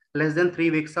paraplegia less than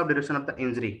 3 weeks of duration of the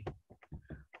injury.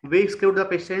 We exclude the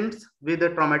patients with the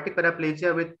traumatic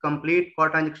paraplegia with complete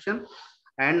cord transaction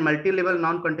and multi-level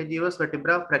non-contiguous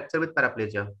vertebra fracture with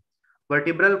paraplegia.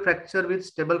 Vertebral fracture with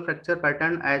stable fracture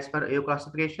pattern as per AO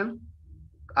classification.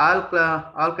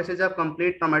 All cases of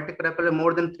complete traumatic paraplegia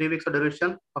more than 3 weeks of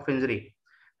duration of injury.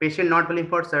 Patient not willing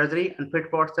for surgery, unfit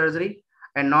for surgery,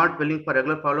 and not willing for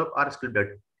regular follow-up are excluded.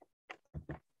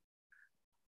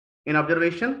 In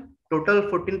observation, total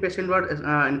 14 patients were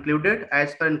included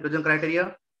as per inclusion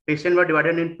criteria. Patients were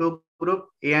divided in 2 groups,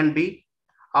 A and B.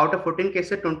 Out of 14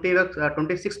 cases,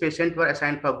 26 patients were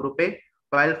assigned for Group A,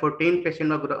 while 14 patients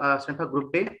were assigned for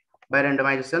Group A by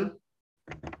randomization.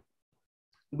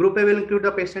 Group A will include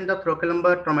the patient of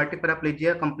thoracolumbar traumatic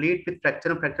paraplegia complete with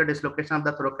fracture and fracture dislocation of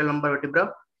the thoracolumbar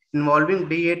vertebra involving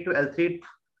D8 to L3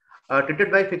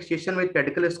 treated by fixation with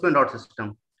pedicle screw and rod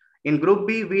system. In Group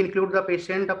B, we include the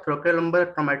patient of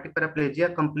thoracolumbar traumatic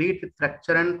paraplegia complete with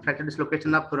fracture and fracture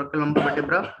dislocation of thoracolumbar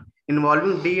vertebra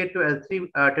involving D8 to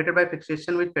L3 treated by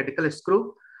fixation with pedicle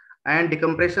screw and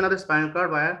decompression of the spinal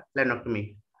cord via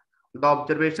laminectomy. The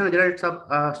observation results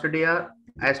of study are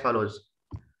as follows.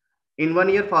 In 1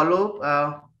 year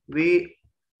follow, we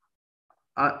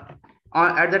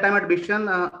at the time of admission,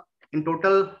 in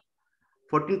total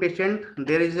 14 patients,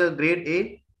 there is a grade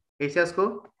A ACR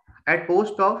score. At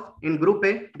post-op, in Group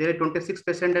A, there are 26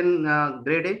 patients in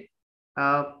grade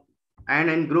A, and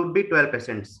in Group B, 12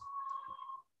 patients.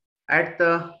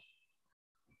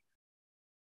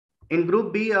 In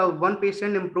Group B, 1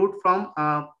 patient improved from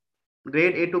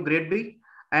grade A to grade B,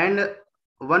 and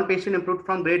 1 patient improved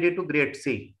from grade A to grade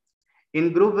C.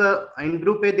 In Group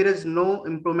A, there is no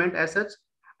improvement as such.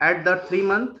 At the 3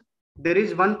 month, there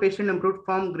is 1 patient improved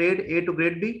from grade A to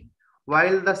grade B,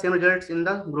 while the same results in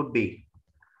the Group B.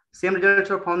 Same results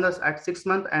are found at 6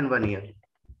 months and 1 year.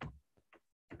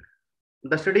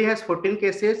 The study has 14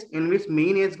 cases in which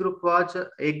mean age group was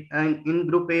in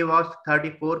Group A was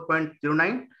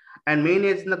 34.09 and mean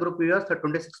age in the Group B was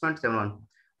 26.71.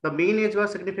 The mean age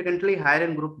was significantly higher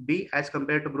in Group B as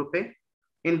compared to Group A.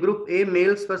 In Group A,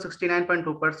 males were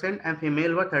 69.2% and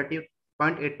female were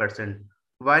 30.8%,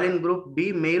 while in Group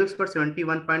B, males were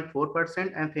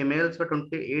 71.4% and females were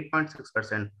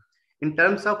 28.6%. In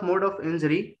terms of mode of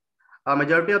injury, a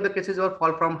majority of the cases were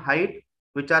fall from height,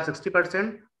 which are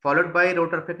 60%, followed by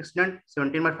rotator accident,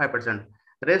 17.5%,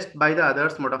 rest by the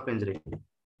others mode of injury.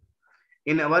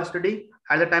 In our study,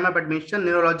 at the time of admission,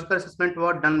 neurological assessment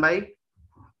was done by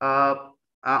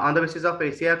on the basis of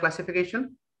ACR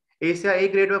classification. ACR A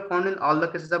grade were found in all the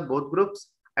cases of both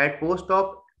groups. At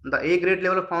post-op, the A grade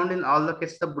level found in all the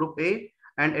cases of Group A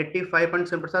and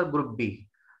 85.7% of Group B.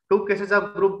 2 cases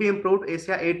of Group B improved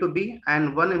ACR A to B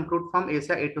and 1 improved from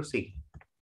ACR A to C.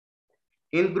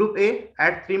 In Group A,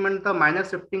 at 3 months, the minor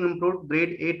shifting improved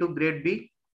grade A to grade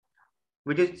B,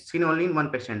 which is seen only in 1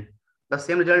 patient. The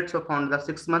same results were found in the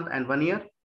 6 month and 1 year.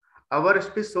 Our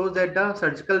study shows that the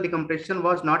surgical decompression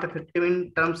was not effective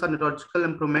in terms of neurological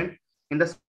improvement in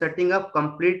the setting of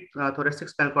complete thoracic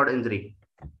spinal cord injury.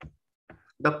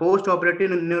 The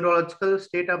post-operative neurological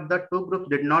state of the 2 groups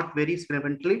did not vary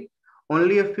significantly.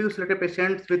 Only a few selected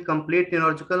patients with complete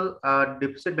neurological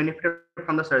deficit benefited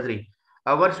from the surgery.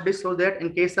 Our study shows that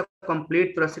in case of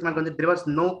complete thoracic spinal cord injury, there was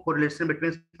no correlation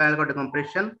between spinal cord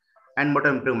decompression and motor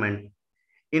improvement.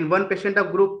 In 1 patient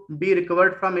of Group B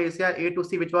recovered from ACR A to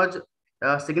C, which was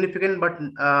significant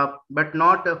but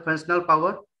not functional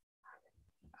power,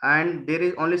 and there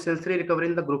is only sensory recovery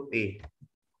in the Group A.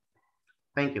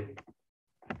 Thank you.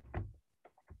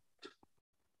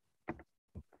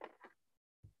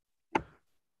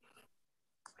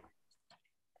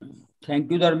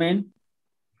 Thank you, Dharmen.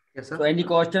 Yes, sir. So any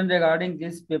question regarding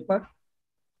this paper?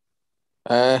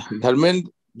 Dharmen,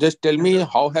 just tell me,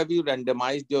 how have you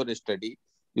randomized your study?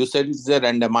 You said it's a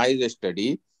randomized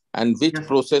study, and which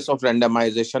process of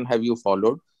randomization have you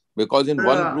followed? Because in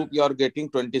one group you are getting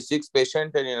 26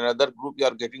 patients, and in another group you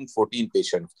are getting 14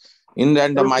 patients. In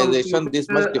randomization, this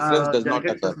much difference does not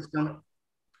occur.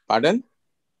 Pardon?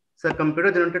 Sir,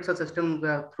 computer generated system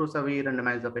through we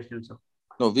randomize the patients. Sir.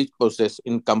 No, which process?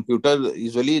 In computer,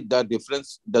 usually the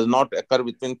difference does not occur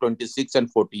between 26 and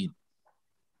 14.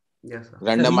 Yes, sir.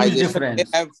 Randomization may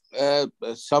have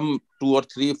some 2 or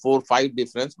 3, 4, 5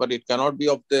 difference, but it cannot be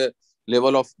of the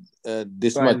level of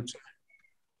this much.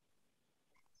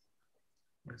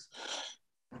 Yes.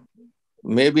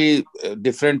 Maybe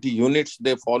different units,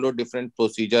 they follow different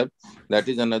procedure. That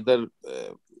is another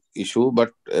issue.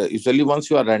 But usually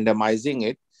once you are randomizing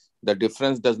it, the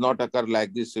difference does not occur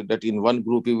like this, so that in one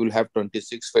group you will have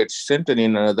 26 patients and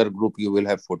in another group you will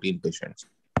have 14 patients.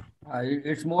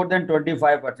 It's more than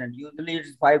 25%. Usually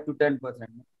it's 5 to 10%.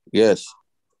 Yes.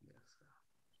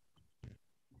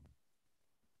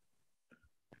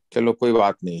 चलो कोई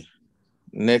बात नहीं.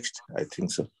 Next, I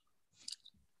think so.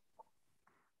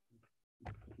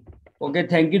 Okay,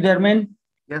 thank you, Dharmen.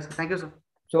 Yes, thank you, sir.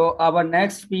 So our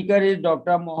next speaker is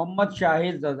Dr. Mohammad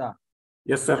Shahid Zaza.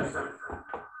 Yes, sir.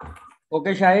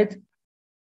 Okay, Shahid,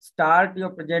 start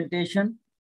your presentation.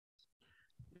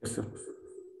 Yes, sir.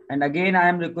 And again, I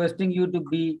am requesting you to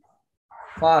be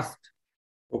fast.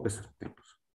 Okay, sir. Thank you.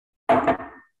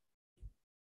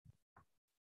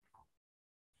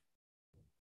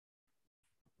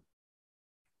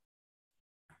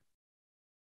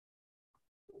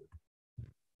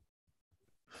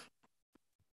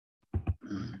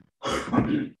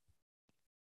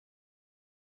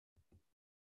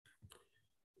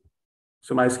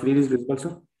 So my screen is visible,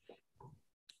 sir?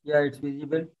 Yeah, it's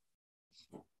visible.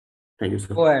 Thank you,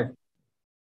 sir. Go ahead.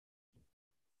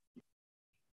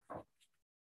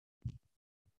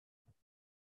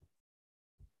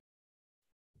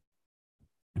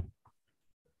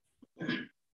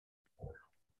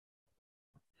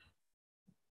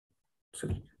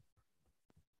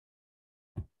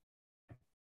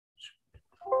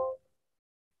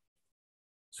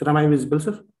 Sir, am I visible,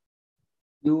 sir?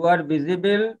 You are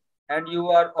visible and you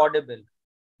are audible.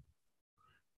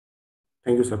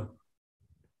 Thank you, sir.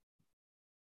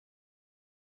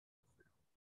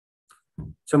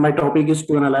 So my topic is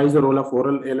to analyze the role of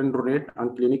oral alendronate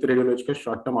on clinical radiological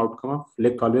short-term outcome of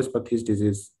Lake-Colwell-Pathy's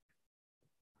disease.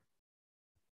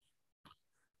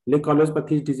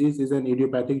 Lake-Colwell-Pathy's disease is an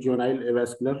idiopathic juvenile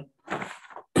avascular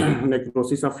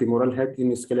necrosis of femoral head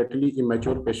in skeletally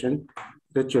immature patient,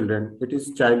 the children. It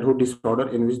is childhood disorder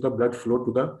in which the blood flow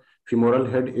to the femoral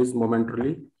head is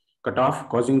momentarily cut off,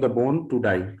 causing the bone to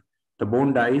die. The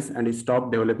bone dies and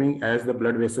stops developing as the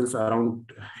blood vessels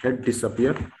around head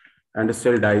disappear and the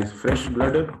cell dies. Fresh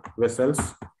blood vessels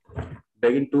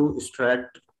begin to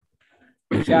extract.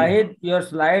 Shahid, your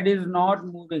slide is not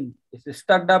moving. It's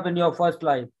stuck up in your first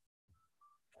slide.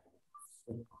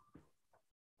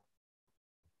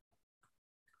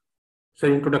 So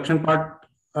introduction part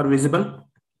are visible?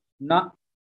 No.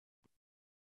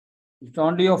 It's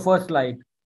only your first slide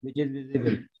which is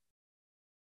visible.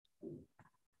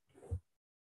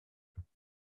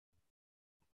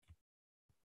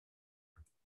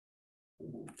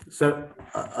 Sir,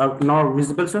 now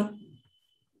visible, sir?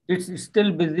 It's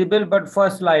still visible, but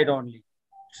first slide only.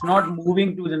 It's not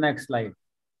moving to the next slide.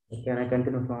 Can I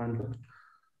continue from?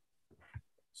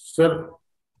 Sir.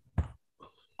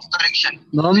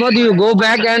 Mohammed, you go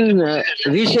back and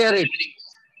reshare it.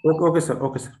 Okay, okay, sir.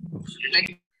 Okay, sir.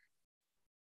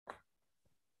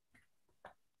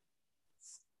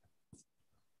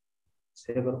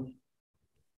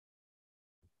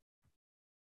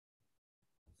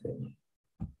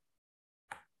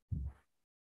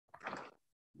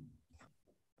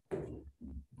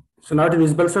 So now it is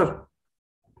visible, sir?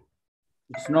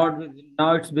 It's not visible.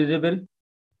 Now it's visible.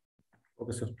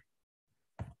 Okay, sir.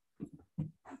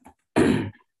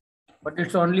 But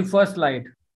it's only first slide.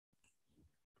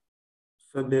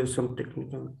 So there's some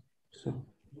technical. So.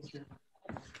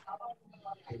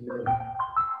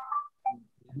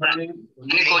 Any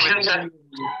questions, sir?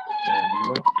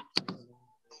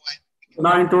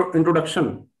 Now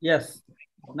introduction. Yes.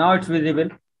 Now it's visible.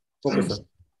 Okay, sir.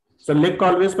 So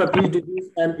Lake-Colwell-Pathy's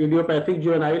disease and idiopathic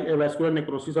juvenile avascular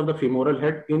necrosis of the femoral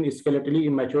head in skeletally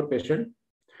immature patient.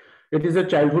 It is a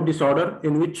childhood disorder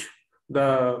in which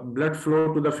the blood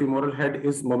flow to the femoral head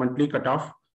is momentarily cut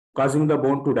off, causing the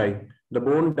bone to die. The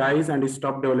bone dies and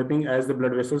stops developing as the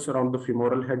blood vessels around the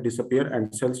femoral head disappear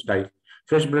and cells die.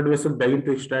 fresh blood vessels begin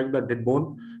to extract the dead bone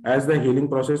as the healing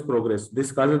process progresses.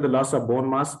 This causes the loss of bone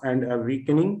mass and a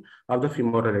weakening of the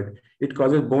femoral head. It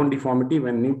causes bone deformity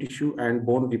when new tissue and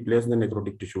bone replace the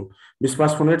necrotic tissue.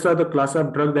 Bisphosphonates are the class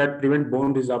of drug that prevent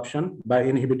bone resorption by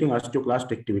inhibiting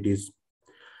osteoclast activities.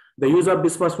 The use of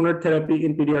bisphosphonate therapy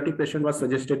in pediatric patients was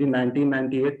suggested in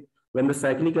 1998 when the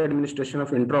cyclic administration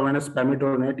of intravenous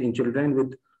pamidronate in children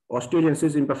with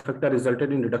osteogenesis imperfecta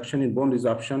resulted in reduction in bone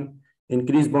resorption,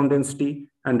 increased bone density,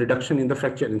 and reduction in the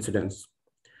fracture incidence.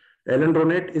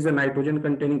 Alendronate is a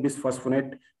nitrogen-containing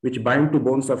bisphosphonate which bind to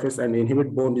bone surface and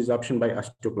inhibit bone resorption by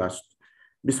osteoclast.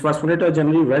 Bisphosphonates are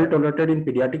generally well tolerated in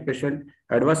pediatric patients,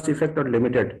 adverse effects are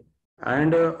limited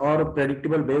and are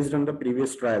predictable based on the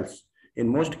previous trials. In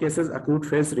most cases, acute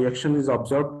phase reaction is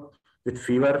observed with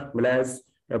fever, malaise,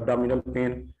 abdominal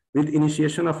pain, with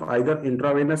initiation of either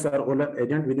intravenous or oral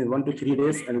agent within 1 to 3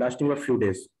 days and lasting for a few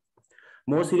days.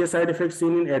 More serious side effects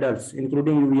seen in adults,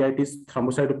 including uveitis,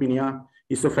 thrombocytopenia,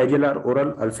 esophageal or oral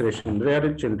ulceration, rare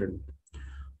in children.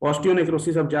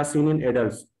 Osteonecrosis of jaw seen in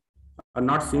adults are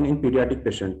not seen in pediatric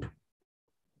patients.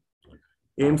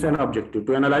 Aims and objective: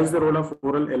 to analyze the role of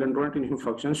oral alendronate in human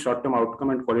function, short-term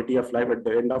outcome, and quality of life at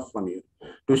the end of 1 year.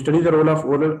 To study the role of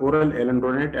oral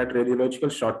alendronate at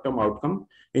radiological short-term outcome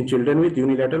in children with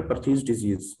unilateral Perthes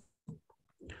disease.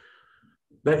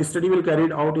 The study will be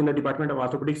carried out in the Department of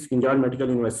Orthopaedics, Kinjal Medical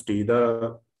University.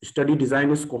 The study design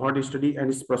is cohort study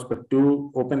and is prospective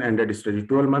open-ended study,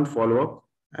 12-month follow-up,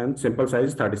 and sample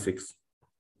size 36.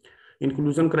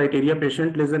 Inclusion criteria: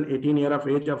 patient less than 18 years of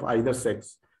age of either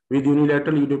sex, with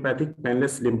unilateral idiopathic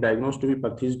painless limb diagnosed to be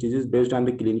Perthes disease based on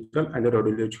the clinical and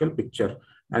radiological picture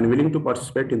and willing to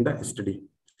participate in the study.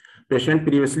 Patient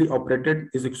previously operated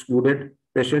is excluded.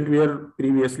 Patient were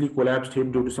previously collapsed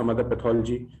hip due to some other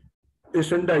pathology.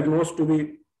 Patient diagnosed to be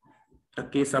a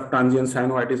case of transient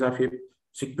synovitis of hip,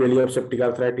 sequelae of septic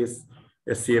arthritis,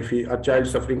 SCFE, a child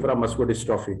suffering from muscular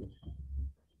dystrophy.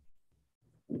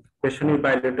 Patient with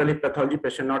bilateral hip pathology,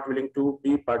 patient not willing to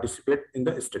participate in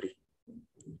the study.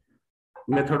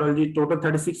 Methodology: total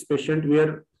 36 patients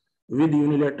were with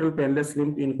unilateral painless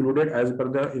limb included as per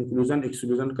the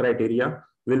inclusion-exclusion criteria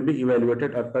will be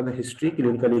evaluated as per the history,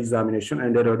 clinical examination,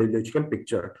 and a radiological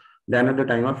picture done at the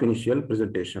time of initial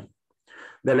presentation.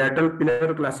 The lateral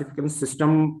pillar classification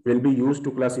system will be used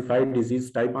to classify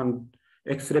disease type on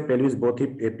X-ray pelvis both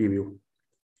hip AP view.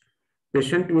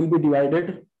 Patient will be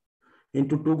divided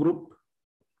into two groups.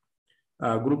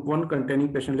 Group 1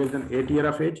 containing patient less than 8 years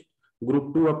of age.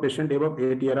 Group 2 of patient above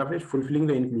 8 years of age fulfilling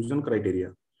the inclusion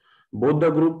criteria. Both the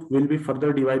group will be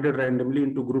further divided randomly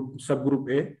into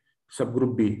subgroup A,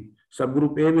 subgroup B.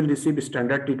 Subgroup A will receive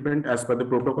standard treatment as per the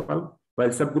protocol, while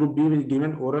subgroup B will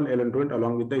given oral alendronate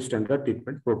along with the standard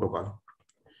treatment protocol.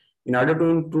 In order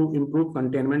to improve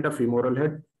containment of femoral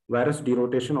head, varus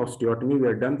derotation osteotomy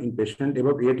were done in patient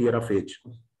above 8 years of age.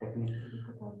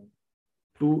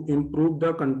 To improve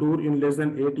the contour in less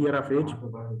than 8 years of age,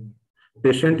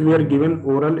 patients were given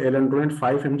oral alendronate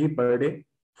 5 mg per day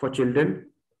for children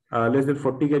less than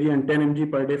 40 kg and 10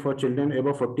 mg per day for children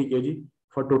above 40 kg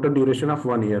for total duration of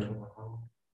 1 year.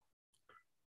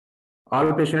 All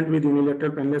patients with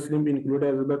unilateral painless limb included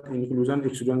as the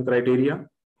inclusion-exclusion criteria.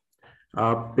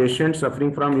 Patients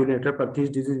suffering from unilateral Perthes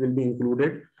disease will be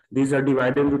included. These are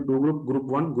divided into two groups: Group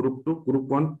 1, Group 2. Group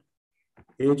 1,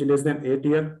 age less than 8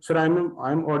 years. Sir, I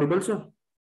am audible, sir?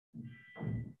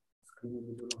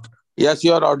 Yes,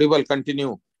 you are audible.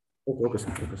 Continue. Okay, sir.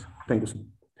 Okay, sir. Thank you, sir.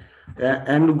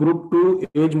 And Group 2,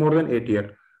 age more than 8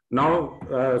 years. Now,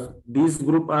 these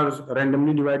groups are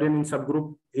randomly divided in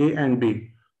subgroup A and B.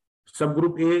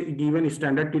 Subgroup A given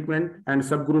standard treatment and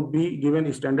subgroup B given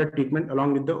standard treatment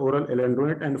along with the oral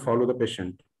alendronate and follow the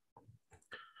patient.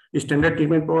 Standard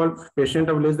treatment for patient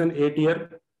of less than 8 years,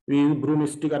 we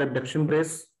broomstick or abduction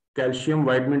brace, calcium,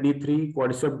 vitamin D3,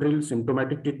 quadricep drill,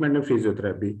 symptomatic treatment and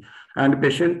physiotherapy. And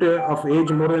patient of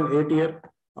age more than 8 years,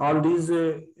 all these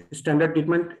standard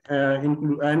treatment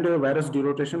include and varus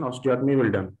derotation osteotomy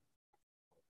will done.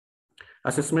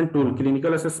 Assessment tool: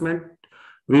 clinical assessment.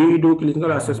 We do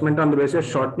clinical assessment on the basis of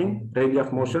shortening, range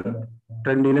of motion,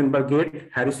 Trendelenburg gait,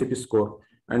 Harris CT score.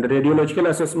 And radiological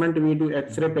assessment, we do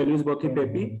X-ray pelvis both hip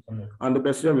AP on the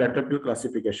basis of lateral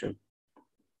classification.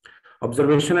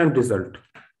 Observation and result.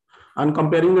 On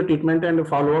comparing the treatment and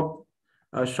follow-up,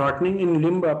 shortening in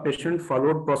limb patient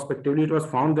followed prospectively, it was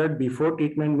found that before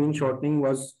treatment mean shortening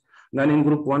was done in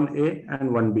group 1A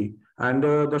and 1B. And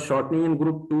the shortening in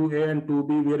group 2A and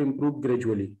 2B were improved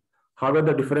gradually. However,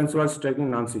 the difference was striking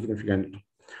non-significant.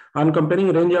 On comparing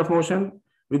range of motion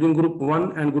within group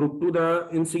 1 and group 2, the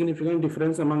insignificant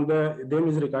difference among them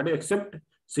is recorded except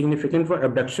significant for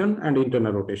abduction and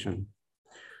internal rotation.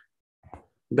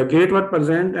 The gait was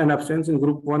present and absence in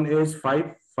group 1A is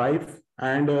 5, 5,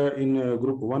 and in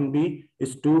group 1B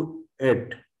is 2,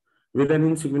 8, with an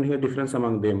insignificant difference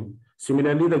among them.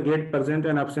 Similarly, the gait present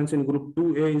and absence in group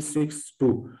 2A is 6,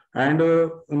 2, and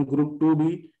in group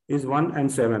 2B is 1 and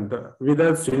 7, with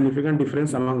a significant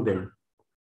difference among them.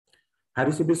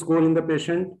 RCP score in the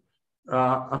patient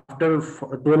after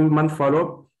 12-month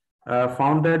follow-up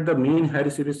found that the mean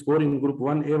RCP score in group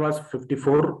 1A was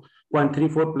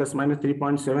 54.34 plus minus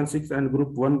 3.76, and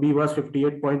group 1B was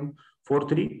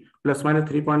 58.43 plus minus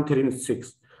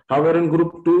 3.36. However, in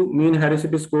group 2, mean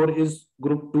RCP score is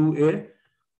group 2A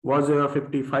was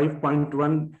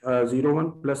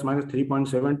 55.101 plus minus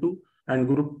 3.72, and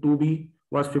group 2B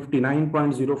was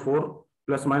 59.04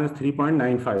 plus minus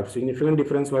 3.95. Significant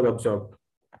difference was observed.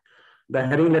 The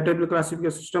herring lateral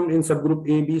classification system in subgroup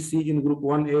A, B, C in group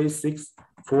 1A is 6,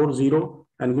 4, 0,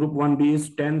 and group 1B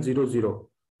is 10, 0, 0,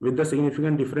 with the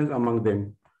significant difference among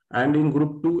them. And in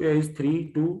group 2A is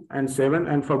 3, 2, and 7,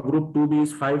 and for group 2B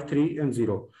is 5, 3, and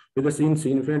 0, with the same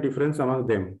significant difference among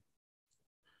them.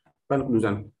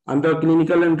 Conclusion. Under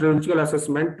clinical and radiological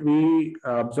assessment, we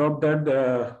observed that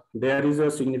there is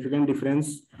a significant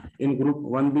difference in group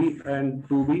 1B and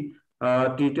 2B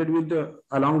treated with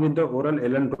along with the oral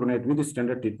alendronate with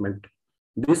standard treatment.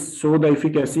 This shows the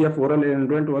efficacy of oral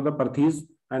alendronate over the Perthes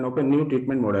and open new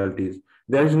treatment modalities.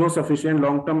 There is no sufficient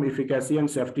long-term efficacy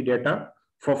and safety data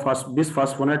for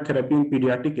bisphosphonate therapy in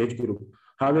pediatric age group.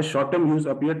 However, short-term use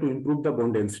appear to improve the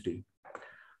bone density.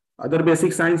 Other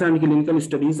basic science and clinical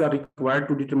studies are required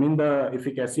to determine the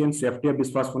efficacy and safety of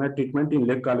bisphosphonate treatment in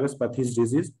leg calvus Perthes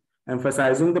disease,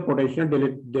 emphasizing the potential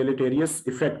deleterious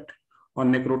effect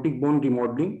on necrotic bone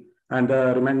remodeling and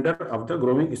the remainder of the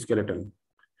growing skeleton.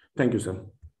 Thank you, sir.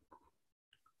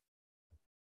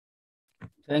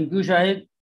 Thank you, Shahid.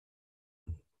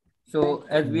 So,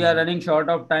 as we are running short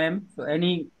of time, so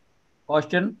any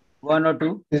question, one or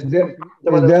two? Was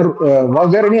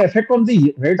there any effect on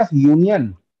the rate of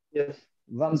union? Yes.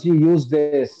 Once you use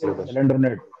this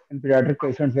alendronate in pediatric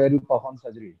patients where you perform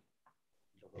surgery?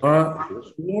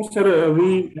 No, sir.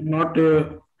 We cannot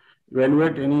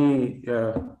evaluate any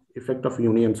effect of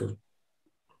union, sir.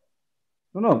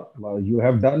 No. You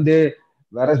have done the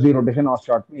varus derotation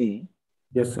osteotomy.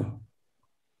 Yes, sir.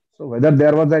 So whether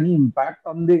there was any impact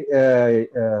on the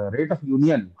rate of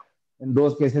union in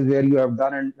those cases where you have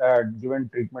done and given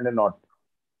treatment and not?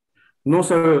 No,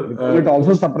 sir. Because it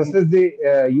also suppresses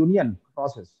the union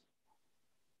process.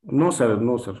 No, sir.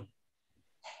 No, sir.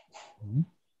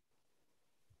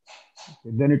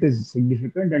 Then it is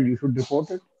significant and you should report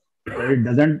it. But it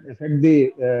doesn't affect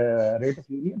the rate of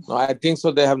union. No, I think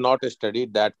so. They have not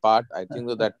studied that part. I think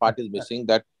so that part is missing.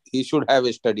 That he should have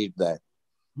studied that.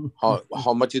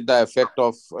 How much is the effect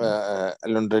of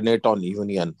alendronate on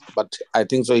union? But I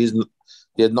think so. He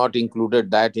has not included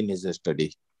that in his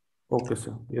study. Okay,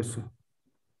 sir. Yes, sir.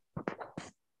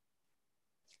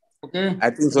 Okay. I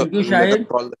think so. Thank you, Let us Shahid.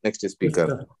 call the next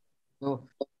speaker. So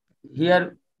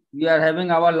here we are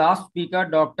having our last speaker,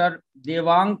 Dr.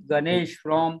 Devang Ganesh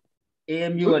from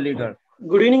AMU Aligarh.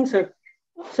 Good evening, sir.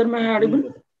 Sir, am I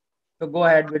audible? So go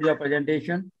ahead with your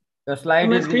presentation. The slide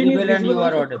My is screen visible and you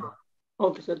are audible.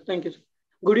 Okay, sir. Thank you, sir.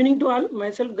 Good evening to all.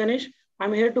 Myself, Ganesh.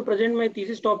 I'm here to present my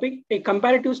thesis topic, a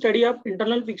comparative study of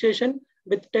internal fixation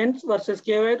with TENS versus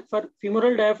KY for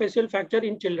femoral diaphyseal fracture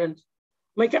in children.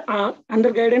 My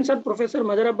under guidance of Professor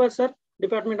Madhur Abbas, sir,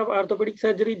 Department of Orthopedic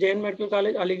Surgery, Jain Medical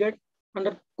College, Aligarh,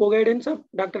 under co-guidance of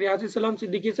Dr. Yasir Salam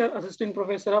Siddiqui, sir, Assistant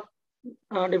Professor of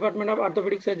Department of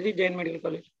Orthopedic Surgery, Jain Medical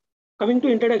College. Coming to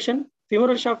introduction,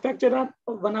 femoral shaft fracture are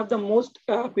one of the most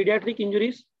common pediatric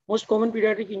injuries,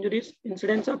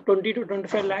 incidence of 20 to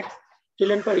 25 lakhs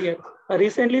children per year.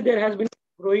 Recently, there has been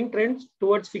growing trends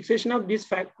towards fixation of this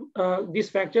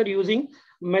fracture using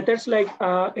methods like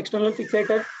external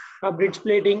fixator, bridge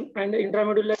plating, and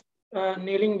intramedullary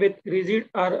nailing with rigid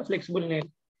or flexible nail.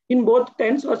 In both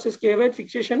TENS versus KY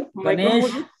fixation,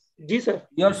 Ganesh, sir.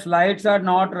 Your slides are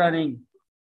not running.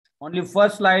 Only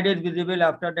first slide is visible.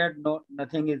 After that,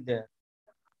 nothing is there.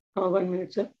 1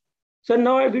 minute, sir. So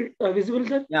now I will visible,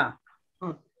 sir. Yeah.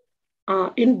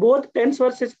 In both TENS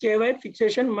versus KY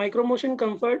fixation, micromotion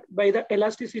comfort by the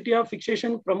elasticity of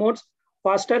fixation promotes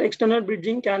faster external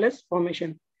bridging callus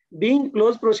formation. Being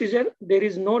closed procedure, there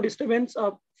is no disturbance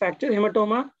of fracture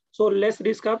hematoma, so less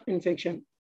risk of infection.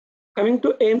 Coming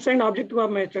to aims and objective of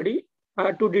my study,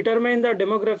 to determine the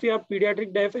demography of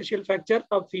pediatric diaphyseal fracture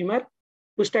of femur,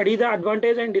 to study the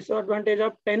advantage and disadvantage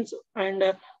of TENS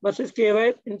and versus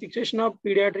KY in fixation of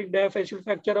pediatric diaphyseal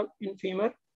fracture in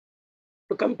femur,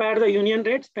 to compare the union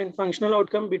rates and functional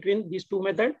outcome between these two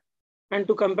methods, and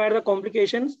to compare the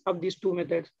complications of these two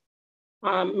methods.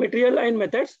 Material and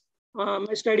methods.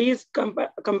 My study is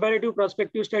comparative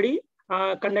prospective study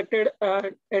conducted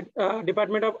at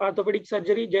Department of Orthopedic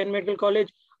Surgery, Jain Medical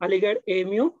College, Aligarh,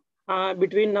 AMU,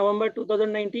 between November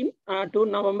 2019 to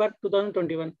November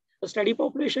 2021. The study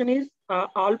population is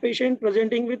all patients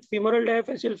presenting with femoral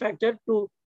diaphyseal fracture to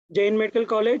Jain Medical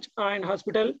College and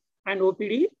hospital and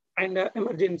OPD and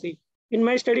emergency. In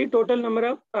my study, total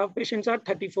number of patients are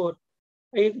 34.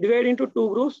 I divide into two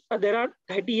groups. There are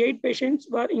 38 patients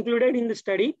were included in the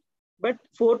study, but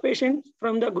 4 patients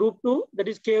from the group 2, that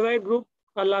is KY group,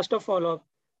 are last of follow-up.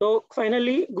 So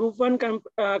finally, group 1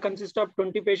 consists of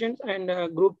 20 patients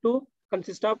and group 2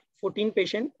 consists of 14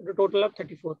 patients, the total of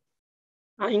 34.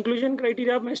 Inclusion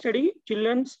criteria of my study,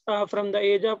 children from the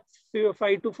age of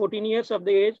 5 to 14 years of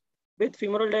the age with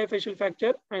femoral diaphyseal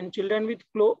fracture and children with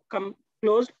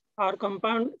closed or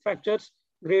compound fractures,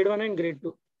 grade 1 and grade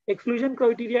 2. Exclusion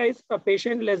criteria is a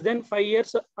patient less than 5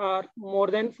 years or more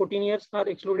than 14 years are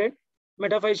excluded,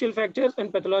 metaphyseal fractures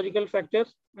and pathological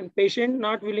fractures, and patient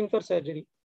not willing for surgery.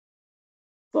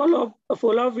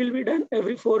 Follow-up will be done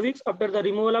every 4 weeks after the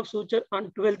removal of suture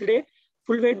on 12th day.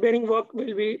 Full weight bearing work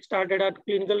will be started at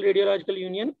Clinical Radiological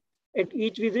Union. At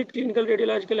each visit, clinical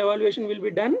radiological evaluation will be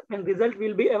done and result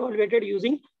will be evaluated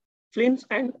using Flynn's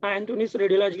and Anthony's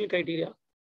radiological criteria.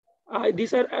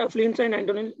 These are Flynn's and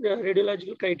Anthony's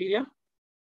radiological criteria.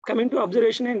 Coming to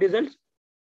observation and results,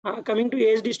 coming to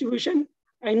age distribution,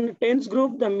 in 10th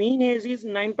group, the mean age is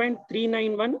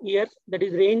 9.391 years, that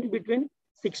is range between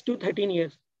 6 to 13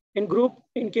 years. In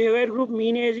KY group,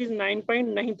 mean age is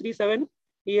 9.937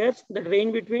 years, that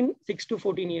range between 6 to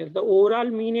 14 years. The overall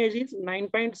mean age is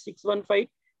 9.615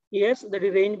 years, that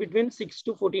is range between 6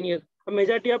 to 14 years. A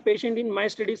majority of patients in my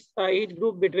studies age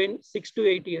group between 6 to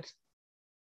 8 years.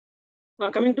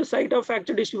 Coming to site of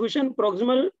fracture distribution,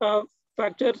 proximal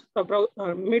fractures,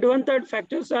 mid 1/3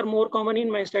 fractures are more common in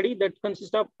my study, that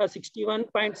consist of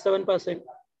 61.7%.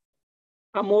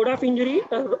 A mode of injury,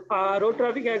 road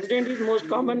traffic accident is most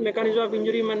common mechanism of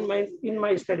injury in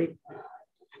my study.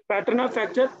 Pattern of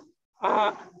fracture,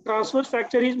 transverse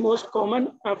fracture is most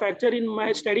common fracture in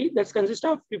my study, that consists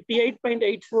of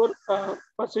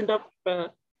 58.84% of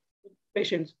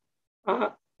patients.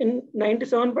 In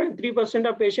 97.3%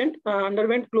 of patients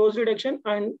underwent closed reduction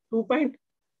and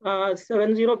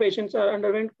 2.70 patients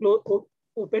underwent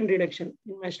open reduction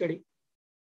in my study.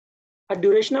 A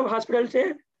duration of hospital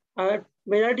stay,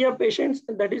 majority of patients,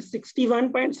 that is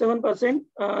 61.7%,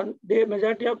 the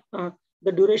majority of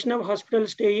the duration of hospital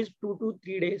stay is 2 to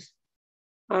 3 days.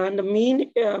 And the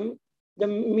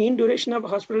mean duration of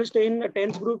hospital stay in the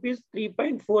 10th group is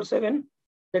 3.47,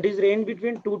 that is range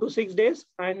between 2 to 6 days.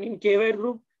 And in KY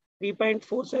group,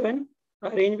 3.47,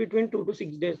 range between 2 to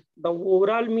 6 days. The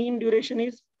overall mean duration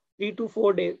is 3 to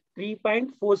 4 days,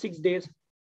 3.46 days.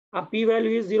 A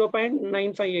p-value is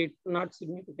 0.958, not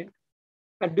significant.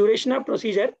 A duration of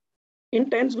procedure, in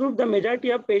 10th group, the majority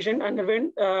of patients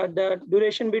underwent the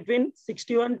duration between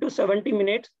 61 to 70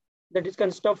 minutes, that is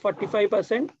consist of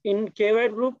 45%. In KY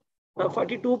group,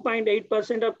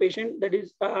 42.8% of patients, that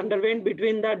is underwent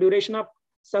between the duration of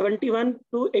 71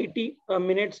 to 80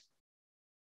 minutes.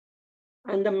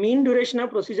 And the mean duration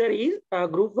of procedure is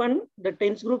group 1, the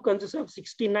 10th group consists of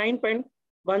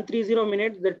 69.130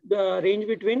 minutes, that range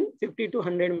between 50 to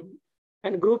 100 minutes.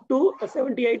 And group 2,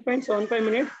 78.75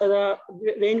 minutes,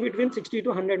 range between 60 to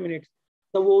 100 minutes.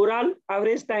 The overall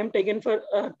average time taken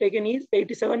is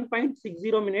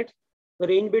 87.60 minutes, the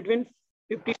range between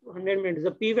 50 to 100 minutes.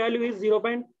 The p-value is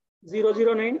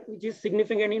 0.009, which is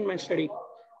significant in my study.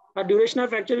 Duration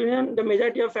of fracture union, the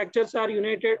majority of fractures are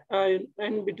united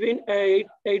and between 8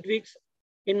 weeks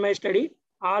in my study.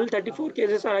 All 34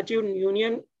 cases are achieved in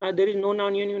union. There is no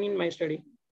non-union in my study.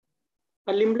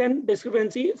 A limb length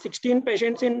discrepancy, 16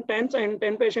 patients in 10th and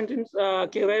 10 patients in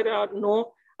KY are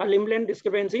no limb length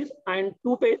discrepancies, and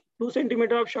 2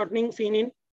 centimeter of shortening seen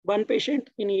in 1 patient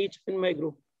in each in my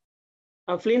group.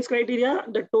 Flynn's criteria,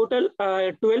 the total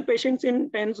 12 patients in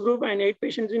 10th group and 8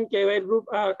 patients in KY group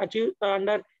are achieved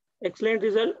under excellent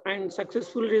result and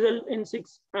successful result in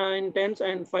 6 in 10th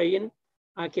and 5 in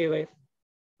KY.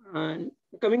 And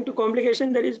coming to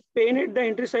complication, there is pain at the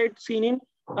entry site seen in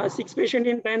 6 patients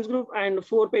in 10th group and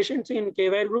 4 patients in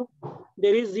KY group.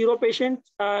 There is 0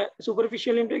 patients,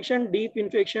 superficial infection, deep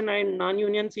infection, and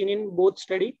non-union seen in both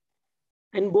study,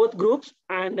 in both groups.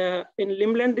 And in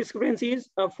limb length discrepancies,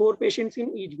 4 patients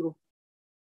in each group.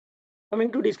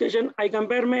 Coming to discussion, I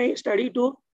compare my study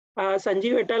to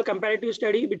Sanjay et al. Comparative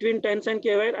study between 10th and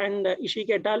KY and Ishik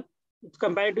et al.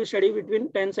 Comparative study between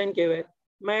 10th and KY.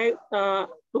 My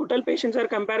total patients are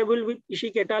comparable with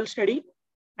Ishik et al. Study.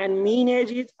 and mean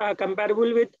age is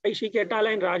comparable with Ishik et al.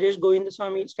 And Rajesh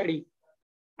Govindaswamy study.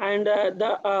 And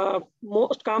the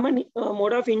most common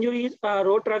mode of injury is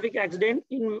road traffic accident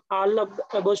in all of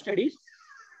the above studies.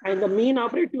 And the mean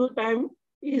operative time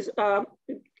is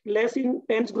less in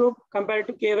TENS group compared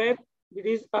to KY. It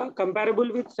is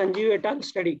comparable with Sanjay et al.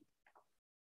 Study.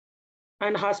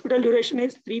 And hospital duration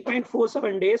is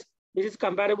 3.47 days. This is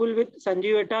comparable with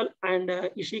Sanjay et al. And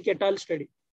Ishik et al. Study.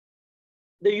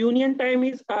 The union time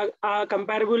is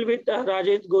comparable with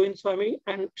Rajesh Govindaswamy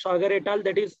and Sagar et al.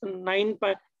 That is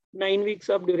 9 weeks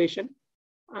of duration.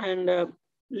 And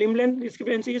limb length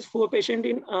discrepancy is 4 patients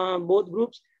in both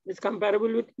groups. This is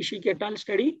comparable with Ishik et al.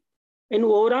 Study. In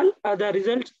overall, the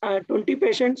results, 20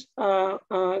 patients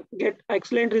get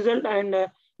excellent result and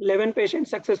 11 patients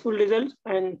successful results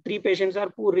and 3 patients are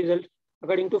poor results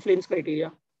according to Flynn's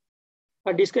criteria.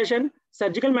 A discussion,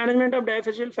 surgical management of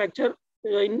diaphyseal fracture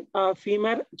in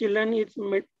female children is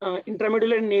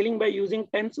intramedullary nailing by using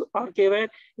TENS or KY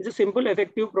is a simple,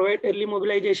 effective, provide early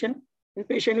mobilization in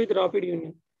patient with rapid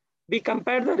union. We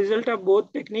compare the result of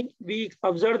both techniques. We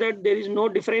observe that there is no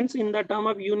difference in the term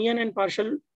of union and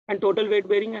partial and total weight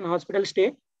bearing and hospital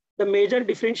stay. The major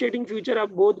differentiating feature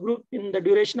of both groups in the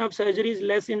duration of surgery is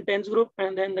less in TENS group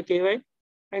and then the KY.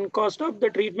 And cost of the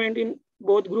treatment in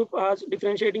both group has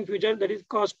differentiating feature, that is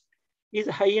cost is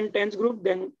high in TENS group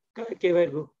than KY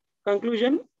group.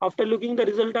 Conclusion, after looking the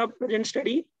result of present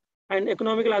study and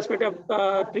economical aspect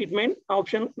of treatment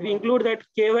option, we include that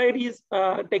KY is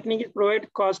technique is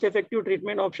provide cost-effective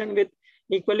treatment option with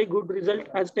equally good result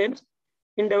as TENS.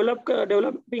 In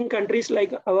developing countries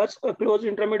like ours, a closed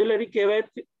intramedullary KY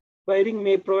wiring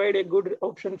may provide a good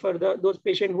option for those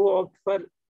patients who opt for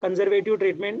conservative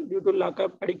treatment due to lack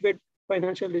of adequate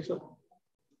financial resource.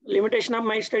 Limitation of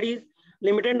my studies,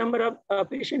 limited number of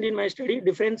patients in my study,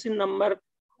 difference in number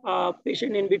of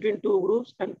patients in between two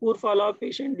groups, and poor follow-up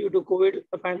patient due to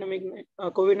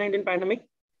COVID-19 pandemic,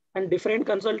 and different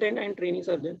consultant and training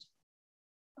surgeons.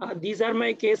 These are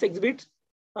my case exhibits.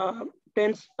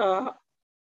 TENS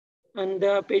and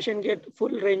the patient get full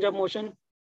range of motion.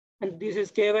 And this is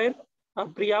KY,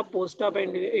 pre-op, post-op,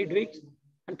 and 8 weeks.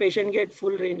 And patient get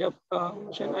full range of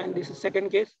motion. And this is second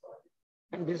case.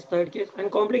 And this is third case. And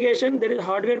complication, there is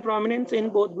hardware prominence in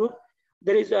both groups.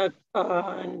 There is a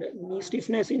and knee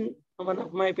stiffness in one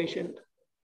of my patients.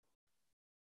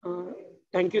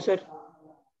 Thank you, sir.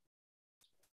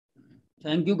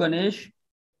 Thank you, Ganesh.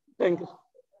 Thank you.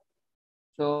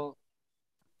 So,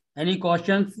 any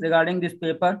questions regarding this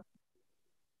paper?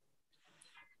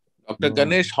 Dr.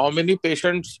 Ganesh, how many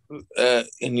patients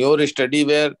in your study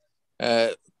were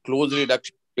closed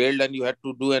reduction failed and you had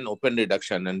to do an open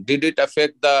reduction? And did it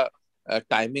affect the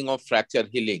timing of fracture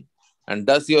healing? And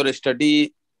does your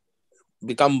study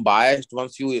become biased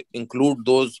once you include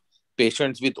those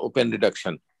patients with open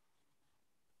reduction?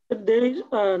 There is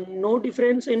no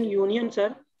difference in union,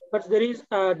 sir, but there is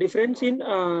a difference in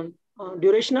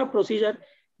duration of procedure.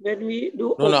 When we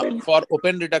do No, for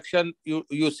open reduction,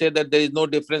 you say that there is no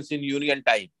difference in union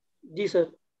time. Yes, sir.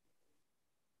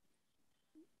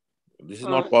 This is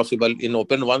not possible. In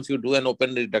open, once you do an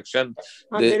open reduction,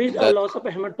 there is a loss of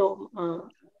hematome.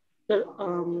 Sir,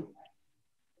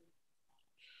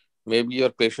 maybe your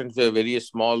patients were very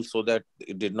small, so that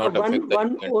it did not affect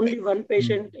the only one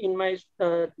patient in my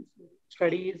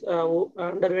studies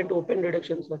underwent open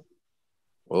reduction, sir.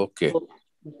 Okay.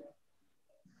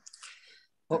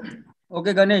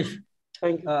 Okay, Ganesh.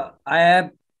 Thank you. I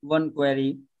have one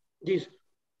query. Yes.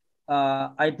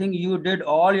 I think you did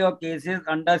all your cases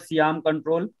under Siam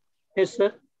control. Yes,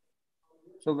 sir.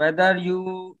 So whether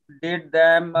you did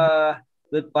them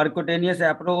with percutaneous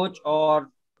approach or...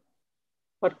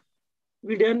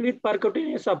 We done with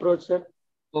percutaneous approach, sir.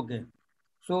 Okay.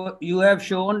 So you have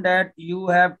shown that you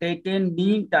have taken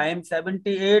mean time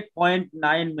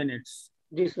 78.9 minutes.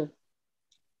 Yes, sir.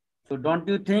 So don't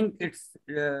you think it's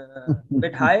a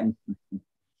bit high?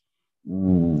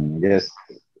 Yes.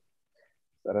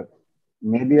 Sir,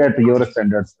 maybe at your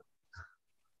standards.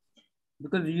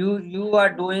 Because you are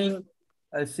doing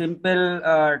a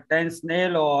simple TENS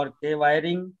nail or K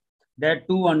wiring, that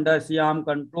too under Siam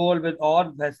control with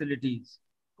all facilities.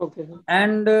 Okay.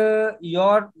 And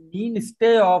your mean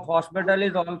stay of hospital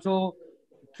is also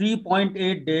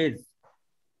 3.8 days.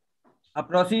 A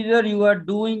procedure you are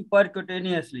doing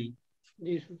percutaneously.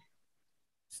 Yes.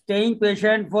 Staying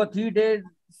patient for 3 days,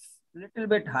 little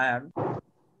bit higher.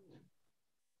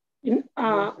 In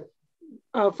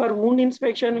for wound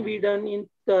inspection, we done in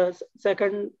the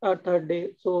second or third day.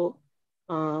 So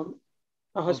a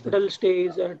hospital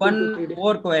stays 2 to 3 days. One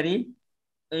more query.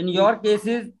 In your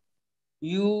cases,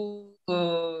 you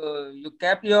you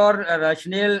kept your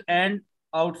rational end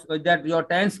out, that your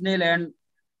tense nail end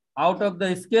out of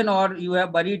the skin, or you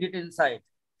have buried it inside?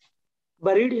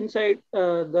 Buried inside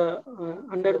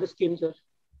under the skin, sir.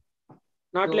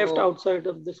 Not So, left outside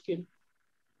of the skin.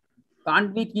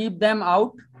 Can't we keep them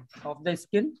out of the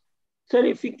skin? Sir,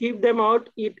 if we keep them out,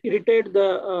 it irritates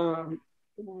the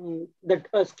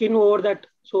skin over that.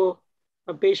 So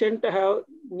a patient have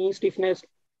knee stiffness,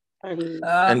 and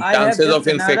I have chances just of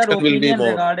infection another will be opinion more.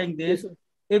 regarding this.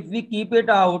 If we keep it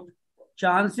out,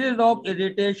 chances of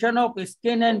irritation of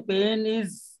skin and pain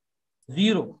is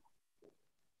 0.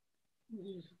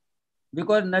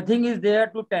 Because nothing is there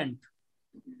to tent.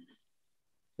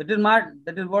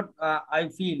 That is what I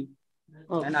feel,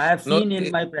 and I have seen in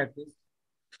my practice.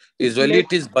 Usually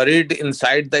it is buried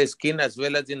inside the skin as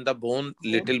well as in the bone,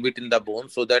 little bit in the bone,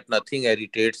 so that nothing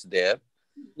irritates there.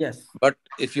 Yes. But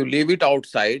if you leave it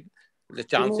outside, the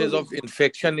chances of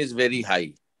infection is very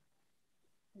high.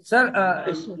 Sir,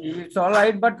 it's all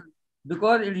right, but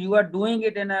because you are doing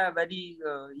it in a very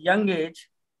young age,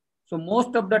 so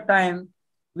most of the time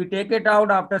we take it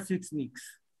out after 6 weeks.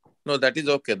 No, that is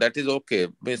okay. That is okay.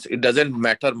 Means it doesn't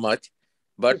matter much.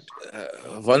 But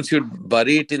once you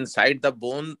bury it inside the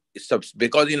bone,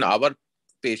 because in our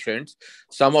patients,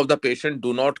 some of the patients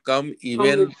do not come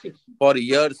even for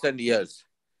years and years.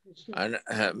 And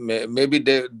maybe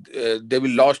they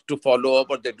will lost to follow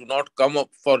up, or they do not come up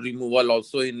for removal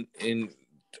also on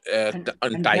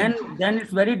time. Then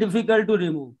it's very difficult to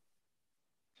remove.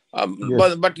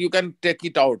 Yes. But you can take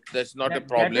it out. That's not a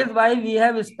problem. That is why we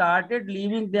have started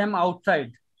leaving them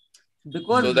outside.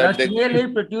 Because so that nail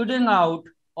is protruding out,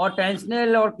 or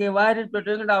tensional or K-wire is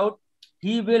protruding out,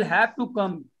 he will have to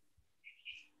come.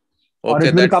 Or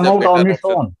it will come out on its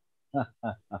own.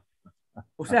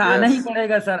 उसे आना ही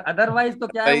पड़ेगा sir, otherwise तो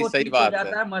क्या है, वो ठीक हो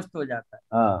जाता है, मस्त हो जाता है.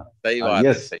 सही बात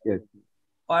है.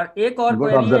 और एक और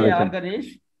क्वेरी है यार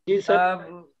Ganesh.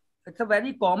 It's a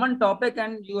very common topic,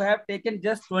 and you have taken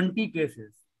just 20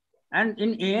 cases, and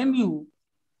in AMU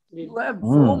you have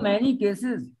so many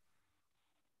cases.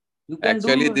 You can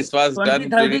actually do this was 20, done 30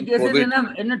 during cases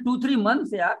COVID. in a 2-3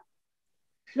 months, yeah.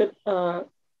 Sir,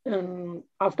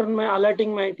 after my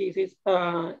alerting my thesis,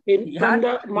 from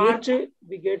the March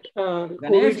we get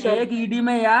Ganesh, एक ED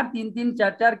में यार 3-3,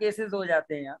 4-4 cases हो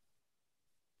जाते हैं यार.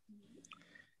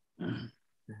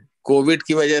 Covid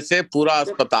की वजह से पूरा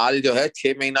अस्पताल जो है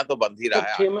 6 महीना तो बंद ही रहा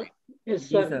है.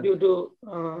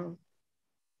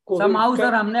 Somehow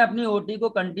सर हमने अपनी OT को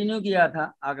कंटिन्यू किया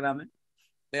था आगरा में.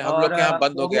 हम लोग के यहाँ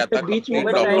बंद हो गया था.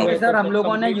 सर हम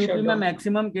लोगों ने यूपी में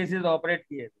मैक्सिमम केसेस ऑपरेट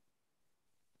किए थे.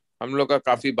 हम लोग का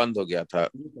काफी बंद हो गया था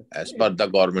as per the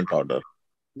government order.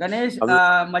 Ganesh,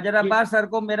 मजराबार sir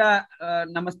को मेरा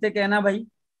नमस्ते कहना भाई.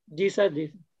 जी सर,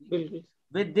 जी बिल्कुल.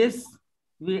 With this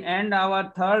we end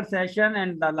our 3rd session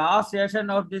and the last session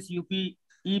of this Upoa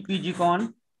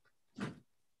E-Pgcon.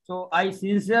 So I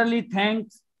sincerely thank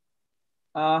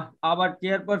our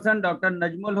chairperson Dr.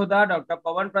 Najmul Huda, Dr.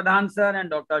 Pawan Pradhan sir, and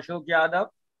Dr. Ashok Yadav,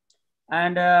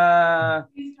 and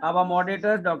our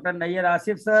moderators Dr. Nayyar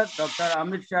Asif sir, Dr.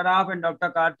 Amrit Sharaf, and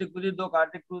Dr. Kartik Puri. Though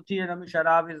Kartik Puri and Amit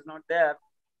Sharaf is not there.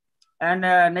 And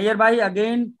Nayyar bhai,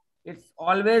 again, it's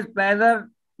always pleasure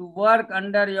to work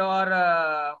under your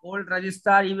old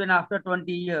registrar even after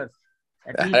 20 years.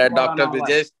 Dr.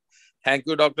 Brijesh, thank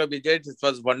you, Dr. Brijesh. It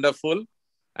was wonderful.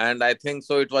 And I think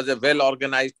so it was a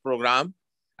well-organized program.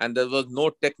 And there was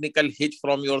no technical hitch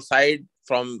from your side,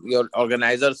 from your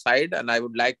organizer side. And I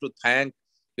would like to thank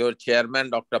your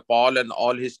chairman, Dr. Paul, and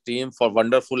all his team for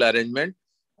wonderful arrangement.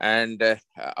 And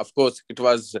of course, it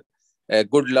was a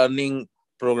good learning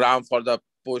program for the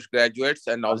postgraduates.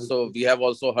 And also, we have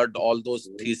also heard all those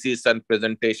theses and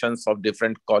presentations of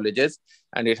different colleges.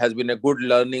 And it has been a good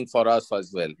learning for us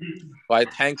as well. So I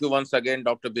thank you once again,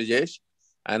 Dr. Brijesh,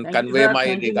 and convey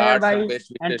my regards and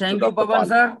best wishes to Dr. Paul.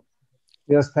 Sir.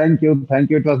 Yes, thank you.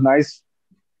 Thank you. It was nice.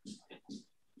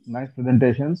 Nice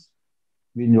presentations.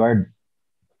 We enjoyed.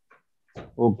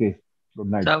 Okay. Good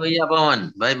night.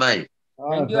 Bye bye.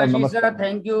 Thank you, Ashish sir.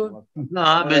 Thank you.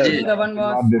 Okay.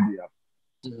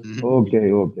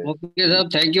 Okay, sir.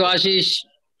 Thank you, Ashish.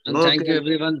 And thank you,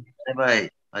 everyone. Bye bye.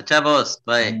 Acha boss.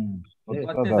 Bye.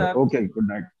 Okay. Good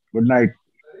night. Good night.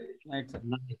 Night, sir.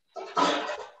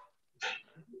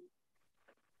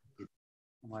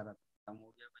 हमारा खत्म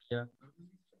हो गया भैया.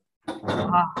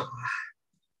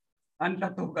 अंत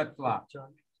तो गत्वा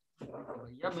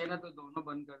भैया, मैंने तो दोनों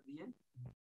बंद कर दिए.